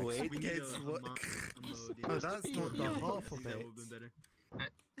 oh, it gets what... Oh, that's not the half of it.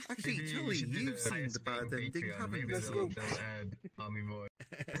 Actually, Joey, you've seen the bad ending, haven't you?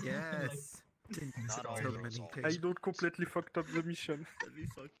 Yes. I don't completely fucked up the mission. We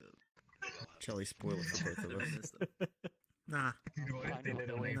fucked up. Charlie, spoiler for both of us. Nah. Nah. We will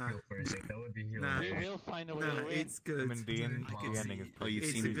find a way Nah, to win. it's good. I mean, the ending is Oh, you've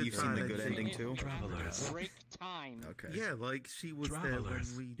seen the good ending too? Travelers. Break time. Okay. Yeah, like she was there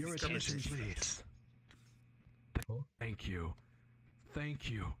Travelers, when we your discovered attention, it. please. Thank you. Thank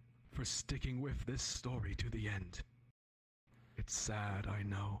you for sticking with this story to the end. It's sad, I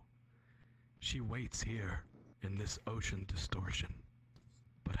know. She waits here in this ocean distortion.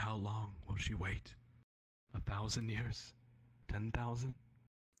 But how long will she wait? 1,000 years? 10,000?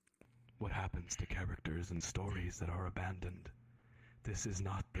 What happens to characters and stories that are abandoned? This is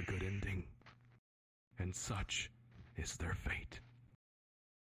not the good ending. And such is their fate.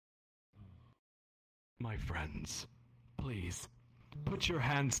 My friends, please, put your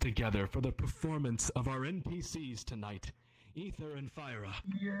hands together for the performance of our NPCs tonight, Ether and Fyra.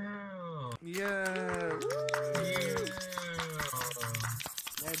 Yeah! Yeah!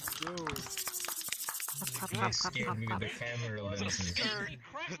 Let's go! You scared me with the camera lenses.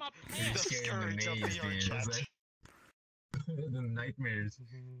 You scared me in the maze, dude. Was that... the nightmares.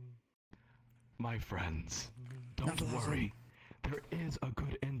 My friends, don't worry. There is a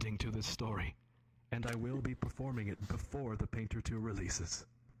good ending to this story, and I will be performing it before the Painter 2 releases.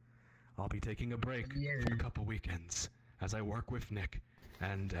 I'll be taking a break for a couple weekends as I work with Nick,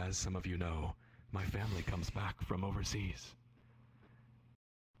 and as some of you know, my family comes back from overseas.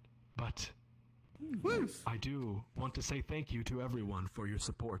 But I do want to say thank you to everyone for your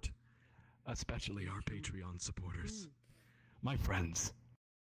support, especially our Patreon supporters. My friends,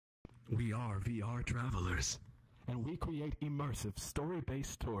 we are VR Travelers, and we create immersive,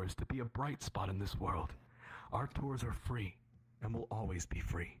 story-based tours to be a bright spot in this world. Our tours are free, and will always be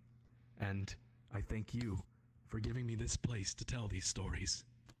free. And I thank you for giving me this place to tell these stories.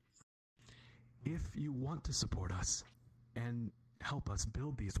 If you want to support us and help us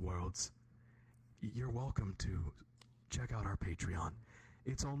build these worlds, you're welcome to check out our Patreon.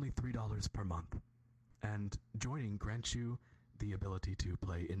 It's only $3 per month, and joining grants you the ability to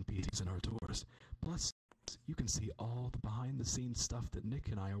play NPCs in our tours. Plus, you can see all the behind-the-scenes stuff that Nick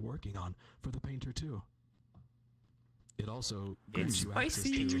and I are working on for the Painter 2. It also grants you access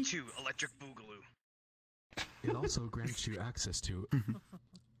to Painter 2 Electric Boogaloo. It also grants you access to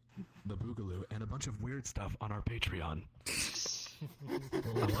the Boogaloo and a bunch of weird stuff on our Patreon.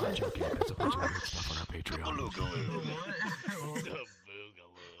 I'm not joking. There's a bunch of weird stuff on our Patreon. The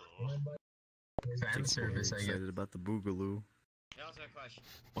Boogaloo. Fan service, I get. Excited about the Boogaloo. I also have a question.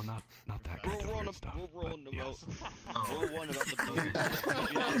 Well, not that kind of weird stuff. We'll roll on the yes. We'll one about the Boogaloo.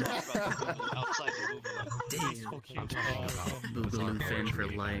 We don't talk about the Boogaloo outside the Boogaloo. I'm talking about Boogaloo fan for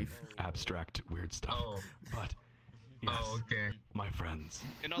life. Abstract weird stuff. But yes, okay. My friends.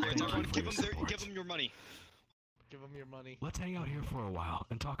 In other words, thank you everyone, for your support. give them your money. Give them your money. Let's hang out here for a while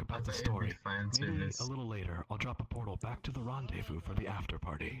and talk about the story. Maybe a little later, I'll drop a portal back to the rendezvous for the after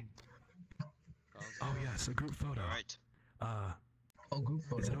party. Oh yes, a group photo. Alright. Group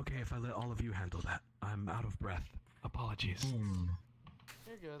photo. Is it okay if I let all of you handle that? I'm out of breath. Apologies.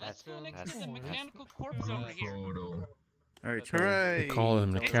 You're good. Let's go next to the mechanical corpse over here. Alright, They call it a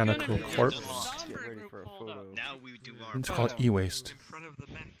mechanical corpse. Get ready for a photo. Now we do our It's called e-waste. We're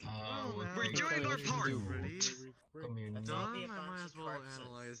doing our part. Done, I might as well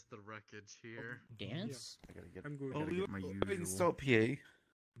analyze the wreckage here. Dance? I gotta get, I'm good. gotta get my usual. Stop here.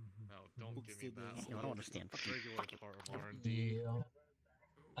 No, don't give me that. No, I don't understand. Regular part of R&D.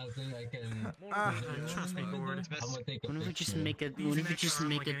 I think I can. Trust me, Gord. Why don't we just make a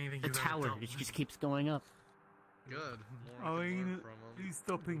tower that just keeps going up? Good. He's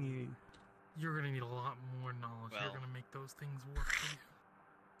stopping you. You're gonna need a lot more knowledge. You're gonna make those things work for you.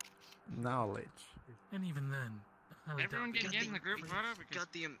 Knowledge. And even then, Everyone can get in the group photo because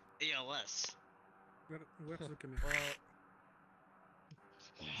Got the ALS. Look at me.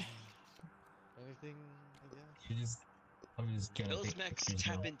 Anything, I guess? I'm just gonna Those mechs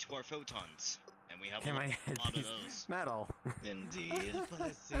tap into our photons, and we have a lot of those. Metal. Indeed. But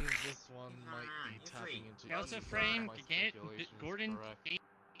it seems this one might be tapping into. also other frame, my get speculations Gordon correct.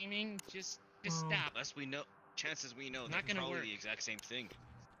 gaming, just stop. Unless we know, chances we know, Not that's gonna probably work. the exact same thing.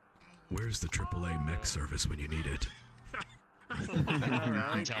 Where's the AAA mech service when you need it? Tell me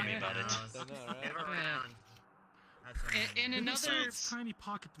about it. In another tiny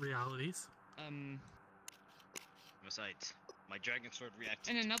pocket realities. Besides, my dragon sword reacts.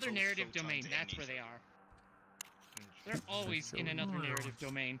 in another both narrative photons domain, and that's where they ether. are. They're always in another Well, narrative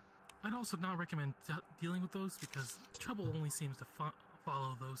domain. I'd also not recommend dealing with those because trouble only seems to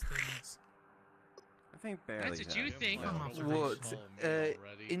follow those things. I think barely. That's what you think. What?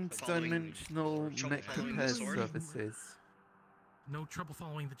 Interdimensional mech repair services. No trouble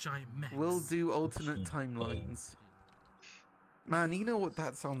following the giant mechs. We'll do alternate timelines. Man, you know what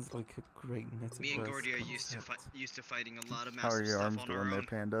that sounds like a great metaverse. Me and Gordy are used to fighting a lot of massive How are your stuff arms on doing our there, own,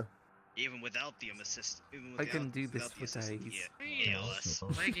 Panda? even without the assist. Even I can without- do this without the for assist- days. Yeah, ALS.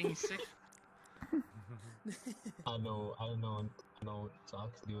 Leggings sick. I know.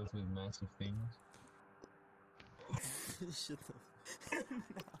 Socks deals with massive things. Shut the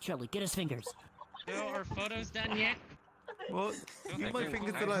Shelly, get his fingers. So, are photos done yet? What? Give my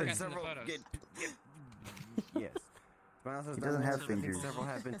fingers alone. Yes. He doesn't have fingers. Several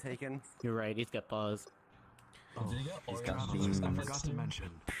have been taken. You're right, he's got paws. He's got I beams. forgot to mention,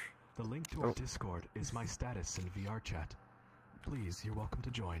 the link to our Discord is my status in VR chat. Please, you're welcome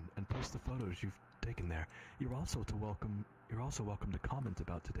to join and post the photos you've taken there. You're also welcome to comment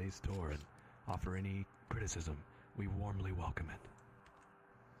about today's tour and offer any criticism. We warmly welcome it.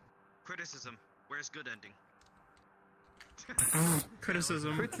 Criticism. Where's good ending?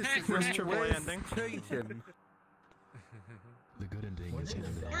 Criticism. Where's AAA ending? Taken. The good ending is hidden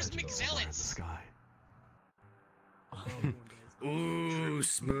in the Where's legend over the McZealots? sky. Ooh,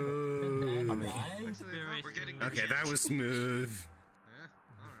 smooth. We're getting Okay, that was smooth.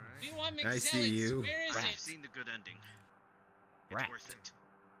 Do you want I see McZealots? you. Where is I've it? seen the good ending. It's Rat. worth it.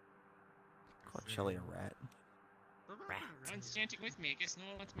 Called Shelly a rat. Everyone's chanting with me. I guess no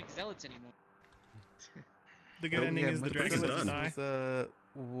one wants McZealots anymore. The good ending is the dragon done. that die.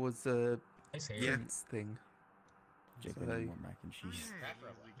 Was a Yeah. Prince thing. Jacob So- need more mac and cheese.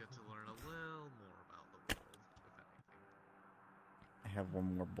 We get to learn a little more about the world, if anything. I have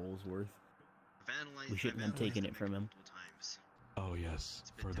one more bowl's worth. If analyzed. We shouldn't have taken it from him. Oh yes,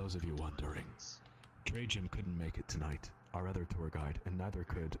 for those of you wondering. Trajan couldn't make it tonight, our other tour guide, and neither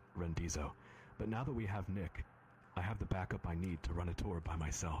could Rendizo. But now that we have Nick, I have the backup I need to run a tour by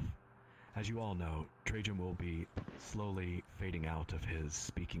myself. As you all know, Trajan will be slowly fading out of his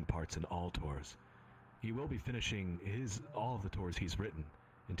speaking parts in all tours. He will be finishing all of the tours he's written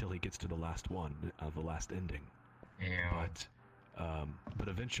until he gets to the last one, the last ending. Yeah. But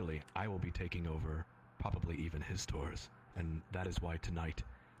eventually, I will be taking over probably even his tours, and that is why tonight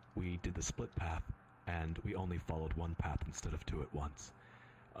we did the split path, and we only followed one path instead of two at once.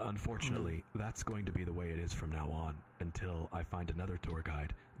 Unfortunately, that's going to be the way it is from now on, until I find another tour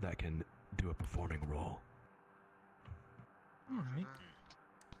guide that can do a performing role. Alright.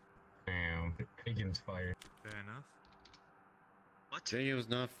 Damn, Higgins fired. Fair enough. What? Jay was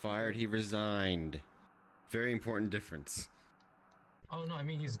not fired, he resigned. Very important difference. Oh no, I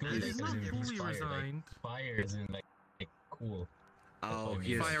mean he's good. He's not fully resigned. Fired as in like cool. Oh,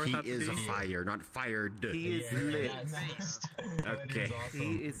 he is a fire, not fired. He is lit. Okay.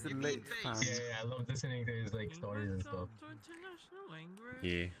 He is lit. Yeah, I love listening to his like stories and stuff.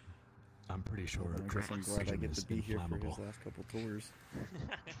 Yeah. I'm pretty sure I guess I'm glad I get to be here for his last couple tours.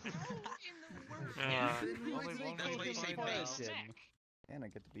 And I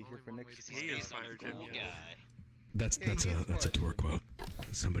get to be here for next That's a tour quote.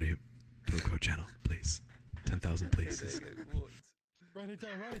 Somebody, tour quote channel, please. 10,000, please. Write it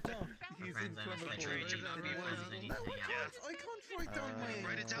down, write it down. He's in I can't write down my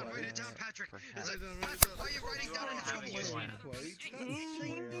Write it down, Patrick. Why are you writing down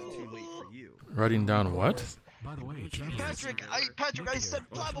too late for you. Writing down what? By the way, Patrick, I said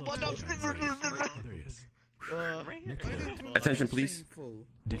blah blah blah. Attention, please.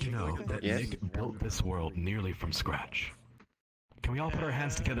 Did you know that Nick built this world nearly from scratch? Can we all put our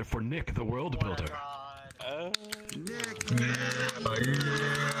hands together for Nick, the world builder?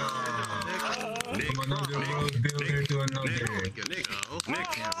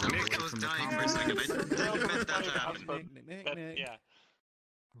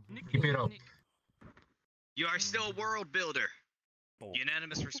 Nick, keep it up. You are still a world builder.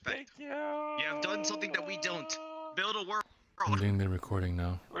 Unanimous respect. Thank you. You have done something that we don't. Build a world. Ending the recording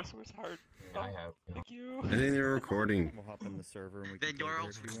now. First was hard. I have. Thank you. I think they're recording. We'll hop in the server and we Then can you're play there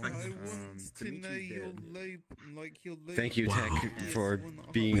if you want. Thank you, Tech, for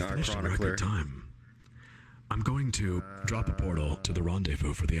being our chronicler. Time. I'm going to drop a portal to the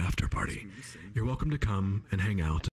rendezvous for the after party. You're welcome to come and hang out.